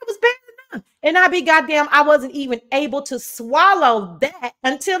thought that was bad enough. And I be goddamn, I wasn't even able to swallow that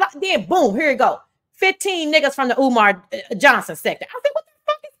until then, boom, here you go. 15 niggas from the Umar Johnson sector. I said, what the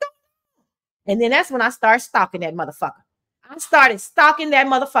fuck is going on? And then that's when I started stalking that motherfucker. I started stalking that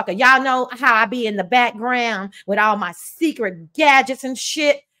motherfucker. Y'all know how I be in the background with all my secret gadgets and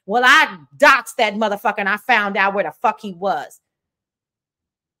shit. Well, I doxed that motherfucker and I found out where the fuck he was.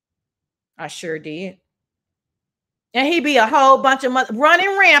 I sure did. And he be a whole bunch of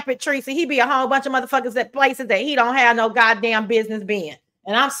running rampant, Tracy. He be a whole bunch of motherfuckers at places that he don't have no goddamn business being.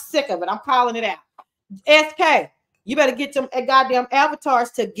 And I'm sick of it. I'm calling it out. SK, you better get them goddamn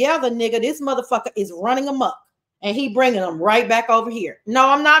avatars together, nigga. This motherfucker is running amok. And he bringing them right back over here. No,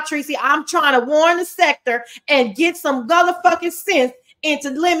 I'm not, Tracy. I'm trying to warn the sector and get some motherfucking sense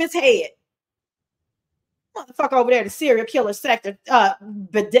into Lemon's head. Motherfucker over there, the serial killer sector,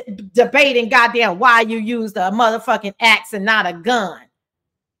 debating goddamn why you used a motherfucking axe and not a gun.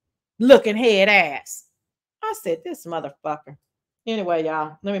 Looking head ass. I said, this motherfucker. Anyway,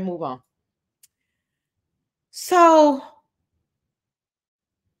 y'all, let me move on. So,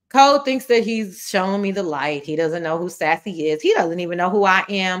 Cole thinks that he's showing me the light. He doesn't know who Sassy is. He doesn't even know who I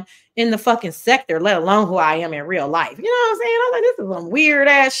am in the fucking sector, let alone who I am in real life. You know what I'm saying? I'm like, this is some weird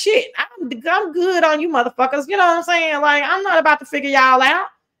ass shit. I'm good on you motherfuckers. You know what I'm saying? Like, I'm not about to figure y'all out.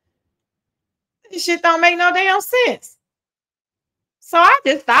 This shit don't make no damn sense. So I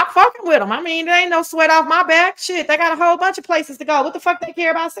just stopped fucking with them. I mean, there ain't no sweat off my back. Shit, they got a whole bunch of places to go. What the fuck they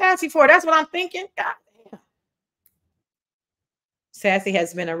care about Sassy for? That's what I'm thinking. God damn. Sassy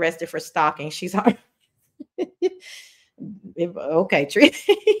has been arrested for stalking. She's hard. Okay,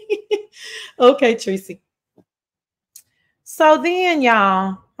 Tracy. Okay, Tracy. So then,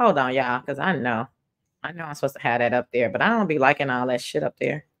 y'all, hold on, y'all, because I know I'm supposed to have that up there, but I don't be liking all that shit up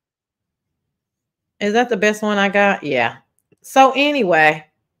there. Is that the best one I got? Yeah. So anyway,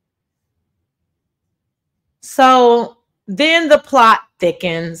 So then the plot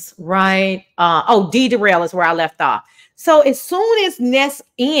thickens, right? D derail is where I left off. So as soon as Nest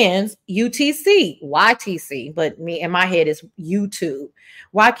ends, UTC, YTC, but me in my head is YouTube.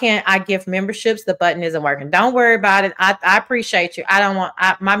 Why can't I give memberships? The button isn't working. Don't worry about it. I appreciate you. I don't want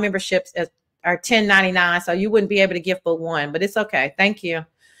my memberships are $10.99, so you wouldn't be able to give but one, but it's okay. Thank you.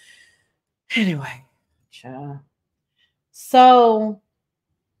 Anyway, so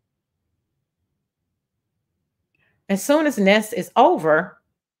as soon as Nest is over,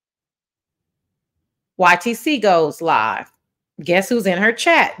 YTC goes live. Guess who's in her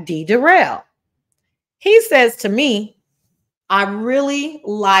chat? D Darrell. He says to me, I really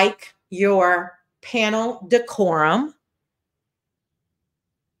like your panel decorum,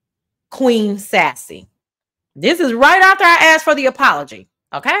 Queen Sassy. This is right after I asked for the apology.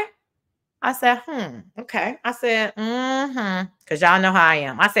 Okay. I said, okay. I said, because y'all know how I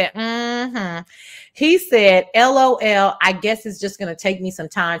am. I said, He said, LOL, I guess it's just going to take me some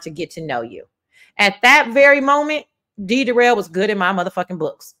time to get to know you. At that very moment, D Darrell was good in my motherfucking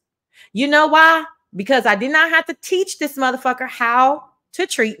books. You know why? Because I did not have to teach this motherfucker how to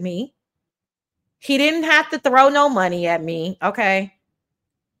treat me. He didn't have to throw no money at me. Okay.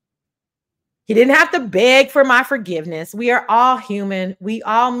 He didn't have to beg for my forgiveness. We are all human. We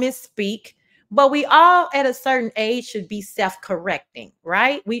all misspeak, but we all at a certain age should be self-correcting,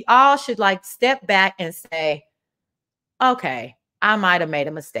 right? We all should like step back and say, okay, I might have made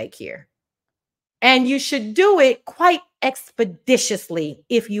a mistake here. And you should do it quite expeditiously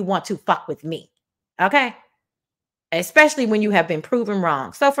if you want to fuck with me. Okay. Especially when you have been proven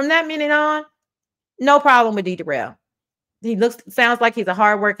wrong. So from that minute on, no problem with D Darrell. He sounds like he's a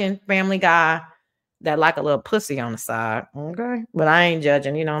hardworking family guy that like a little pussy on the side. Okay. But I ain't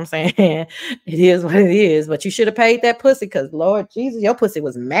judging, you know what I'm saying? It is what it is. But you should have paid that pussy because Lord Jesus, your pussy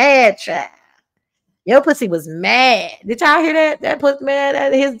was mad, child. Your pussy was mad. Did y'all hear that? That pussy mad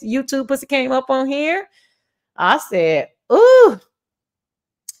that his YouTube pussy came up on here. I said, ooh.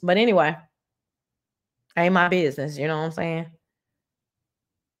 But anyway, ain't my business. You know what I'm saying?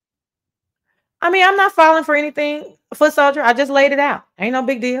 I mean, I'm not falling for anything, foot soldier. I just laid it out. Ain't no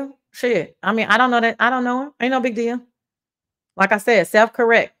big deal. Shit. I mean, I don't know that. I don't know him. Ain't no big deal. Like I said,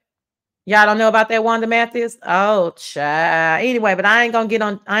 self-correct. Y'all don't know about that Wanda Matthews? Oh, child. Anyway, but I ain't gonna get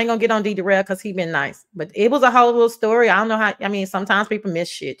on D Darrell because he been nice. But it was a whole little story. I don't know how. I mean, sometimes people miss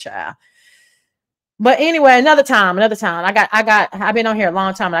shit, child. But anyway, another time. I've been on here a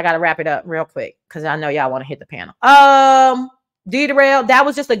long time, and I gotta wrap it up real quick because I know y'all want to hit the panel. D Darrell, that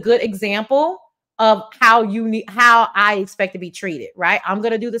was just a good example of how I expect to be treated, right? I'm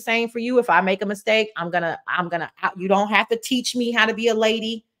gonna do the same for you. If I make a mistake, you don't have to teach me how to be a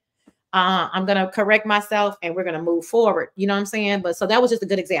lady. I'm gonna correct myself and we're gonna move forward. You know what I'm saying? But so that was just a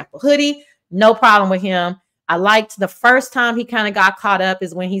good example. Hoodie, no problem with him. I liked the first time he kind of got caught up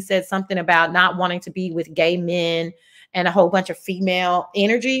is when he said something about not wanting to be with gay men and a whole bunch of female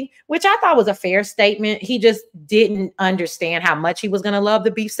energy, which I thought was a fair statement. He just didn't understand how much he was going to love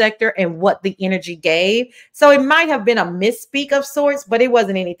the beef sector and what the energy gave. So it might have been a misspeak of sorts, but it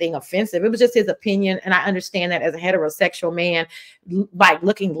wasn't anything offensive. It was just his opinion. And I understand that as a heterosexual man, like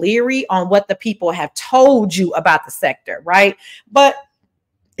looking leery on what the people have told you about the sector, right? But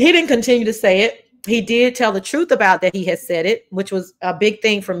he didn't continue to say it. He did tell the truth about that he had said it, which was a big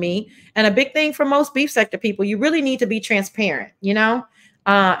thing for me and a big thing for most beef sector people. You really need to be transparent, you know,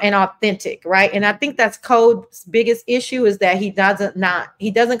 and authentic, right? And I think that's Code's biggest issue is that he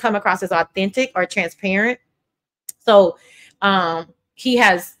doesn't come across as authentic or transparent. So he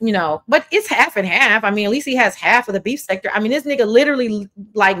has, you know, but it's half and half. I mean, at least he has half of the beef sector. I mean, this nigga literally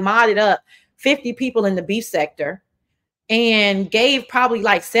like modded up 50 people in the beef sector and gave probably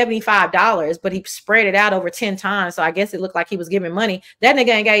like $75, but he spread it out over 10 times. So I guess it looked like he was giving money. That nigga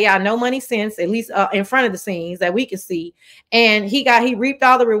ain't got y'all no money since, at least in front of the scenes that we can see. And he reaped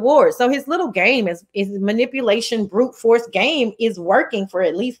all the rewards. So his little game is manipulation, brute force game is working for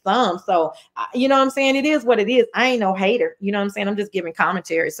at least some. So, you know what I'm saying? It is what it is. I ain't no hater. You know what I'm saying? I'm just giving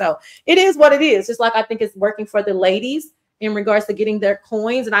commentary. So it is what it is. Just like I think it's working for the ladies in regards to getting their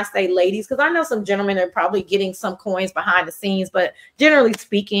coins. And I say ladies, because I know some gentlemen are probably getting some coins behind the scenes, but generally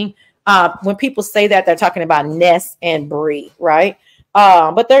speaking, when people say that, they're talking about Ness and Bree, right?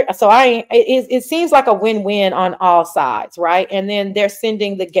 It seems like a win-win on all sides, right? And then they're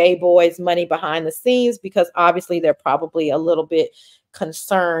sending the gay boys money behind the scenes because obviously they're probably a little bit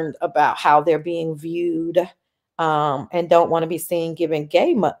concerned about how they're being viewed. And don't want to be seen giving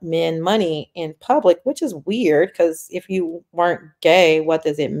gay men money in public, which is weird because if you weren't gay, what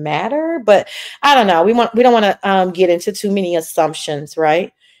does it matter? But I don't know. We don't want to get into too many assumptions,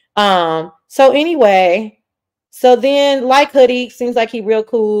 right? So anyway, So then, like Hoodie, seems like he real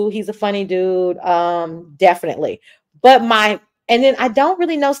cool. He's a funny dude. Definitely. But and then I don't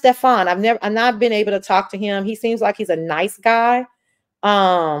really know Stefan. I've not been able to talk to him. He seems like he's a nice guy.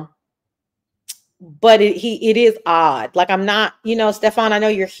 Um, but it is odd. Like I'm not, Stefan, I know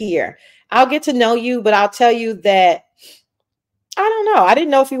you're here. I'll get to know you, but I'll tell you that I don't know. I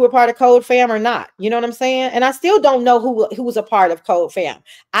didn't know if you were part of Code Fam or not. You know what I'm saying? And I still don't know who was a part of Code Fam.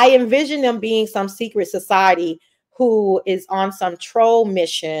 I envision them being some secret society who is on some troll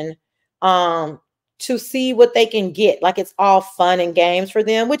mission to see what they can get. Like it's all fun and games for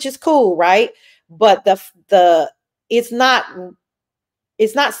them, which is cool, right? But it's not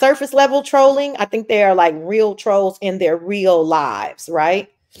surface level trolling. I think they are like real trolls in their real lives, right?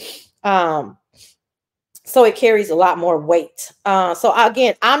 So it carries a lot more weight. So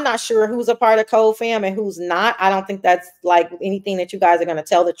again, I'm not sure who's a part of Code Fam and who's not. I don't think that's like anything that you guys are going to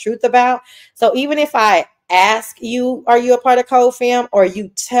tell the truth about. So even if I ask you, are you a part of Code Fam, or you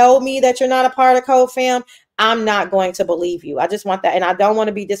tell me that you're not a part of Code Fam, I'm not going to believe you. I just want that. And I don't want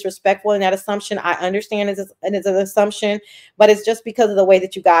to be disrespectful in that assumption. I understand it's an assumption, but it's just because of the way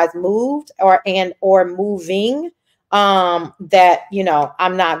that you guys moved or moving, that,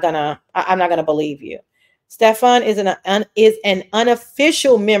 I'm not gonna believe you. Stefan is an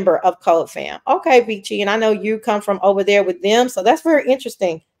unofficial member of Code Fam. Okay, Beachy, and I know you come from over there with them, so that's very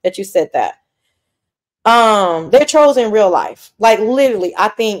interesting that you said that. They're trolls in real life. Like literally, I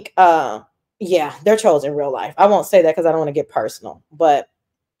think yeah, they're trolls in real life. I won't say that because I don't want to get personal, but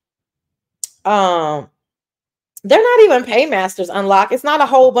they're not even paymasters unlock. It's not a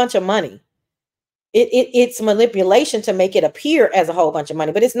whole bunch of money. It's manipulation to make it appear as a whole bunch of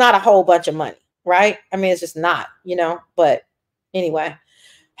money, but it's not a whole bunch of money, right? I mean, it's just not, but anyway.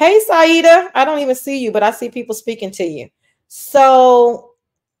 Hey, Saida, I don't even see you, but I see people speaking to you. So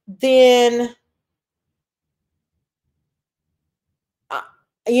then,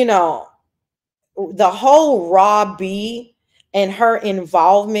 the whole Raw B and her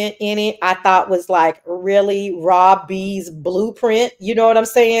involvement in it, I thought was like really Raw B's blueprint. You know what I'm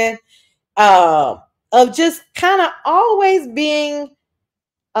saying? Of just kind of always being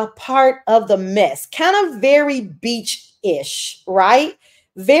a part of the mess, kind of very beach-ish, right?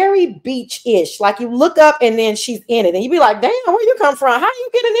 Very beach-ish. Like you look up and then she's in it and you be like, damn, where you come from? How you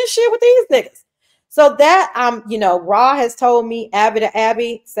getting this shit with these niggas? So that, Raw has told me, Abby to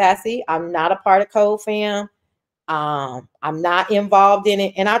Abby, Sassy, I'm not a part of Code Fam. I'm not involved in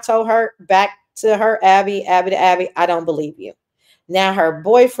it. And I told her back to her, Abby to Abby, I don't believe you. Now her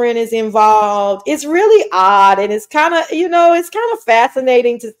boyfriend is involved. It's really odd. And it's kind of, it's kind of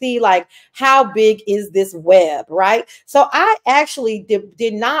fascinating to see like how big is this web, right? So I actually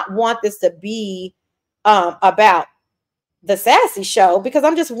did not want this to be about the Sassy Show because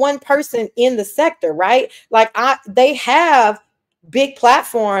I'm just one person in the sector, right? Like they have big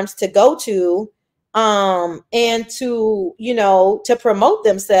platforms to go to and to, to promote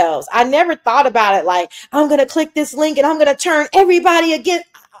themselves. I never thought about it like, I'm going to click this link and I'm going to turn everybody against.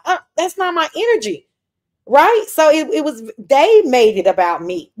 That's not my energy. Right. So they made it about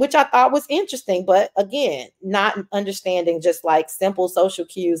me, which I thought was interesting. But again, not understanding just like simple social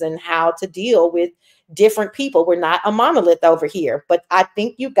cues and how to deal with different people. We're not a monolith over here, but I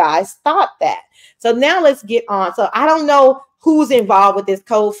think you guys thought that. So now let's get on. So I don't know who's involved with this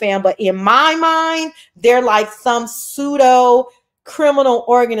Code Fam, but in my mind, they're like some pseudo criminal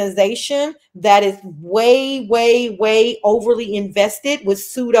organization that is way, way, way overly invested with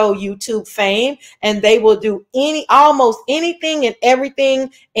pseudo YouTube fame. And they will do almost anything and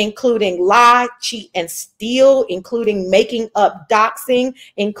everything, including lie, cheat, and steal, including making up doxing,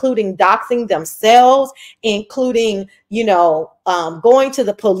 including doxing themselves, including, going to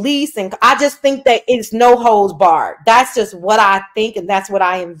the police. And I just think that it's no holds barred. That's just what I think. And that's what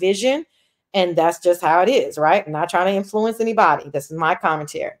I envision. And that's just how it is, right? I'm not trying to influence anybody. This is my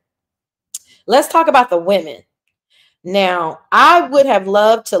commentary. Let's talk about the women. Now, I would have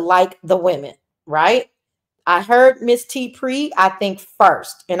loved to like the women, right? I heard Miss T Pre, I think,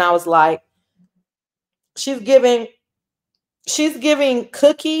 first. And I was like, she's giving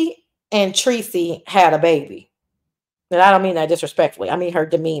Cookie and Tracy had a baby. And I don't mean that disrespectfully. I mean her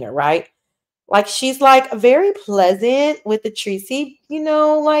demeanor, right? Like she's like very pleasant with the Tracy,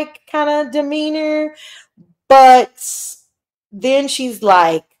 like kind of demeanor. But then she's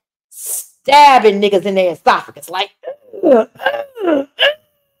like stabbing niggas in their esophagus. Like, take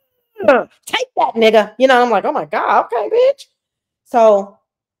that nigga. I'm like, oh my God, okay, bitch. So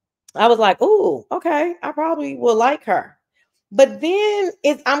I was like, ooh, okay, I probably will like her. But then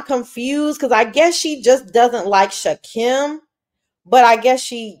I'm confused because I guess she just doesn't like Shakim. But I guess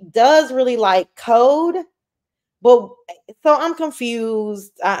she does really like Code. But so I'm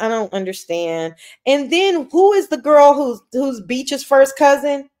confused. I don't understand. And then who is the girl who's Beach's first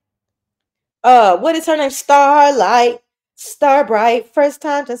cousin? What is her name? Starlight. Starbright. First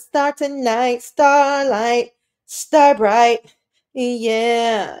time to start tonight. Starlight. Starbright.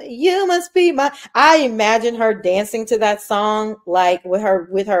 Yeah, you must be my. I imagine her dancing to that song, like with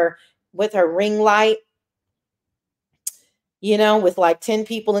her ring light, with like 10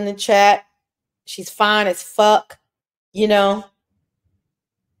 people in the chat. She's fine as fuck, you know.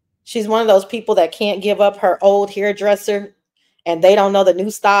 She's one of those people that can't give up her old hairdresser and they don't know the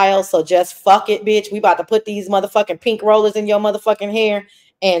new style. So just fuck it, bitch. We about to put these motherfucking pink rollers in your motherfucking hair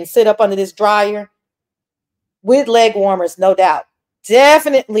and sit up under this dryer with leg warmers, no doubt.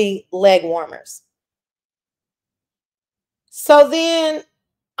 Definitely leg warmers. So then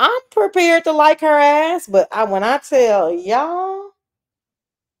I'm prepared to like her ass. But when I tell y'all,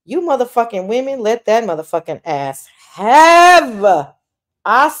 you motherfucking women, let that motherfucking ass have.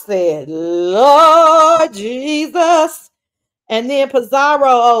 I said, Lord Jesus. And then Pizarro,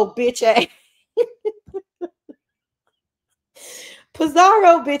 oh bitch ass.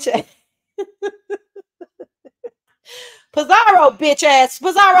 Pizarro, bitch ass. Pizarro, bitch ass.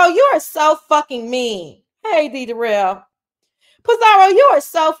 Pizarro, you are so fucking mean. Hey, D. Darrell. Pizarro, you are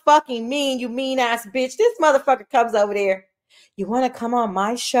so fucking mean, you mean ass bitch. This motherfucker comes over there. You want to come on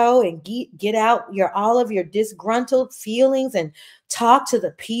my show and get out all of your disgruntled feelings and talk to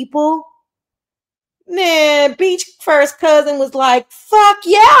the people? Man, Beach first cousin was like, fuck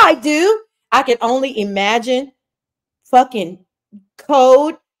yeah, I do. I can only imagine fucking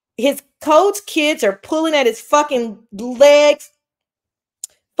Code. His Code's kids are pulling at his fucking legs.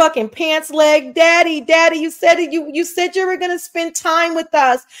 Fucking pants leg. Daddy, you said it. You said you were gonna spend time with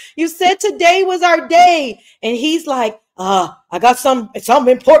us. You said today was our day. And he's like, I got something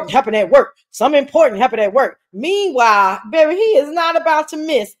important happened at work. Something important happened at work. Meanwhile, baby, he is not about to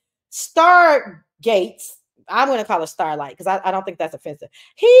miss Stargates. I'm going to call her Starlight because I don't think that's offensive.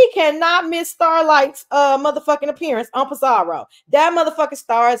 He cannot miss Starlight's motherfucking appearance on Pizarro. That motherfucker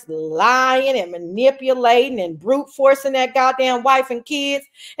starts lying and manipulating and brute forcing that goddamn wife and kids.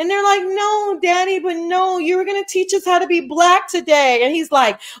 And they're like, no, daddy, but no, you were going to teach us how to be black today. And he's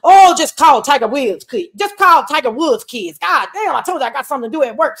like, oh, just call Tiger Woods, kids. Just call Tiger Woods, kids. God damn, I told you I got something to do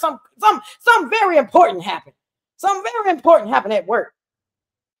at work. Some very important happened. Something very important happened at work.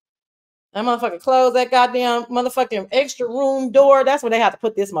 That motherfucker closed that goddamn motherfucking extra room door. That's where they have to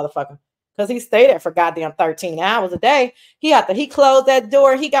put this motherfucker. Because he stayed there for goddamn 13 hours a day. He closed that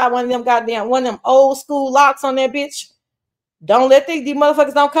door. He got one of them old school locks on that bitch. Don't let these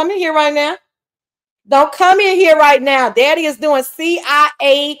motherfuckers don't come in here right now. Don't come in here right now. Daddy is doing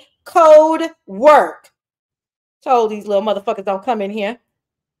CIA code work. Told these little motherfuckers don't come in here.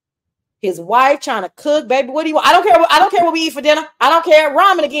 His wife trying to cook, baby. What do you want? I don't care what we eat for dinner. I don't care.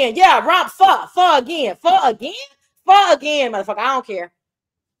 Ramen again. Yeah, pho again, motherfucker. I don't care.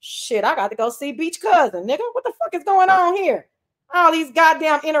 Shit, I got to go see Beach Cousin, nigga. What the fuck is going on here? All these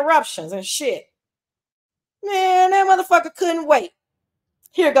goddamn interruptions and shit. Man, that motherfucker couldn't wait.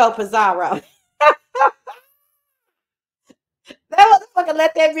 Here go Pizarro. That motherfucker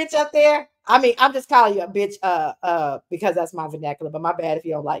let that bitch up there. I mean, I'm just calling you a bitch because that's my vernacular, but my bad if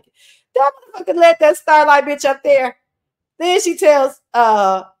you don't like it. That motherfucker let that Starlight bitch up there. Then she tells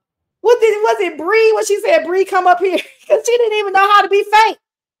was it Bree when she said Bree come up here? Because she didn't even know how to be fake.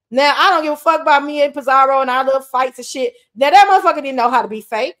 Now I don't give a fuck about me and Pizarro and our little fights and shit. Now that motherfucker didn't know how to be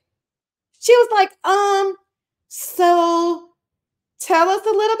fake. She was like, so tell us a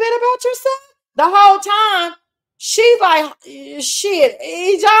little bit about yourself. The whole time she's like, shit,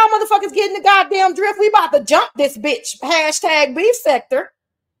 y'all motherfuckers getting the goddamn drift. We about to jump this bitch. Hashtag beef sector.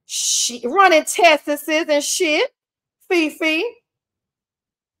 She running tests and shit. Fifi.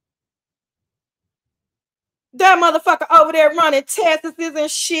 That motherfucker over there running tests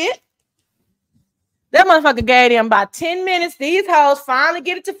and shit. That motherfucker gave them about 10 minutes. These hoes finally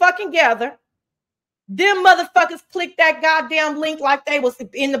get it to fucking together. Them motherfuckers click that goddamn link like they was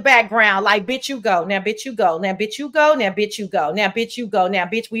in the background. Like, bitch, you go. Now, bitch, you go. Now, bitch, you go. Now, bitch, you go. Now, bitch, you go. Now,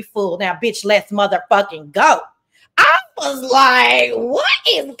 bitch, we full. Now, bitch, let's motherfucking go. I was like, what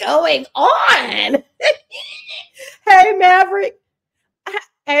is going on? Hey, Maverick.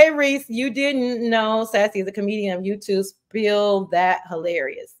 Hey, Reese, you didn't know Sassy is a comedian on YouTube. Spill that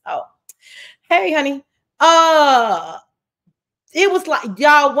hilarious. Oh, hey, honey. It was like,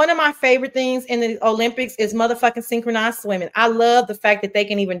 y'all, one of my favorite things in the Olympics is motherfucking synchronized swimming. I love the fact that they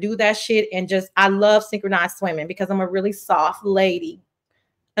can even do that shit. And I love synchronized swimming because I'm a really soft lady.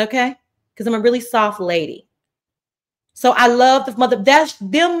 Okay? Because I'm a really soft lady. So I love the mother. That's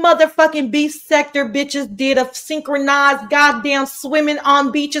them motherfucking beach sector bitches did a synchronized goddamn swimming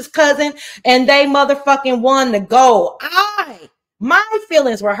on beaches, cousin, and they motherfucking won the gold. My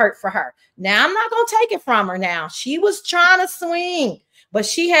feelings were hurt for her. Now I'm not gonna take it from her. Now she was trying to swing, but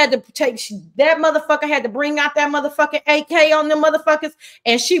she had to that motherfucker had to bring out that motherfucking AK on them motherfuckers,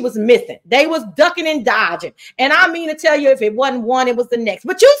 and she was missing. They was ducking and dodging. And I mean to tell you, if it wasn't one, it was the next.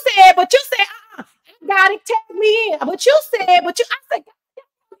 But you said, God, it take me in. But you said, I said,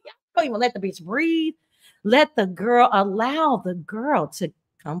 don't even let the bitch breathe. Let the girl, allow the girl to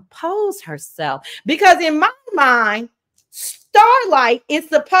compose herself. Because in my mind, Starlight is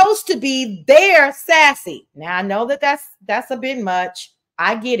supposed to be their Sassy. Now I know that that's a bit much.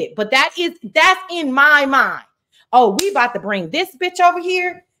 I get it, but that's in my mind. Oh, we about to bring this bitch over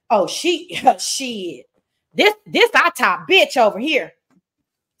here. Oh, she this our top bitch over here.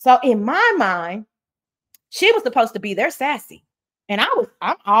 So in my mind, she was supposed to be their Sassy. And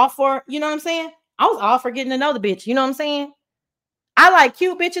I'm all for, you know what I'm saying? I was all for getting to know the bitch. You know what I'm saying? I like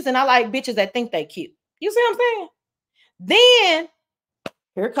cute bitches and I like bitches that think they cute. You see what I'm saying? Then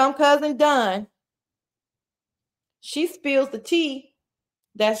here come cousin Dunn. She spills the tea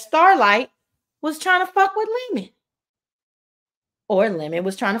that Starlight was trying to fuck with Lemon. Or Lemon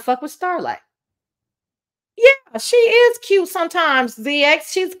was trying to fuck with Starlight. Yeah, she is cute sometimes,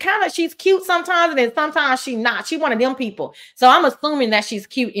 ZX. She's cute sometimes, and then sometimes she's not. She one of them people. So I'm assuming that she's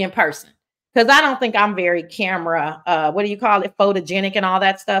cute in person. Because I don't think I'm very camera, what do you call it? Photogenic and all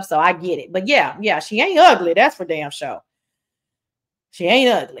that stuff. So I get it. But yeah, she ain't ugly. That's for damn sure. She ain't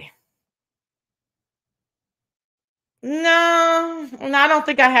ugly. No, I don't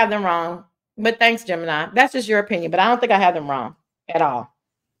think I have them wrong. But thanks, Gemini. That's just your opinion. But I don't think I have them wrong at all.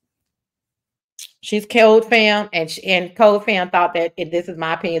 She's Code Fam, and Code Fam thought that, and this is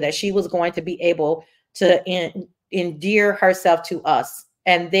my opinion, that she was going to be able to endear herself to us,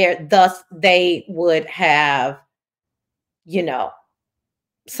 and thus they would have, you know,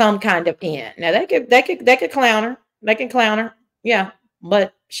 some kind of end. Now they could clown her. They can clown her, yeah.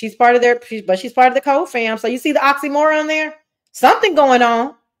 But she's part of she's part of the Code Fam. So you see the oxymoron there? Something going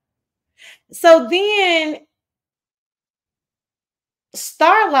on. So then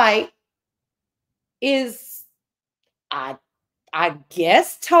Starlight is, I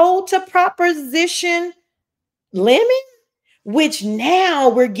guess, told to proposition Lemon, which now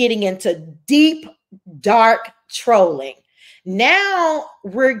we're getting into deep, dark trolling. Now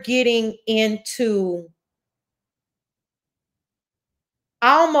we're getting into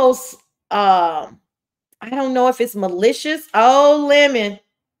almost, I don't know if it's malicious. Oh, Lemon.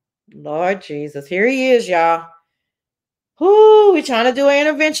 Lord Jesus, here he is, y'all. Whoo, we trying to do an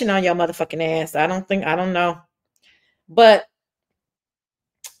intervention on your motherfucking ass. I don't know. But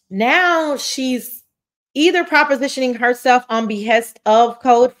now she's either propositioning herself on behest of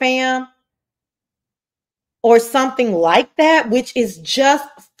Code Fam or something like that, which is just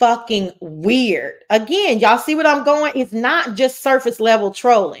fucking weird. Again, y'all see what I'm going? It's not just surface level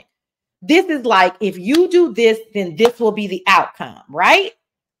trolling. This is like, if you do this, then this will be the outcome, right?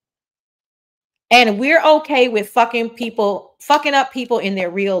 And we're okay with fucking up people in their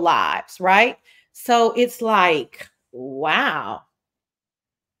real lives, right? So it's like, wow.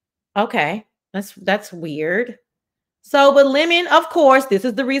 Okay, that's weird. So, but Lemon, of course, this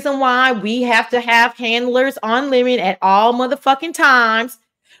is the reason why we have to have handlers on Lemon at all motherfucking times.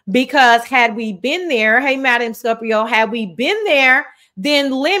 Because had we been there, hey, Madam Scorpio, had we been there,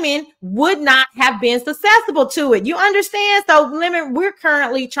 then Lemon would not have been susceptible to it. You understand? So Lemon, we're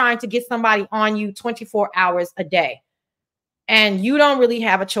currently trying to get somebody on you 24 hours a day. And you don't really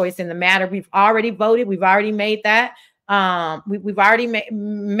have a choice in the matter. We've already voted. We've already made that. We've already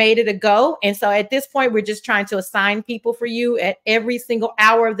made it a go. And so at this point, we're just trying to assign people for you at every single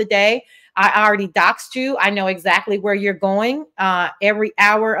hour of the day. I already doxed you. I know exactly where you're going every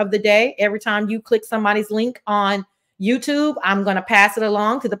hour of the day. Every time you click somebody's link on YouTube, I'm going to pass it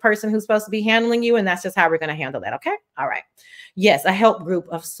along to the person who's supposed to be handling you. And that's just how we're going to handle that. Okay. All right. Yes. A help group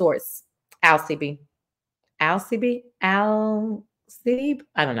of sorts. Alcib. I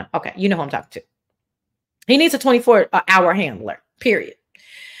don't know. Okay. You know who I'm talking to. He needs a 24-hour handler, period.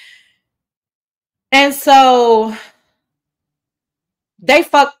 And so they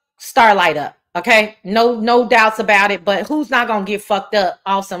fuck Starlight up. Okay. No doubts about it. But who's not going to get fucked up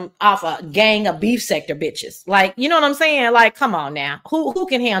off a gang of beef sector bitches? Like, you know what I'm saying? Like, come on now. Who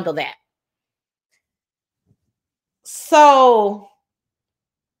can handle that? So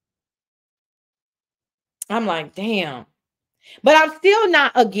I'm like, damn. But I'm still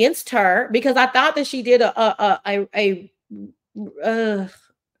not against her because I thought that she did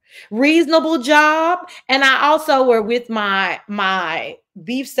reasonable job. And I also were with my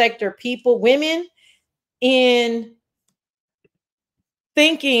beef sector people, women, in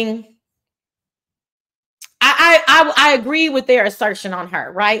thinking, I agree with their assertion on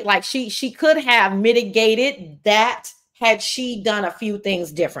her, right? Like she could have mitigated that had she done a few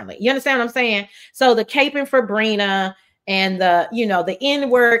things differently. You understand what I'm saying? So the caping for Brina and the, you know, the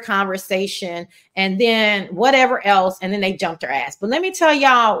N-word conversation and then whatever else, and then they jumped her ass. But let me tell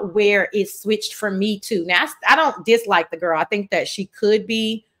y'all where it switched for me too. Now, I don't dislike the girl. I think that she could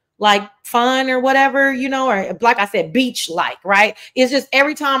be like fun or whatever, you know, or like I said, beach like, right? It's just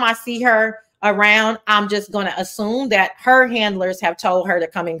every time I see her around, I'm just going to assume that her handlers have told her to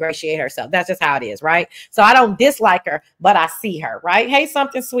come ingratiate herself. That's just how it is, right? So I don't dislike her, but I see her, right? Hey,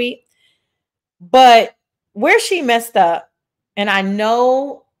 something sweet. But where she messed up, and I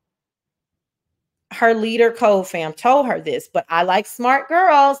know her leader, Code Fam, told her this, but I like smart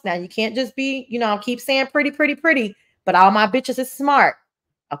girls. Now, you can't just be, you know, keep saying pretty, pretty, pretty, but all my bitches is smart,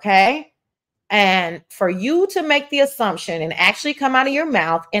 okay? And for you to make the assumption and actually come out of your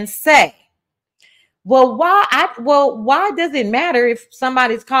mouth and say, well, why does it matter if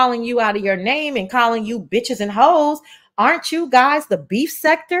somebody's calling you out of your name and calling you bitches and hoes? Aren't you guys the beef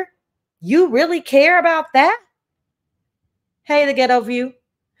sector? You really care about that? Hey, the ghetto view.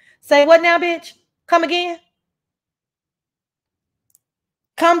 Say what now, bitch? Come again?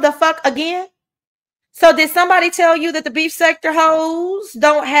 Come the fuck again? So did somebody tell you that the beef sector hoes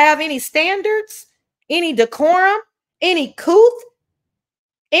don't have any standards, any decorum, any couth,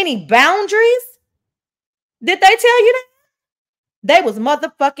 any boundaries? Did they tell you that? They was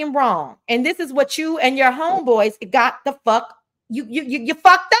motherfucking wrong. And this is what you and your homeboys got the fuck. You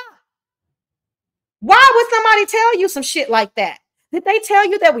fucked up. Why would somebody tell you some shit like that? Did they tell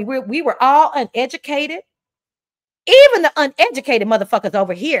you that we were all uneducated? Even the uneducated motherfuckers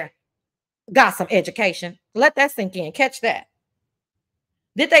over here got some education. Let that sink in. Catch that.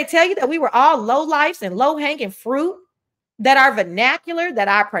 Did they tell you that we were all low lifes and low hanging fruit? That our vernacular, that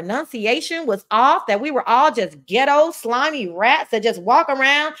our pronunciation was off, that we were all just ghetto, slimy rats that just walk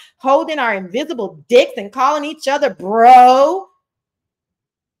around holding our invisible dicks and calling each other bro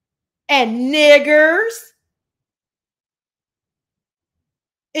and niggers?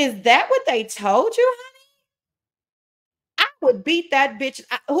 Is that what they told you, honey? I would beat that bitch.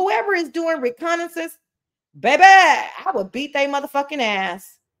 Whoever is doing reconnaissance, baby, I would beat they motherfucking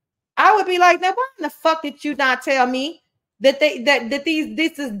ass. I would be like, now why in the fuck did you not tell me that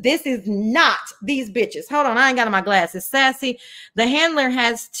this is not these bitches? Hold on, I ain't got my glasses. Sassy, the handler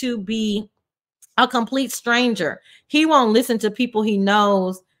has to be a complete stranger. He won't listen to people he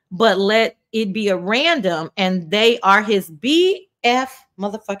knows, but let it be a random, and they are his BF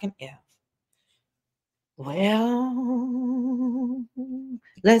motherfucking F. Well,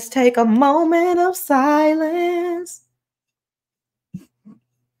 let's take a moment of silence.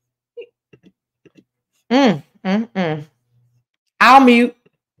 I'll mute.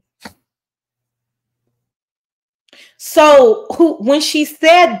 So when she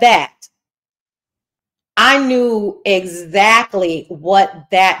said that, I knew exactly what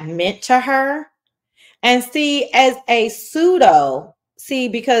that meant to her. And see, as a pseudo,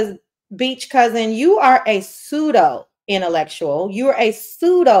 because Beach Cousin, you are a pseudo intellectual. You're a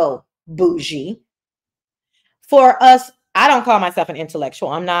pseudo bougie. For us, I don't call myself an intellectual.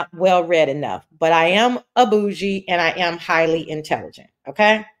 I'm not well read enough, but I am a bougie and I am highly intelligent.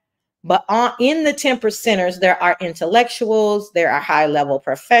 Okay. But in the 10%ers, there are intellectuals, there are high level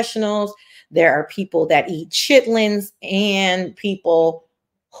professionals, there are people that eat chitlins, and people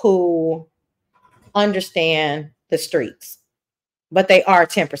who understand the streets. But they are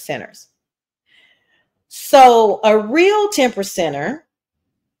 10%ers. So a real 10%er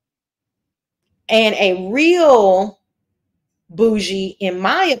and a real bougie, in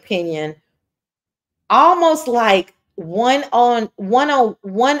my opinion, almost like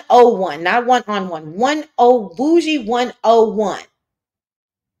 101, not 1 bougie 101.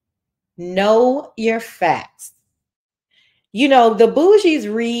 Know your facts. You know, the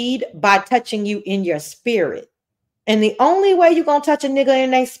bougies read by touching you in your spirit. And the only way you're going to touch a nigga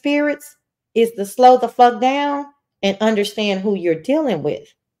in their spirits is to slow the fuck down and understand who you're dealing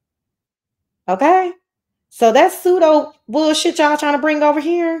with. Okay? So that pseudo bullshit y'all trying to bring over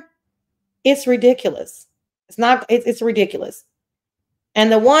here, it's ridiculous. It's ridiculous.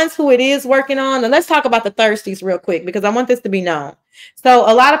 And the ones who it is working on, and let's talk about the thirsties real quick, because I want this to be known. So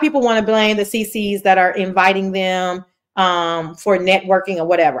a lot of people want to blame the CCs that are inviting them for networking or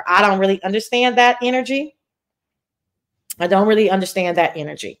whatever. I don't really understand that energy. Don't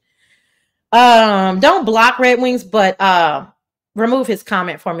block Red Wings, but remove his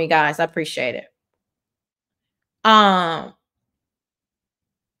comment for me, guys. I appreciate it.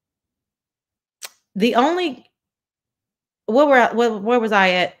 The only where was I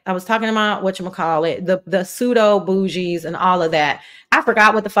at? I was talking about whatchamacallit, the pseudo bougies and all of that. I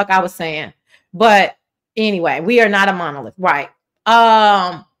forgot what the fuck I was saying. But anyway, we are not a monolith, right?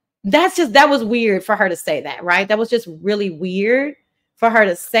 That was weird for her to say that, right? That was just really weird for her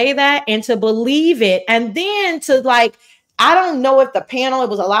to say that and to believe it. And then to like, I don't know if the panel, it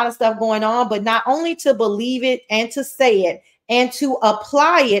was a lot of stuff going on, but not only to believe it and to say it and to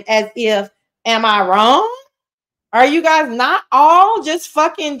apply it as if, am I wrong? Are you guys not all just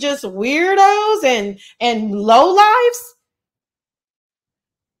fucking just weirdos and low lives?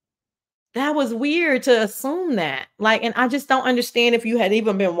 That was weird to assume that. Like, and I just don't understand if you had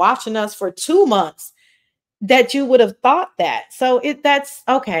even been watching us for 2 months that you would have thought that. So that's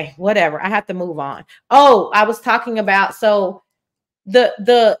okay, whatever. I have to move on. Oh, I was talking about, so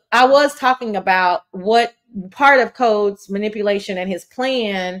I was talking about what part of Code's manipulation and his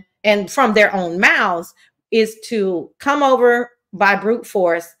plan, and from their own mouths, is to come over by brute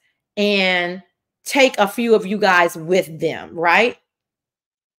force and take a few of you guys with them, right?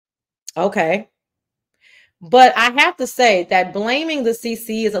 Okay. But I have to say that blaming the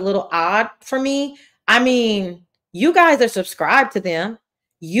CC is a little odd for me. I mean, you guys are subscribed to them.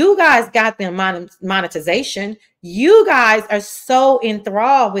 You guys got them monetization. You guys are so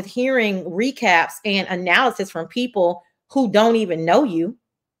enthralled with hearing recaps and analysis from people who don't even know you,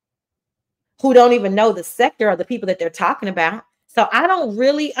 who don't even know the sector of the people that they're talking about. So I don't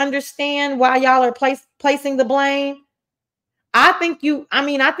really understand why y'all are placing the blame. I think you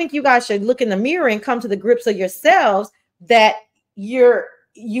guys should look in the mirror and come to the grips of yourselves that you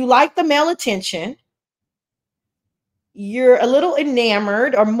like the male attention. You're a little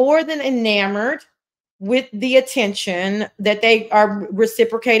enamored, or more than enamored, with the attention that they are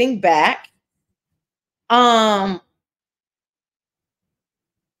reciprocating back. And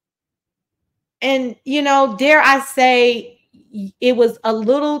dare I say, it was a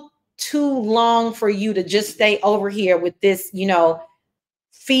little too long for you to just stay over here with this,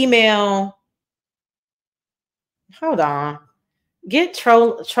 female. Hold on. Get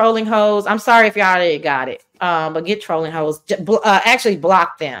trolling hoes. I'm sorry if y'all already got it. But get trolling hoes. Actually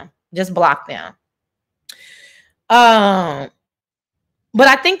block them. Just block them. But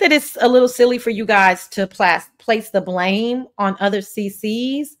I think that it's a little silly for you guys to place the blame on other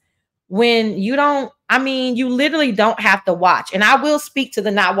CCs when you don't. I mean, you literally don't have to watch. And I will speak to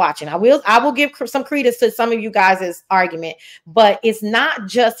the not watching. I will give some credence to some of you guys' argument, but it's not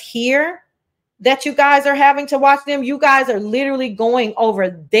just here that you guys are having to watch them. You guys are literally going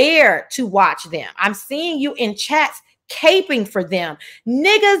over there to watch them. I'm seeing you in chats caping for them.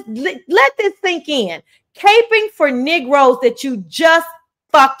 Niggas, let this sink in. Caping for Negroes that you just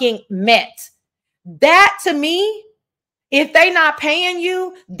fucking met. That to me, if they not paying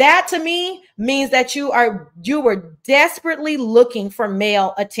you, that to me means that you were desperately looking for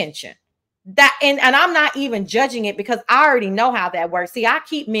male attention. That and I'm not even judging it because I already know how that works. See, I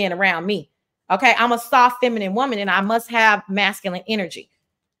keep men around me. Okay, I'm a soft feminine woman and I must have masculine energy.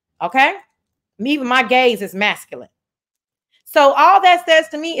 Okay, even my gaze is masculine. So all that says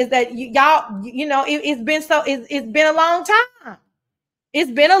to me is that it's been a long time.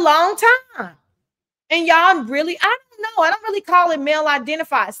 It's been a long time. And y'all really, I don't know. I don't really call it male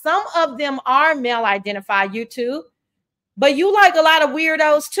identified. Some of them are male identified, YouTube, but you like a lot of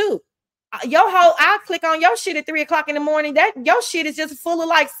weirdos too. I'll click on your shit at 3 o'clock in the morning. That your shit is just full of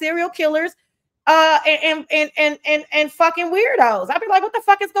like serial killers, and fucking weirdos. I'd be like, what the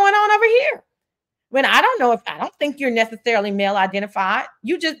fuck is going on over here? When I don't think you're necessarily male identified.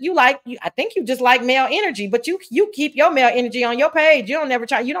 I think you just like male energy, but you keep your male energy on your page. You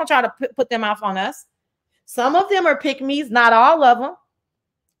don't try to put them off on us. Some of them are pick-me's, not all of them.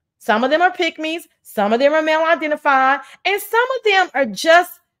 Some of them are pick-me's, some of them are male identified, and some of them are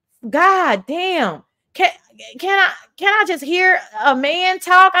just, God damn. Can I just hear a man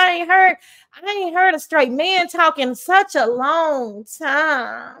talk? I ain't heard a straight man talk in such a long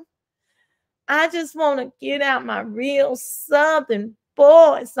time. I just want to get out my real Southern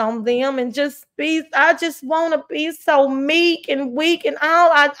voice on them and I just want to be so meek and weak and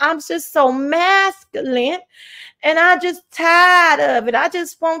all. I'm just so masculine and I just tired of it. I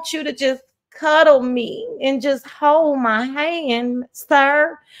just want you to just cuddle me and just hold my hand,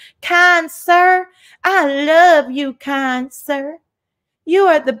 sir. Kind sir, I love you, kind sir. You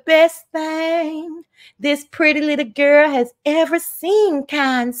are the best thing this pretty little girl has ever seen,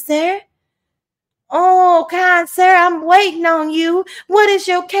 kind sir. Oh, kind sir, I'm waiting on you. What is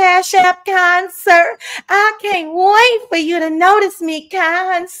your cash app, kind sir? I can't wait for you to notice me,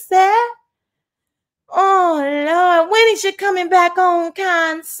 kind sir. Oh, Lord, when is you coming back on,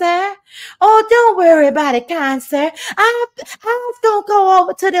 kind sir? Oh, don't worry about it, kind sir. I'm going to go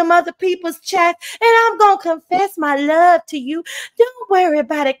over to them other people's chats and I'm going to confess my love to you. Don't worry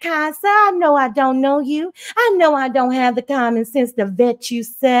about it, kind sir. I know I don't know you. I know I don't have the common sense to vet you,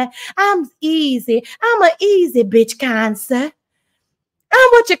 sir. I'm easy. I'm an easy bitch, kind sir. I'm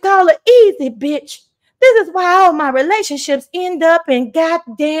what you call an easy bitch. This is why all my relationships end up in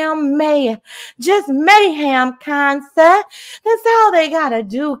goddamn mayhem. Just mayhem, kind sir. That's all they gotta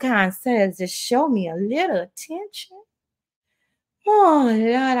do, kind sir, is just show me a little attention. Oh,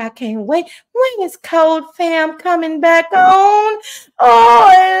 Lord, I can't wait. When is Code Fam coming back on?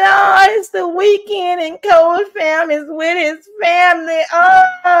 Oh, Lord, it's the weekend and Code Fam is with his family.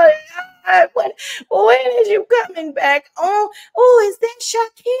 Oh, Lord, when is you coming back on? Oh, is that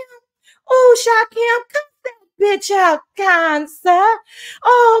Shakim? Oh, Shakim, cut that bitch out, kind sir.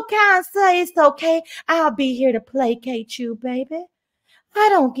 Oh, kind sir, it's okay. I'll be here to placate you, baby. I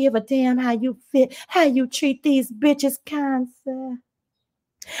don't give a damn how you fit, how you treat these bitches, kind sir.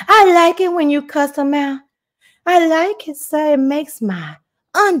 I like it when you cuss them out. I like it, sir. It makes my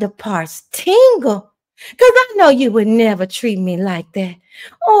underparts tingle. Because I know you would never treat me like that.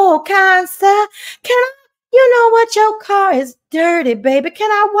 Oh, kind sir, can I? You know what? Your car is dirty, baby. Can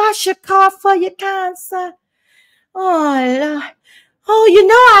I wash your car for you, kind sir? Oh, Lord. Oh, you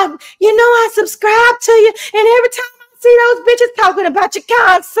know I subscribe to you, and every time I see those bitches talking about you,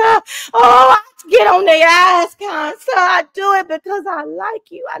 kind sir, oh, I get on their ass, kind sir. I do it because I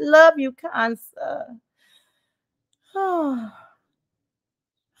like you. I love you, kind sir. Oh,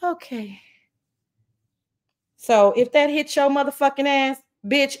 okay. So if that hits your motherfucking ass,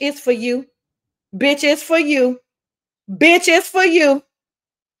 bitch, it's for you. Bitch, it's for you. Bitch, it's for you.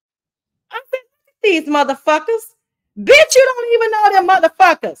 I said, these motherfuckers. Bitch, you don't even know them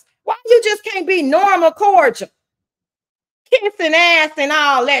motherfuckers. Why you just can't be normal cordial? Kissing ass and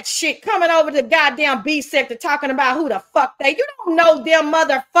all that shit. Coming over to the goddamn B sector talking about who the fuck they. You don't know them,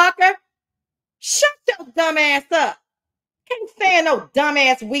 motherfucker. Shut your dumb ass up. Can't stand no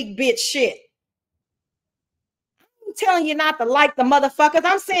dumbass weak bitch shit. I'm telling you not to like the motherfuckers.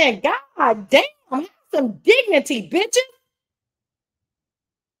 I'm saying, God damn, have some dignity, bitches.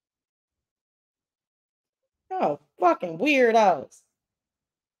 Oh, fucking weirdos.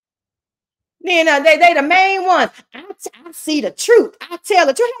 Then they the main ones. I see the truth. I tell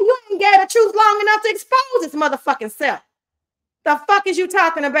the truth. You ain't got the truth long enough to expose this motherfucking self. The fuck is you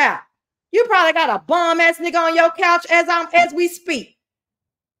talking about? You probably got a bum ass nigga on your couch as we speak.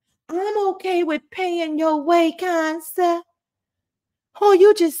 I'm okay with paying your way, kind sir. Oh,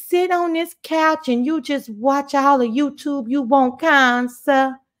 you just sit on this couch and you just watch all the YouTube you want, kind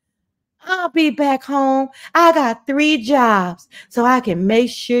sir. I'll be back home. I got 3 jobs, so I can make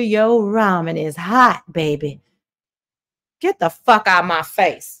sure your ramen is hot, baby. Get the fuck out of my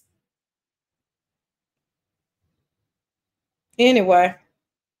face. Anyway.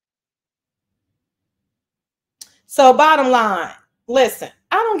 So bottom line, listen,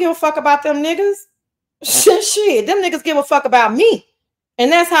 I don't give a fuck about them niggas. Shit, them niggas give a fuck about me.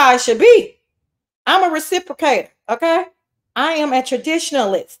 And that's how it should be. I'm a reciprocator, okay? I am a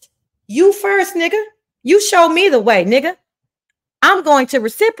traditionalist. You first, nigga. You show me the way, nigga. I'm going to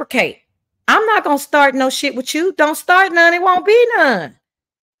reciprocate. I'm not going to start no shit with you. Don't start none. It won't be none.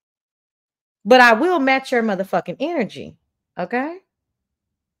 But I will match your motherfucking energy, okay?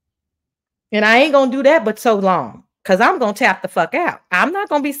 And I ain't going to do that but so long. Because I'm going to tap the fuck out. I'm not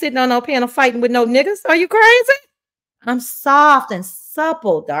going to be sitting on no panel fighting with no niggas. Are you crazy? I'm soft and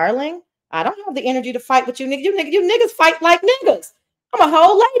supple, darling. I don't have the energy to fight with you niggas. You niggas fight like niggas. I'm a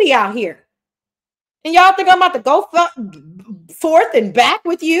whole lady out here. And y'all think I'm about to go forth and back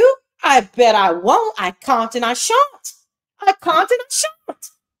with you? I bet I won't. I can't and I shan't. I can't and I shan't.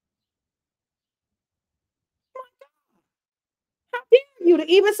 How dare you to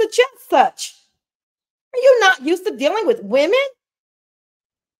even suggest such? Are you not used to dealing with women?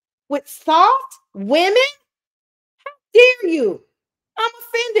 With soft women? How dare you? I'm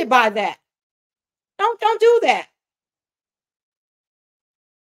offended by that. Don't do that.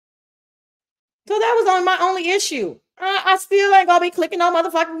 So that was on my only issue. I still ain't gonna be clicking on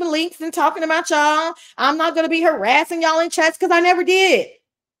motherfucking links and talking about y'all. I'm not gonna be harassing y'all in chats because I never did.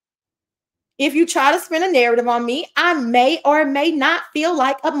 If you try to spin a narrative on me, I may or may not feel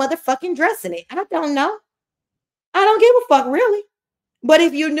like a motherfucking dressing it. I don't know. I don't give a fuck, really. But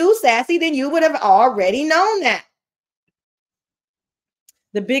if you knew Sassy, then you would have already known that.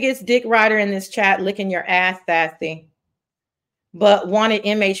 The biggest dick rider in this chat licking your ass, Sassy. But wanted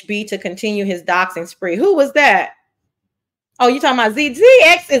MHB to continue his doxing spree. Who was that? Oh, you talking about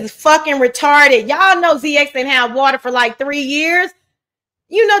ZX is fucking retarded. Y'all know ZX didn't have water for like 3 years.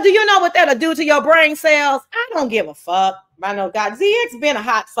 You know, do you know what that'll do to your brain cells? I don't give a fuck. I know God. ZX been a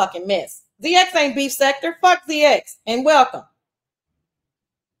hot fucking mess. ZX ain't beef sector. Fuck ZX. And welcome.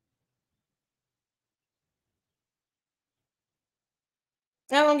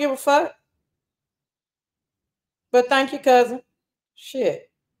 I don't give a fuck. But thank you, cousin. Shit.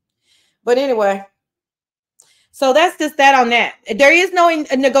 But anyway. So that's just that on that. There is no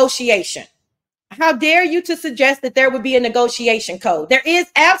negotiation. How dare you to suggest that there would be a negotiation code? There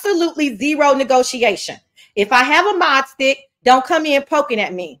is absolutely zero negotiation. If I have a mod stick, don't come in poking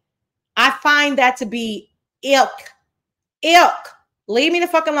at me. I find that to be ilk. Leave me the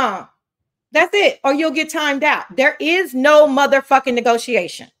fuck alone. That's it. Or you'll get timed out. There is no motherfucking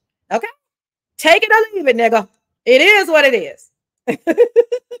negotiation. Okay? Take it or leave it, nigga. It is what it is.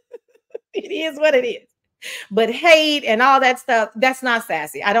 It is what it is. But hate and all that stuff, that's not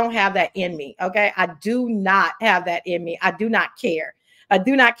sassy. I don't have that in me. Okay. I do not have that in me. I do not care. I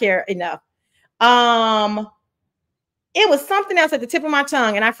do not care enough. It was something else at the tip of my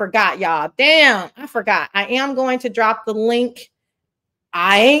tongue and I forgot, y'all. Damn, I forgot. I am going to drop the link.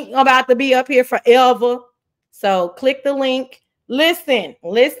 I ain't about to be up here forever. So click the link. Listen,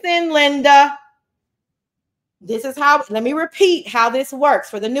 Linda. This is how, let me repeat how this works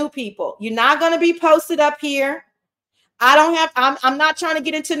for the new people. You're not going to be posted up here. I'm not trying to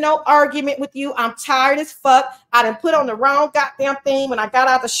get into no argument with you. I'm tired as fuck. I done put on the wrong goddamn thing when I got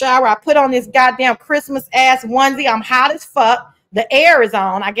out the shower. I put on this goddamn Christmas ass onesie. I'm hot as fuck. The air is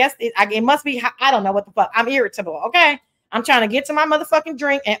on. I guess it must be, I don't know what the fuck. I'm irritable. Okay. I'm trying to get to my motherfucking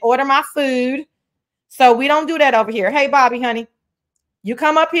drink and order my food. So we don't do that over here. Hey, Bobby, honey. You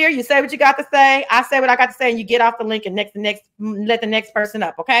come up here, you say what you got to say. I say what I got to say, and you get off the link and let the next person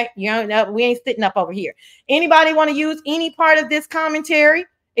up, okay? You know, we ain't sitting up over here. Anybody want to use any part of this commentary?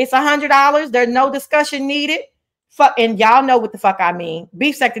 It's $100. There's no discussion needed. Fuck, and y'all know what the fuck I mean.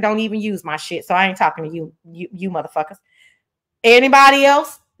 Beef sector don't even use my shit, so I ain't talking to you motherfuckers. Anybody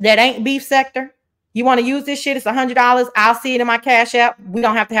else that ain't beef sector? You want to use this shit? It's $100. I'll see it in my Cash App. We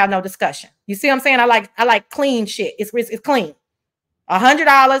don't have to have no discussion. You see what I'm saying? I like clean shit. It's clean.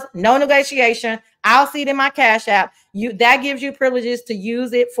 $100, no negotiation. I'll see it in my Cash App. That gives you privileges to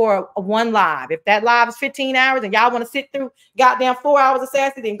use it for one live. If that live is 15 hours and y'all want to sit through goddamn 4 hours of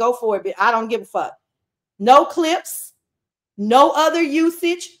sassy, then go for it. But I don't give a fuck. No clips, no other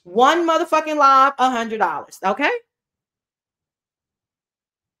usage. One motherfucking live, $100. Okay?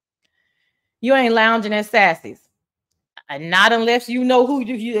 You ain't lounging at Sassy's. And not unless you know who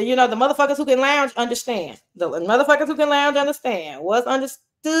you know, the motherfuckers who can lounge understand. The motherfuckers who can lounge understand. What's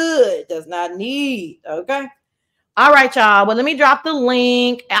understood does not need. Okay. All right, y'all. Well, let me drop the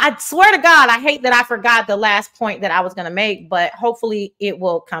link. I swear to God, I hate that I forgot the last point that I was gonna make, but hopefully it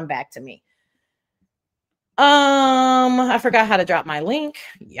will come back to me. I forgot how to drop my link.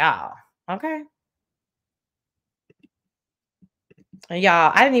 Y'all. Okay.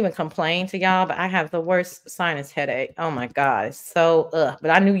 Y'all, I didn't even complain to y'all, but I have the worst sinus headache. Oh my God. It's so but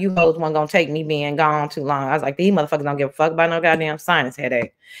I knew you hoes weren't gonna take me being gone too long. I was like, these motherfuckers don't give a fuck about no goddamn sinus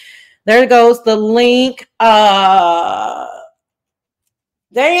headache. There goes the link. Damn,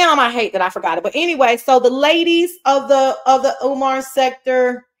 I hate that I forgot it. But anyway, so the ladies of the Umar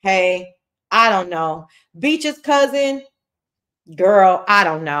sector, hey, I don't know. Beach's cousin, girl, I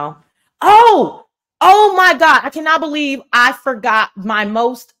don't know. Oh my God. I cannot believe I forgot my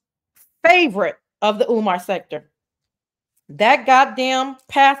most favorite of the Umar sector. That goddamn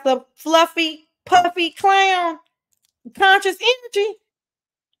passive, fluffy, puffy clown, conscious energy.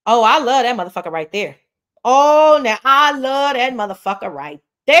 Oh, I love that motherfucker right there. Oh, now I love that motherfucker right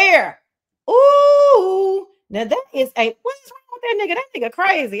there. Ooh. Now that is what is wrong with that nigga? That nigga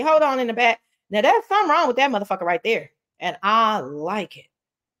crazy. Hold on in the back. Now there's something wrong with that motherfucker right there. And I like it.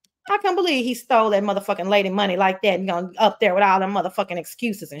 I can't believe he stole that motherfucking lady money like that and gone up there with all them motherfucking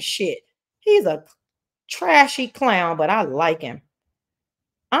excuses and shit. He's a trashy clown, but I like him.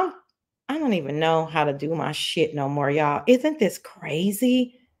 I don't even know how to do my shit no more, y'all. Isn't this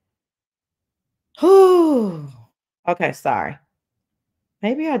crazy? Whew. Okay, sorry.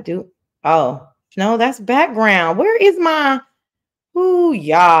 Maybe I do. Oh, no, that's background. Where is my... Ooh,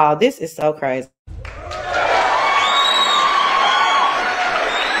 y'all, this is so crazy.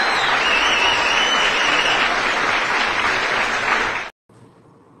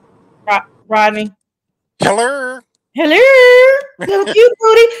 Rodney. Hello. Little cute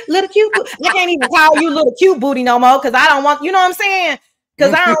booty. I can't even call you little cute booty no more because I don't want, you know what I'm saying?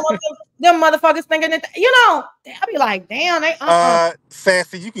 Because I don't want them motherfuckers thinking that, I'll be like, damn, they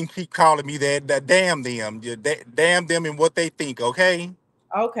Sassy, you can keep calling me that. Damn them. Damn them and what they think, okay?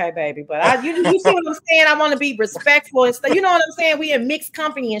 Okay, baby. But you see what I'm saying? I want to be respectful and stuff. You know what I'm saying? We in mixed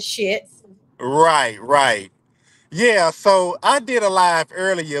company and shit. Right. Yeah, so I did a live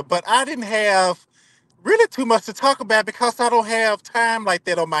earlier, but I didn't have really too much to talk about because I don't have time like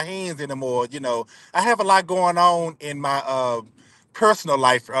that on my hands anymore. I have a lot going on in my personal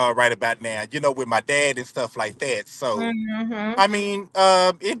life right about now, with my dad and stuff like that. So, Mm-hmm. I mean,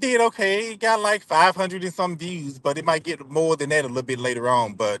 it did okay. It got like 500 and some views, but it might get more than that a little bit later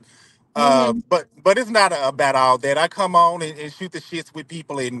on. But Mm-hmm. but it's not about all that. I come on and shoot the shits with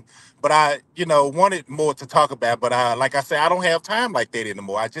people, but I wanted more to talk about. But like I said, I don't have time like that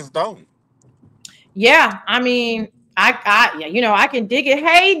anymore. I just don't. Yeah, I mean, I can dig it.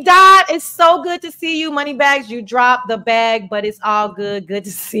 Hey, Dot, it's so good to see you. Money bags, you dropped the bag, but it's all good. Good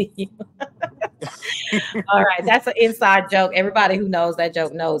to see you. All right, that's an inside joke. Everybody who knows that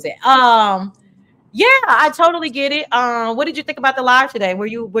joke knows it. Yeah, I totally get it. What did you think about the live today? Were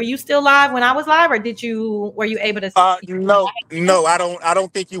you still live when I was live, or were you able to? No, I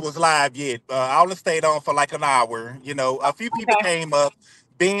don't think you was live yet. I only stayed on for like an hour. A few people Okay. came up.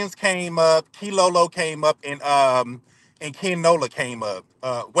 Benz came up, Kilolo came up, and Ken Nola came up.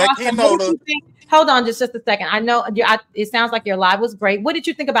 Ken Awesome. What did Nola. you think? Hold on, just a second. I know it sounds like your live was great. What did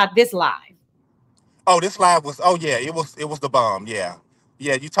you think about this live? Oh, this live was. Oh yeah, it was the bomb. Yeah,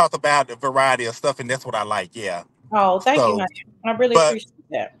 yeah. You talked about a variety of stuff, and that's what I like. Yeah. Oh, thank you, So, honey. I really but appreciate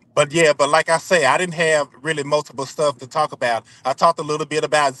that. but like I say, I didn't have really multiple stuff to talk about. I talked a little bit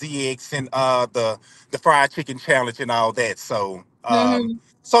about ZX and the fried chicken challenge and all that. So Mm-hmm.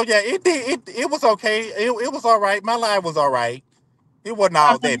 so yeah, it was okay. It was all right. My live was all right. It wasn't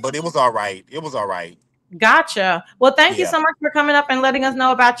all that, but it was all right. It was all right. Gotcha. Well, thank you Yeah. so much for coming up and letting us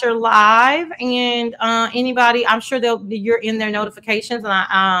know about your live. And anybody, I'm sure you're in their notifications,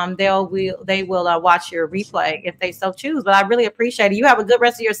 and they will watch your replay if they so choose. But I really appreciate it. You have a good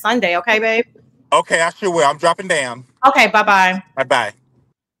rest of your Sunday, okay, babe? Okay, I sure will. I'm dropping down. Okay, bye bye. Bye bye.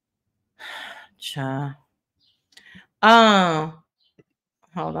 Cha.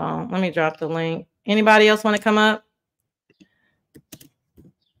 Hold on. Let me drop the link. Anybody else want to come up?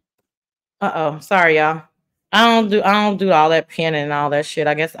 Sorry, y'all. I don't do all that pinning and all that shit.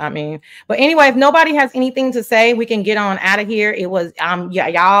 But anyway, if nobody has anything to say, we can get on out of here. It was yeah,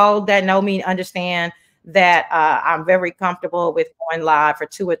 y'all that know me understand that I'm very comfortable with going live for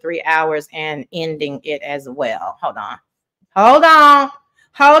 2 or 3 hours and ending it as well. Hold on,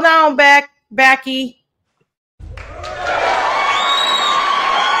 Becky.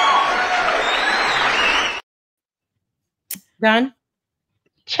 Done.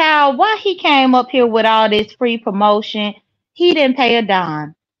 Child, why he came up here with all this free promotion? He didn't pay a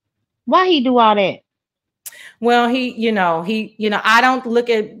dime. Why he do all that? Well, I don't look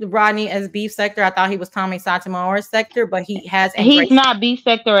at Rodney as beef sector. I thought he was Tommy Sotomayor's sector, but he has He's not beef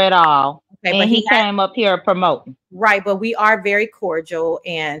sector at all. Okay, and he came up here promoting. Right, but we are very cordial,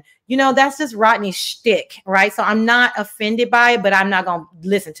 and that's just Rodney's shtick, right? So I'm not offended by it, but I'm not gonna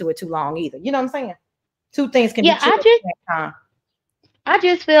listen to it too long either. You know what I'm saying? Two things can be true at the same time. I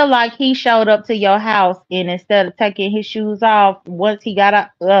just feel like he showed up to your house, and instead of taking his shoes off, once he got up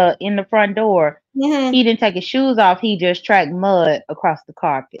in the front door, he didn't take his shoes off. He just tracked mud across the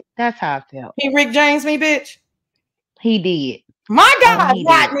carpet. That's how I felt. He Rick James me, bitch. He did. My God,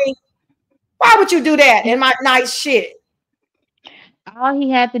 Rodney. Why would you do that in my nice shit? All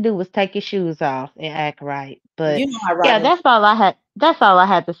he had to do was take his shoes off and act right. But yeah, that's all I had. That's all I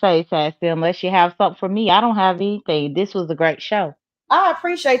had to say, Sassy. Unless you have something for me, I don't have anything. This was a great show. I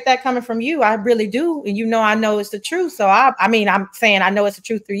appreciate that coming from you. I really do. And I know it's the truth. So I'm saying I know it's the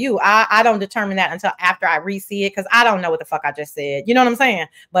truth through you. I don't determine that until after I re-see it, because I don't know what the fuck I just said. You know what I'm saying?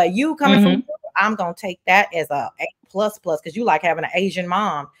 But you coming from you, I'm gonna take that as a A++, because you like having an Asian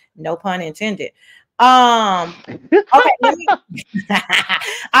mom. No pun intended. Okay. All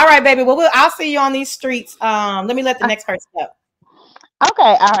right, baby. Well, I'll see you on these streets. Let me let the next person go.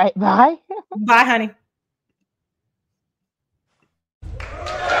 Okay. All right. Bye. Bye, honey.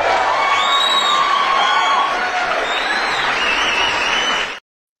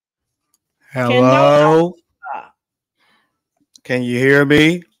 Hello. Can you hear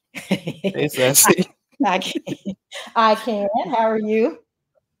me? Hey, Sassy. I can. How are you?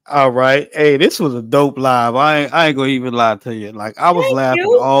 All right. Hey, this was a dope live. I ain't gonna even lie to you. Like I was Thank laughing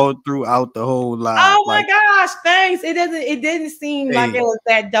you. all throughout the whole live. Oh my Like, gosh, thanks. It didn't seem like it hey, was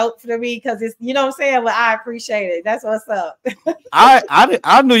that dope for me because it's you know what I'm saying, but I appreciate it. That's what's up.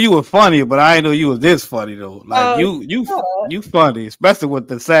 I knew you were funny, but I didn't know you was this funny though. Like Oh, you funny, especially with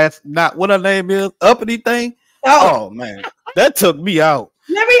the sass. Not what her name is, uppity thing. oh, Oh man, that took me out.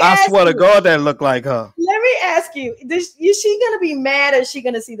 let me I ask swear to you. God, that looked like her. Let me ask you. Is she gonna be mad or is she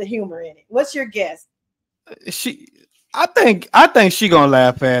gonna see the humor in it? What's your guess? She, I think she gonna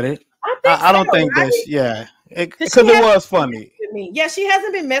laugh at it. I think I don't so, think that. right? Yeah, Because she because it hasn't was been funny. messing with me. Yeah, she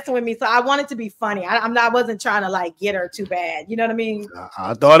hasn't been messing with me, so I wanted to be funny. I wasn't trying to like get her too bad. You know what I mean?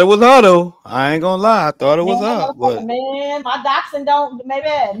 I thought it was her though. I ain't gonna lie. I thought it Man, was her, motherfucker, man, my doxing don't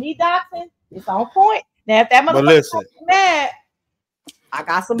maybe me doxing. It's on point. Now, if that but motherfucker listen, gets mad, I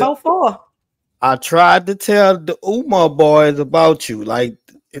got some the, more for her. I tried to tell the Umar boys about you. Like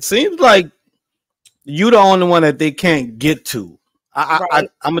it seems like you the only one that they can't get to. Right.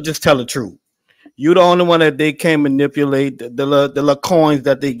 I'm gonna just tell the truth. You the only one that they can't manipulate the little coins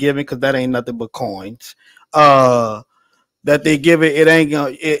that they giving because that ain't nothing but coins. That they give it, it ain't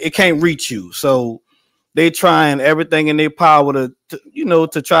gonna, it can't reach you. So they trying everything in their power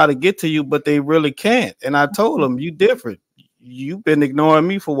to try to get to you, but they really can't. And I told them, you different. You've been ignoring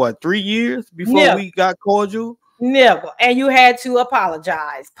me for what 3 years before Never, we got cordial. never. And you had to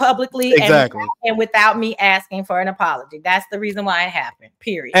apologize publicly Exactly. and without me asking for an apology. That's the reason why it happened.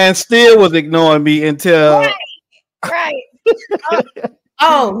 Period. And still was ignoring me until Right. Uh,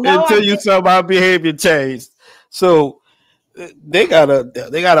 oh no, I until you didn't. saw my behavior changed. So they got a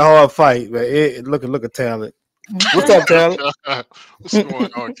hard fight, man. Look at talent. What's up, talent? What's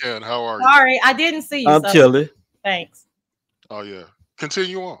going on, Ken? How are you? Sorry, I didn't see you. I'm So chilling. thanks. Oh yeah.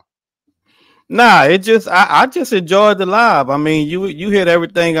 Continue on. Nah, it just I just enjoyed the live. I mean, you hit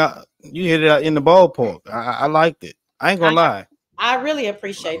everything. You hit it in the ballpark. I liked it. I ain't I, gonna lie. I really I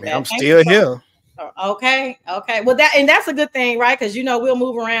appreciate mean, that. I'm Thank you still so much. here. Okay, okay. Well, that's a good thing, right? Because we'll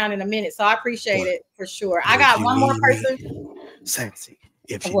move around in a minute, so I appreciate What? it for sure. I Well, if got you one more need person. me, Sassy,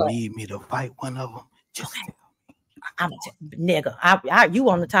 if you What? need me to fight one of them, just Okay, nigga. You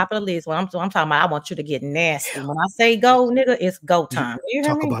on the top of the list. When I'm talking about, I want you to get nasty. When I say go, nigga, it's go you time. You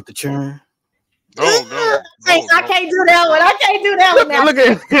hear talk me? about the churn. No, no, Hey, no, I no. can't do that one. I can't do that one now. Look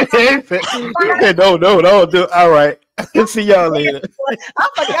at he said no, no, no. Do all right. See y'all later. I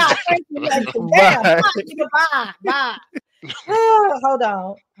forgot. Thank you, Nathan. Damn. Bye. Bye, nigga. Bye. Bye. Oh, hold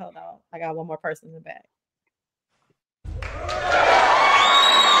on. Hold on. I got one more person in the back.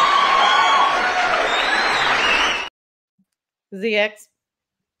 ZX,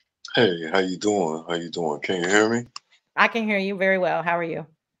 Hey, how you doing? How you doing? Can you hear me? I can hear you very well. How are you?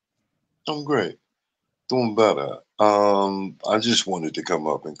 I'm great. Doing better. I just wanted to come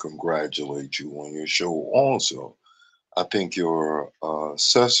up and congratulate you on your show also. I think your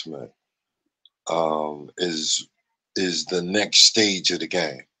assessment is the next stage of the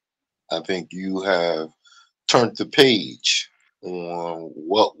game. I think you have turned the page on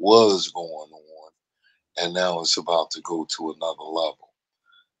what was going on, and now it's about to go to another level.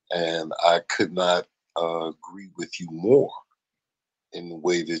 And I could not agree with you more in the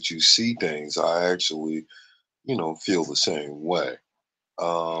way that you see things. I actually, feel the same way.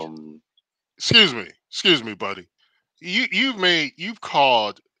 Um, Excuse me, buddy. You've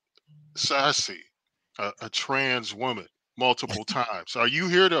called Sassy a trans woman multiple times. Are you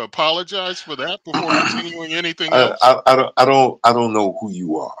here to apologize for that before continuing anything else? I don't know who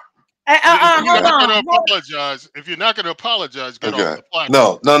you are. If you're Hold Okay, not on. going to apologize, get off okay. the platform.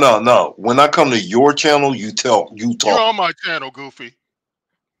 No, no, no, no. When I come to your channel, you You're talk. on my channel, Goofy.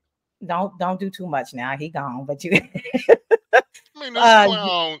 Don't do too much now. He gone, but you I mean, this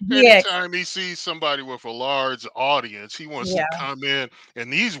clown, yeah, anytime he sees somebody with a large audience, he wants to yeah, come in,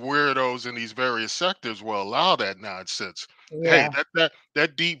 and these weirdos in these various sectors will allow that nonsense. Hey, yeah.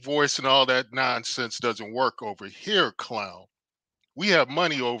 that deep voice and all that nonsense doesn't work over here, clown. We have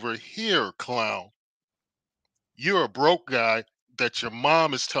money over here, clown. You're a broke guy that your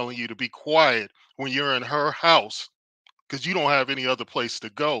mom is telling you to be quiet when you're in her house because you don't have any other place to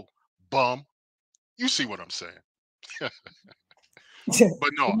go, bum. You see what I'm saying?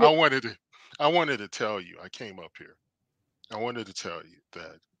 But no, I wanted to tell you. I came up here. I wanted to tell you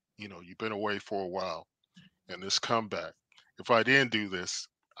that you've been away for a while, and this comeback. If I didn't do this,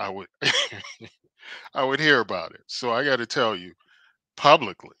 I would I would hear about it. So I got to tell you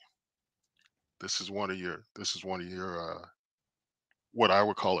publicly. This is one of your what I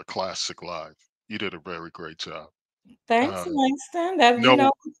would call a classic live. You did a very great job. Thanks, Uh, Langston. That you know,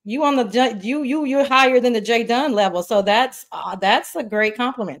 no, you on the you're higher than the J Dunn level, so that's a great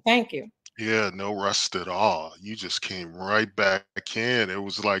compliment. Thank you. yeah, no rust at all. You just came right back in. It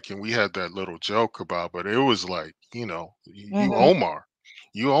was like, and we had that little joke about, but it was like, you Mhm. Omar.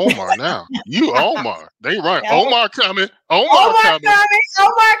 You Omar now. You Omar. They right. Oh, Omar coming. Omar Omar coming. coming.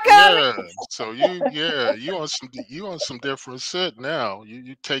 Omar coming. Yeah. So you on some different shit now.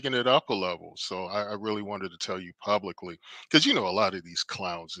 You taking it up a level. So I really wanted to tell you publicly because a lot of these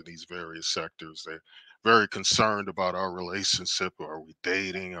clowns in these various sectors, they're very concerned about our relationship. Are we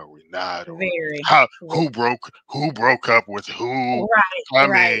dating? Are we not? Or Very. how who broke up with who? Right. I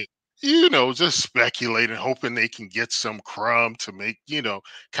Right. mean, just speculating, hoping they can get some crumb to make,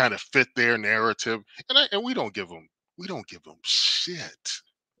 kind of fit their narrative. And we don't give them shit.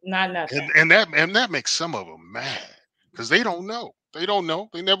 Not And nothing. and that and that makes some of them mad because they don't know. They don't know.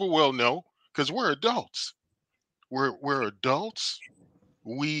 They never will know because we're adults. We're adults.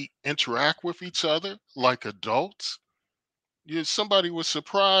 We interact with each other like adults. Somebody was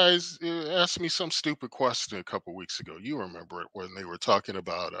surprised, asked me some stupid question a couple weeks ago. You remember it when they were talking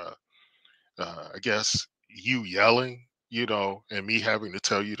about, I guess, you yelling, and me having to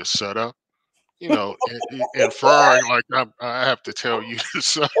tell you to shut up, inferring like I have to tell you to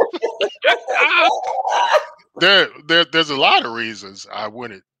shut up. There's a lot of reasons I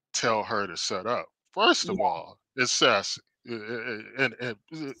wouldn't tell her to shut up. First Yeah. of all, it's sassy, and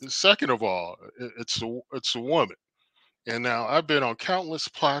second of all, it's a woman. And now I've been on countless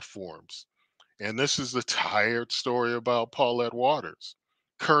platforms, and this is the tired story about Paulette Waters.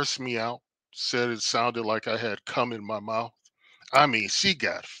 Cursed me out, said it sounded like I had cum in my mouth. I mean, she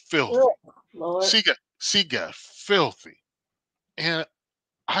got filthy. Lord. She got filthy, and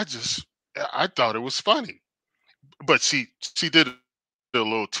I just I thought it was funny, but she did it a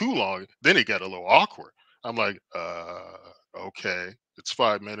little too long. Then it got a little awkward. I'm like, okay, it's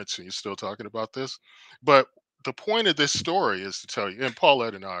 5 minutes and you're still talking about this. But the point of this story is to tell you, and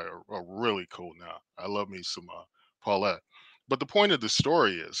Paulette and I are really cool now. I love me some Paulette. But the point of the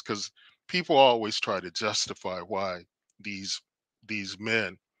story is because people always try to justify why these these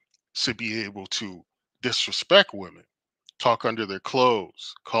men should be able to disrespect women, talk under their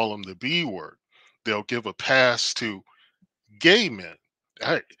clothes, call them the B word. They'll give a pass to gay men.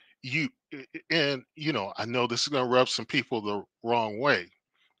 I, and I know this is going to rub some people the wrong way,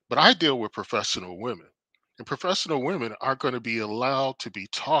 but I deal with professional women, and professional women aren't going to be allowed to be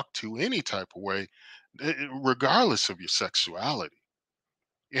talked to any type of way, regardless of your sexuality.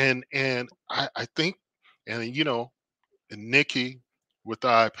 And I think, and Nikki with the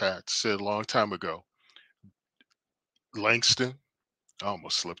iPad said a long time ago, Langston, I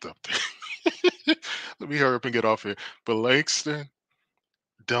almost slipped up there. Let me hurry up and get off here. But Langston,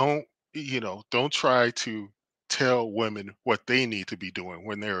 don't don't try to tell women what they need to be doing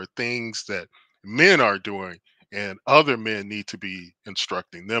when there are things that men are doing and other men need to be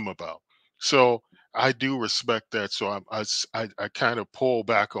instructing them about. So I do respect that. So I kind of pull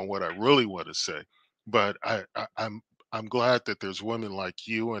back on what I really want to say, but I'm glad that there's women like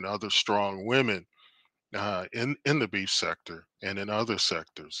you and other strong women, in the beef sector and in other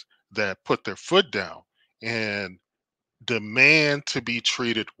sectors, that put their foot down and demand to be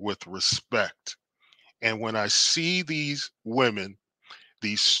treated with respect. And when I see these women,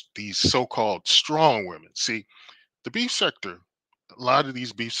 these so-called strong women, see, the beef sector, a lot of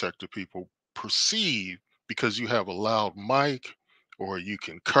these beef sector people perceive, because you have a loud mic or you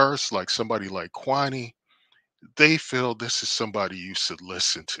can curse like somebody like Kwani, they feel this is somebody you should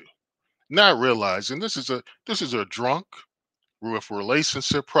listen to. Not realizing this is a drunk with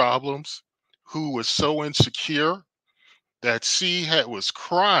relationship problems who was so insecure that she was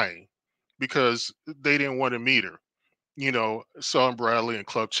crying because they didn't want to meet her. Sean Bradley and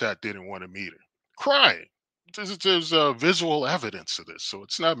Club Chat didn't want to meet her. Crying. There's visual evidence of this, so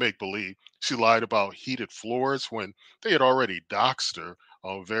it's not make believe. She lied about heated floors when they had already doxed her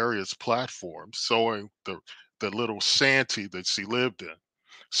on various platforms, showing the little shanty that she lived in.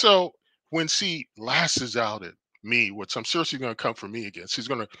 So when she lashes out at me, which I'm sure she's going to come for me again, she's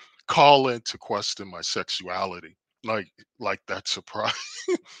going to call in to question my sexuality. Like that's surprise.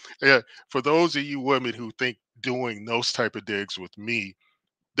 Yeah, for those of you women who think doing those type of digs with me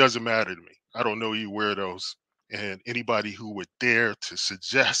doesn't matter to me. I don't know you weirdos. And anybody who would dare to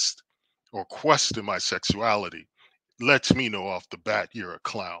suggest or question my sexuality lets me know off the bat you're a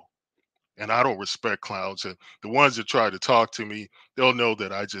clown. And I don't respect clowns. And the ones that try to talk to me, they'll know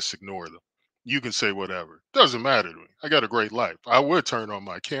that I just ignore them. You can say whatever. Doesn't matter to me. I got a great life. I would turn on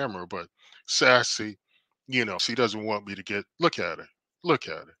my camera, but Sassy, she doesn't want me to get, look at her. Look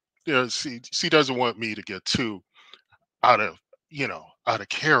at her. She doesn't want me to get too out of out of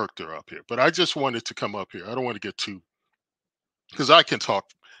character up here. But I just wanted to come up here. I don't want to get too, because I could talk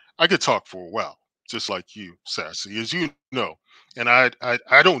for a while, just like you, Sassy, as you know. And I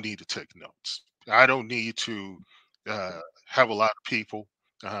don't need to take notes. I don't need to uh, have a lot of people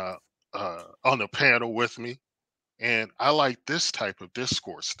uh, on the panel with me. And I like this type of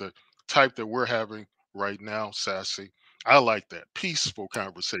discourse, the type that we're having right now, Sassy. I like that peaceful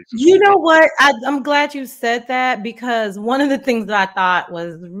conversations. You We know don't. what? I'm glad you said that, because one of the things that I thought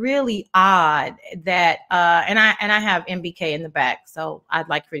was really odd that and I have MBK in the back, so I'd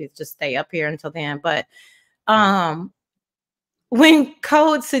like for you to just stay up here until then. But when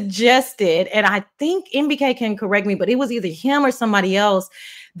Code suggested, and I think MBK can correct me, but it was either him or somebody else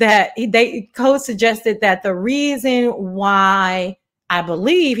that Code suggested that the reason why, I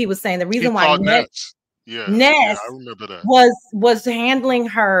believe he was saying the He reason why called Nets. Yeah, Ness I remember that. was handling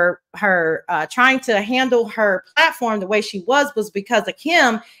her trying to handle her platform the way she was because of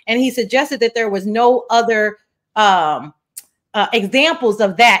Kim, and he suggested that there was no other examples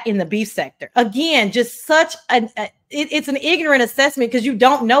of that in the beef sector. Again, just such it's an ignorant assessment because you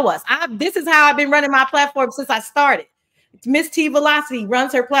don't know us. This is how I've been running my platform since I started. Miss T Velocity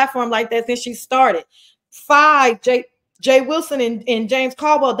runs her platform like that since she started. Jay Wilson and James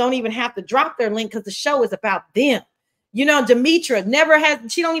Caldwell don't even have to drop their link because the show is about them. You know, Demetra never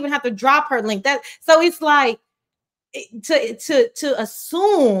has, she don't even have to drop her link. So it's like to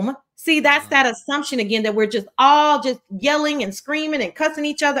assume, see, that's that assumption again, that we're just all just yelling and screaming and cussing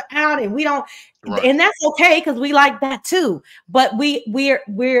each other out, and we don't, right. And that's okay because we like that too. But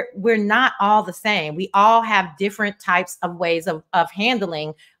we're not all the same. We all have different types of ways of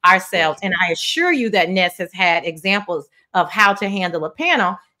handling ourselves. And I assure you that Ness has had examples of how to handle a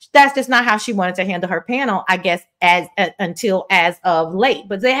panel. That's just not how she wanted to handle her panel, I guess, until as of late.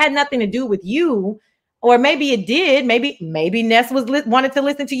 But they had nothing to do with you. Or maybe it did. Maybe Ness wanted to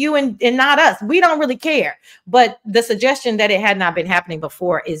listen to you and not us. We don't really care. But the suggestion that it had not been happening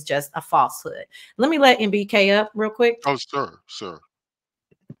before is just a falsehood. Let me let MBK up real quick. Oh, sir.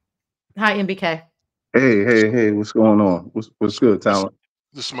 Hi, MBK. Hey, what's going on? What's good, Talent?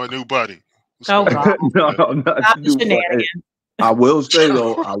 This is my new buddy. Oh, God. No, not new buddy. I will say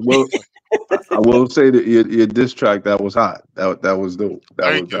though, I will say that your diss track that was hot. That was dope.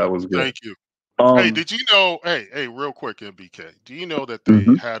 That was good. Thank you. Hey, did you know? Hey, real quick, MBK. Do you know that they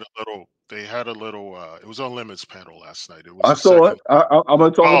had a little? It was on Lemons panel last night. It was. I saw it. I'm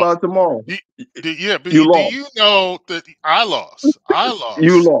gonna talk about it tomorrow. Yeah, but do you know that I lost? I lost.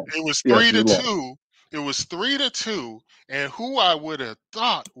 You lost. It was 3-2. It was 3-2, and who I would have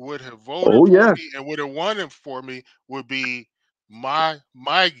thought would have voted for me and would have won it for me would be my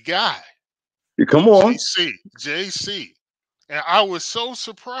guy. Come on, JC, and I was so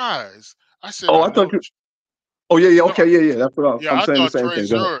surprised. I said, I thought you. Oh yeah, okay, yeah. That's what I'm saying. The same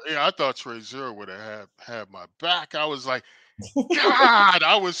thing. I thought Trey Zero would have had my back. I was like, God,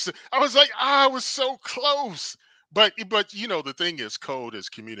 I was like, I was so close. But the thing is, Code has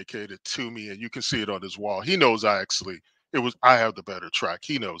communicated to me, and you can see it on his wall. He knows I have the better track.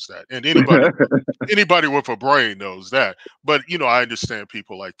 He knows that, and anybody with a brain knows that. But I understand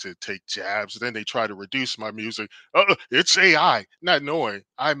people like to take jabs, and then they try to reduce my music. It's AI, not knowing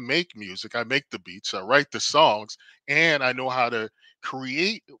I make music, I make the beats, I write the songs, and I know how to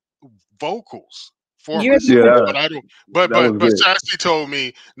create vocals for myself. But I don't. But Sassy told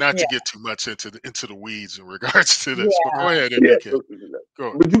me not to get too much into the weeds in regards to this. But go ahead, MBK.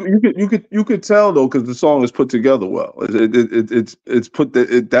 But you could tell though, because the song is put together well. It's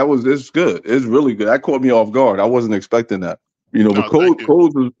good. It's really good. That caught me off guard. I wasn't expecting that. But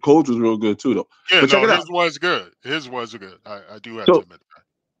Codes was real good too though. Yeah, but his was good. His was good. I do have to admit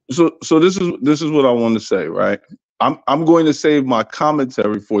that. So this is what I want to say, right? I'm going to save my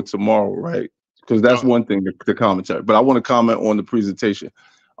commentary for tomorrow, right? Because that's one thing, the commentary. But I want to comment on the presentation.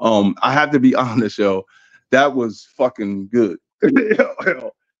 I have to be honest, yo. That was fucking good.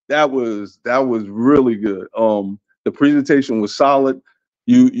 That was really good. The presentation was solid.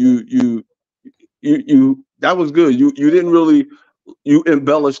 You that was good. You didn't really, you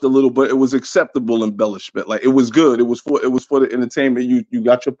embellished a little, but it was acceptable embellishment. Like it was good. It was for the entertainment. You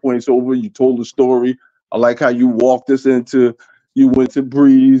got your points over. You told the story. I like how you walked us into. You went to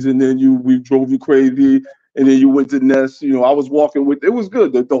Breeze, and then we drove you crazy, and then you went to Ness. I was walking with. It was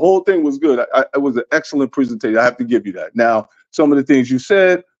good. The whole thing was good. It was an excellent presentation. I have to give you that. Now, some of the things you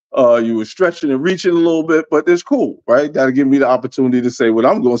said, you were stretching and reaching a little bit, but it's cool, right? Got to give me the opportunity to say what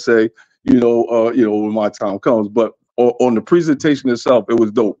I'm going to say. When my time comes. But on the presentation itself, it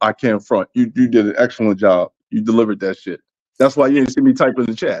was dope. I can't front. You did an excellent job. You delivered that shit. That's why you didn't see me type in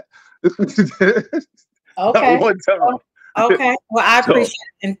the chat. Okay. Okay. Well, I So, appreciate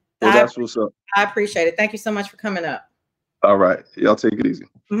it. And so that's what's up. I appreciate it. Thank you so much for coming up. All right. Y'all take it easy.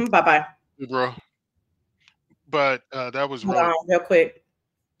 Bye bye. bro. But that was Hold really on, real quick.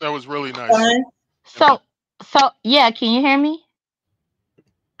 nice. So yeah, can you hear me?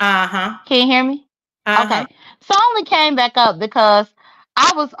 Uh-huh. Can you hear me? Uh-huh. Okay. So I only came back up because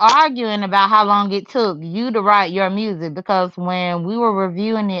I was arguing about how long it took you to write your music because when we were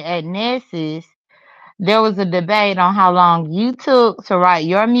reviewing it at Ness's, there was a debate on how long you took to write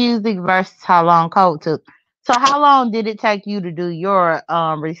your music versus how long Code took. So how long did it take you to do your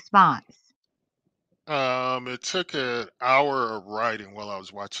response? It took an hour of writing while I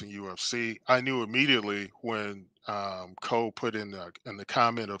was watching UFC. I knew immediately when Cole put in the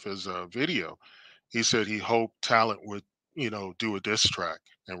comment of his video, he said he hoped Talent would, do a diss track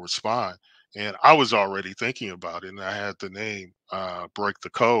and respond. And I was already thinking about it, and I had the name Break the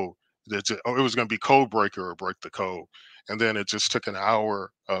Code. It was going to be Code Breaker or Break the Code. And then it just took an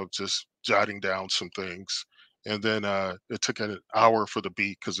hour of just jotting down some things. And then it took an hour for the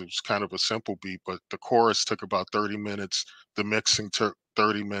beat because it was kind of a simple beat, but the chorus took about 30 minutes. The mixing took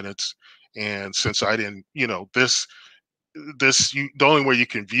 30 minutes. And since I didn't, the only way you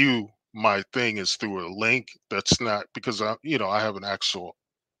can view my thing is through a link. That's not because I have an actual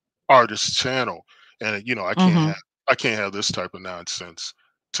artist channel, and I can't Mm-hmm. have this type of nonsense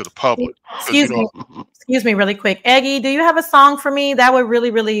to the public. Excuse me really quick. Eggy, do you have a song for me? That would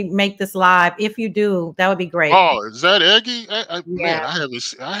really, really make this live. If you do, that would be great. Oh, is that Eggy? Yeah. Man,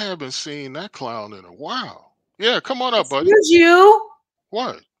 I haven't seen that clown in a while. Yeah, come on up, buddy. Excuse you.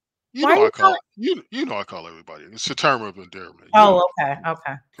 What? Why are you calling? You know I call everybody. It's a term of endearment. Oh, okay.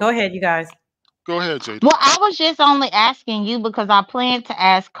 Okay. Go ahead, you guys. Go ahead, JD. Well, I was just only asking you because I planned to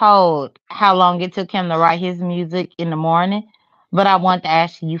ask Code how long it took him to write his music in the morning, but I want to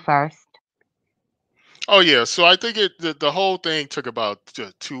ask you first. Oh yeah, so I think the whole thing took about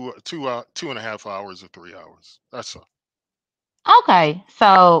 2.5 hours or 3 hours. That's all. Okay,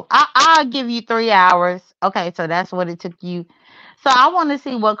 so I'll give you 3 hours. Okay, so that's what it took you. So I want to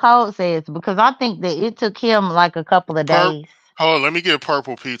see what Code says because I think that it took him like a couple of days. Oh, let me give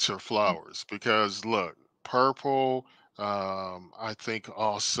Purple Pizza flowers because look, Purple. I think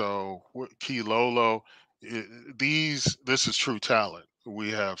also Kilolo. This is true talent.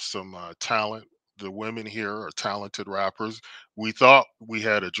 We have some talent. The women here are talented rappers. We thought we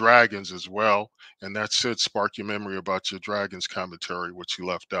had a Dragons as well, and that should spark your memory about your Dragons commentary, which you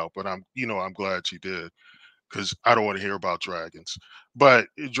left out. But I'm glad you did because I don't want to hear about dragons. But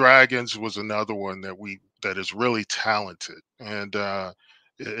dragons was another one that is really talented, and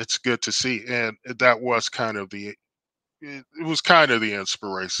it's good to see. And that was kind of it was kind of the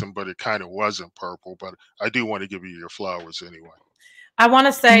inspiration, but it kind of wasn't Purple. But I do want to give you your flowers anyway. I want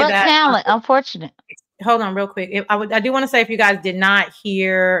to say But that talent, unfortunate. Hold on, real quick. I do want to say if you guys did not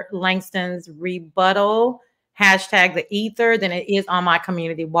hear Langston's rebuttal, hashtag the ether, then it is on my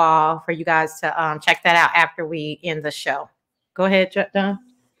community wall for you guys to check that out after we end the show. Go ahead, Don.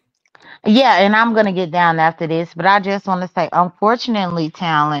 Yeah, and I'm gonna get down after this, but I just want to say, unfortunately,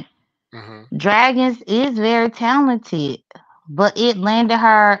 talent. Dragons is very talented, but it landed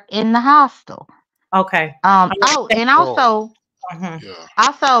her in the hostel. Okay. Oh, and also, yeah.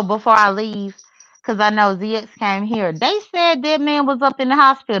 also before I leave, because I know ZX came here, they said that man was up in the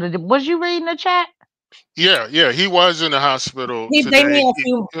hospital. Was you reading the chat? Yeah, he was in the hospital They today. mean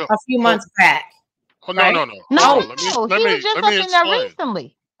a few months back. Oh right? no. No, Let he me was just let up me in there explain.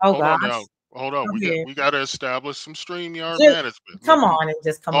 recently. Oh Hold gosh. on now. Hold on. We got to establish some StreamYard Just management. come on and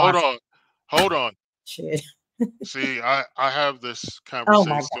just come Hold on. on. Hold on. Shit. See, I have this Oh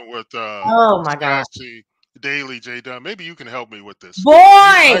my conversation with Oh my God. Sassy Daily J Dunn. Maybe you can help me with this. Boy.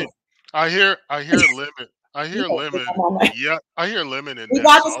 I hear Lemon. I hear Lemon. Yeah, I hear Lemon in We this.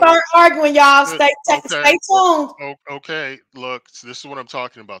 about to start arguing, y'all. Stay Okay. tuned. Okay, look, this is what I'm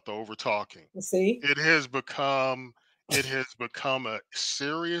talking about, the over talking. You see? It has become a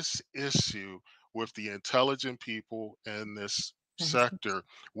serious issue with the intelligent people in this sector.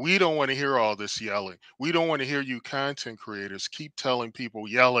 We don't want to hear all this yelling. We don't want to hear you content creators keep telling people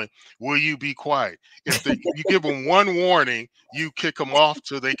yelling, will you be quiet? If you give them one warning, you kick them off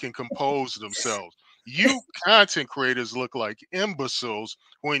till they can compose themselves. You content creators look like imbeciles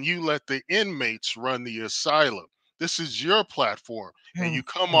when you let the inmates run the asylum. This is your platform, and you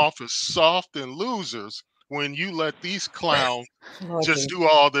come off as soft and losers when you let these clowns just do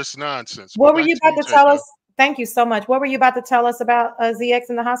all this nonsense. What But were back you to about you, to tell J-Dub. us? Thank you so much. What were you about to tell us about ZX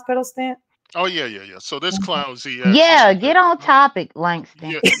in the hospital stint? Oh yeah. So this clown ZX. Yeah, get on topic,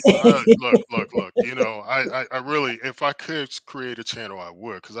 Langston. Yeah, look. I really, if I could create a channel, I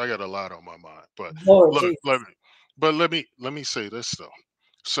would, because I got a lot on my mind. But Lord look, Jesus. But let me say this though.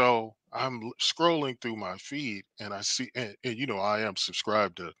 So I'm scrolling through my feed and I see, and you know, I am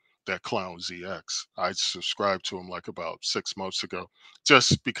subscribed to that clown ZX. I subscribed to him like about 6 months ago,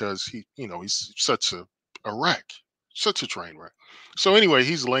 just because he, you know, he's such a wreck, such a train wreck. So anyway,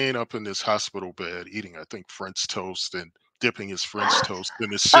 he's laying up in this hospital bed, eating, I think, French toast and dipping his French toast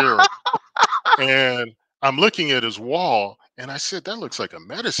in his syrup. And I'm looking at his wall, and I said, "That looks like a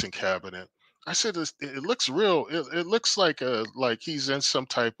medicine cabinet." I said, "It looks real. It looks like he's in some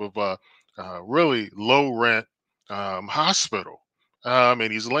type of really low rent hospital."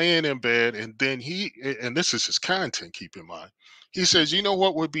 And he's laying in bed, and then and this is his content. Keep in mind, he says, "You know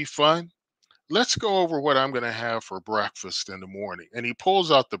what would be fun? Let's go over what I'm going to have for breakfast in the morning." And he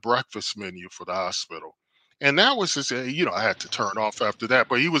pulls out the breakfast menu for the hospital. And that was his, you know, I had to turn off after that.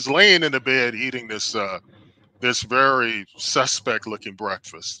 But he was laying in the bed eating this very suspect looking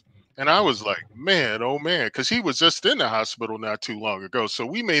breakfast. And I was like, man, oh man, because he was just in the hospital not too long ago. So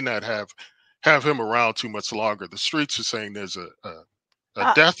we may not have him around too much longer. The streets are saying there's a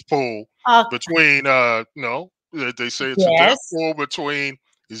Uh, death pool uh, between no, they say it's a death yes. pool between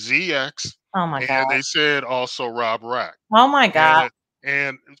ZX, Oh my and God. they said also Rob Rack. Oh my God.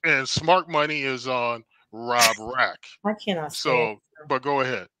 And and Smart Money is on Rob Rack. I cannot stand. So, but go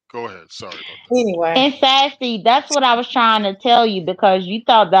ahead. Go ahead. Sorry about Anyway. And Sassy, that's what I was trying to tell you because you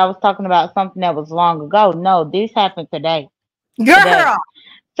thought that I was talking about something that was long ago. No, this happened today. Girl.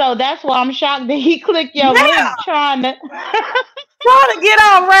 So that's why I'm shocked that he clicked your link trying to trying to get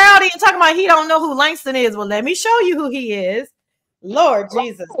all rowdy and talking about he don't know who Langston is. Well, let me show you who he is. Lord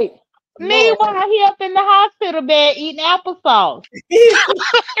Jesus. Right. Meanwhile, he up in the hospital bed eating applesauce.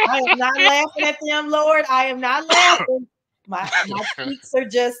 I am not laughing at them, Lord. I am not laughing. My cheeks are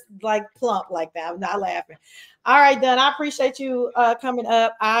just like plump like that. I'm not laughing. All right, Dunn. I appreciate you coming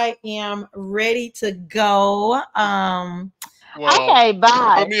up. I am ready to go. Well, okay,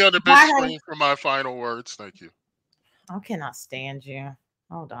 bye. put me on the big screen for my final words. Thank you. I cannot stand you.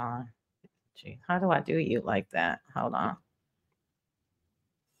 Hold on. Gee, how do I do you like that? Hold on.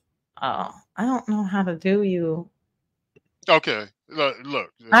 Oh, I don't know how to do you. Okay,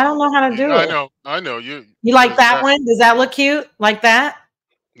 look. I don't know how to do it. I know. You like that one? Does that look cute? Like that?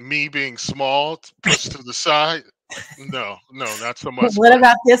 Me being small, pushed to the side? No, not so much. What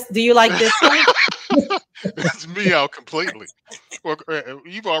about this? Do you like this one? It's me out completely. Well,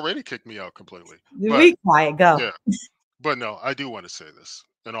 you've already kicked me out completely. Be quiet. Go. Yeah, but no, I do want to say this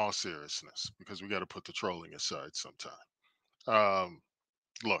in all seriousness because we got to put the trolling aside sometime.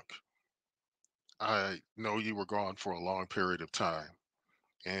 Look, I know you were gone for a long period of time.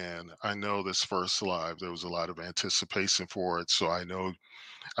 And I know this first live, there was a lot of anticipation for it. So I know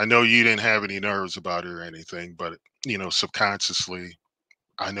you didn't have any nerves about it or anything, but you know, subconsciously,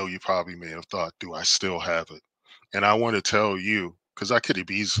 I know you probably may have thought, do I still have it? And I want to tell you, because I could have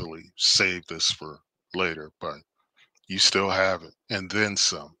easily saved this for later, but you still have it and then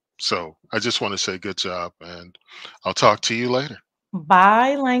some. So I just want to say good job and I'll talk to you later.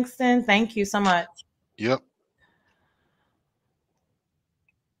 Bye, Langston. Thank you so much. Yep.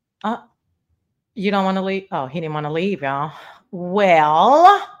 You don't want to leave? Oh, he didn't want to leave, y'all.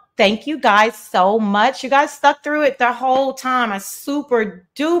 Well, thank you guys so much. You guys stuck through it the whole time. I super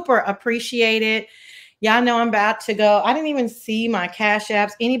duper appreciate it. Y'all know I'm about to go. I didn't even see my Cash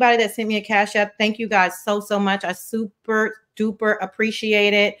Apps. Anybody that sent me a Cash App, thank you guys so much. I super duper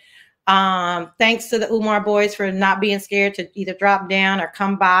appreciate it. Thanks to the Umar boys for not being scared to either drop down or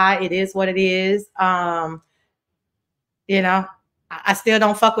come by. It is what it is. You know, I still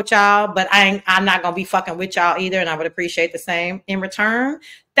don't fuck with y'all, but I'm not gonna be fucking with y'all either, and I would appreciate the same in return.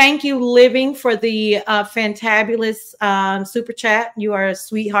 Thank you, Living, for the fantabulous super chat. You are a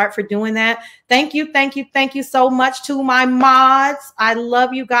sweetheart for doing that. Thank you so much to my mods. I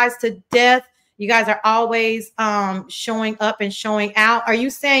love you guys to death. You guys are always showing up and showing out. Are you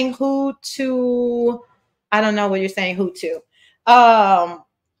saying who to? I don't know what you're saying who to.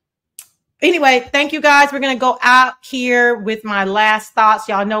 Anyway, thank you guys. We're going to go out here with my last thoughts.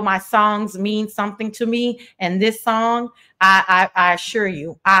 Y'all know my songs mean something to me. And this song, I assure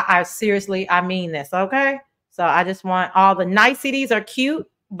you, I seriously, I mean this. Okay. So I just want all the niceties are cute,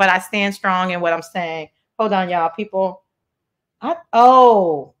 but I stand strong in what I'm saying. Hold on, y'all. People.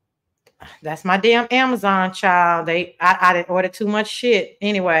 Oh, that's my damn Amazon child. I didn't order too much shit.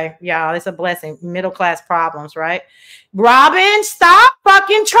 Anyway, y'all, it's a blessing. Middle class problems, right? Robin, stop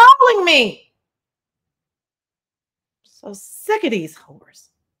fucking trolling me. So sick of these whores.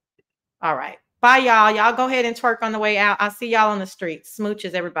 All right. Bye, y'all. Y'all go ahead and twerk on the way out. I'll see y'all on the street.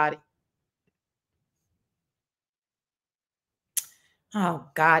 Smooches, everybody. Oh,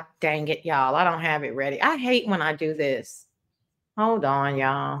 God dang it, y'all. I don't have it ready. I hate when I do this. Hold on,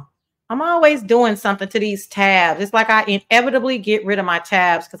 y'all. I'm always doing something to these tabs. It's like I inevitably get rid of my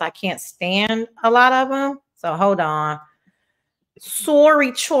tabs because I can't stand a lot of them. So hold on.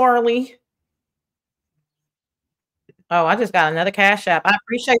 Sorry, Charlie. Oh, I just got another Cash App. I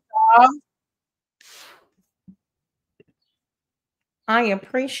appreciate y'all. I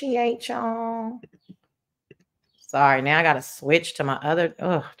appreciate y'all. Sorry, now I gotta switch to my other.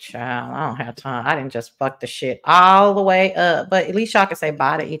 Oh, child, I don't have time. I didn't just fuck the shit all the way up, but at least y'all can say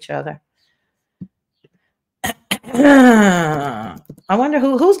bye to each other. I wonder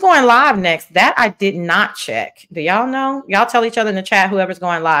who's going live next. That I did not check. Do y'all know? Y'all tell each other in the chat whoever's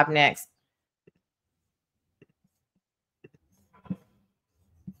going live next.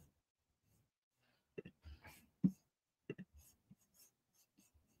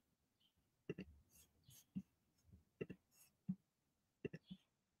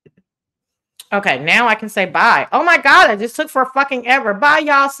 Okay, now I can say bye. Oh my God, I just took for fucking ever. Bye,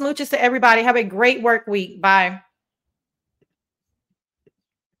 y'all. Smooches to everybody. Have a great work week. Bye.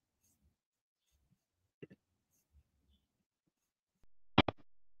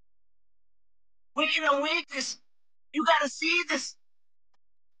 Wicked and weakness. You gotta see this.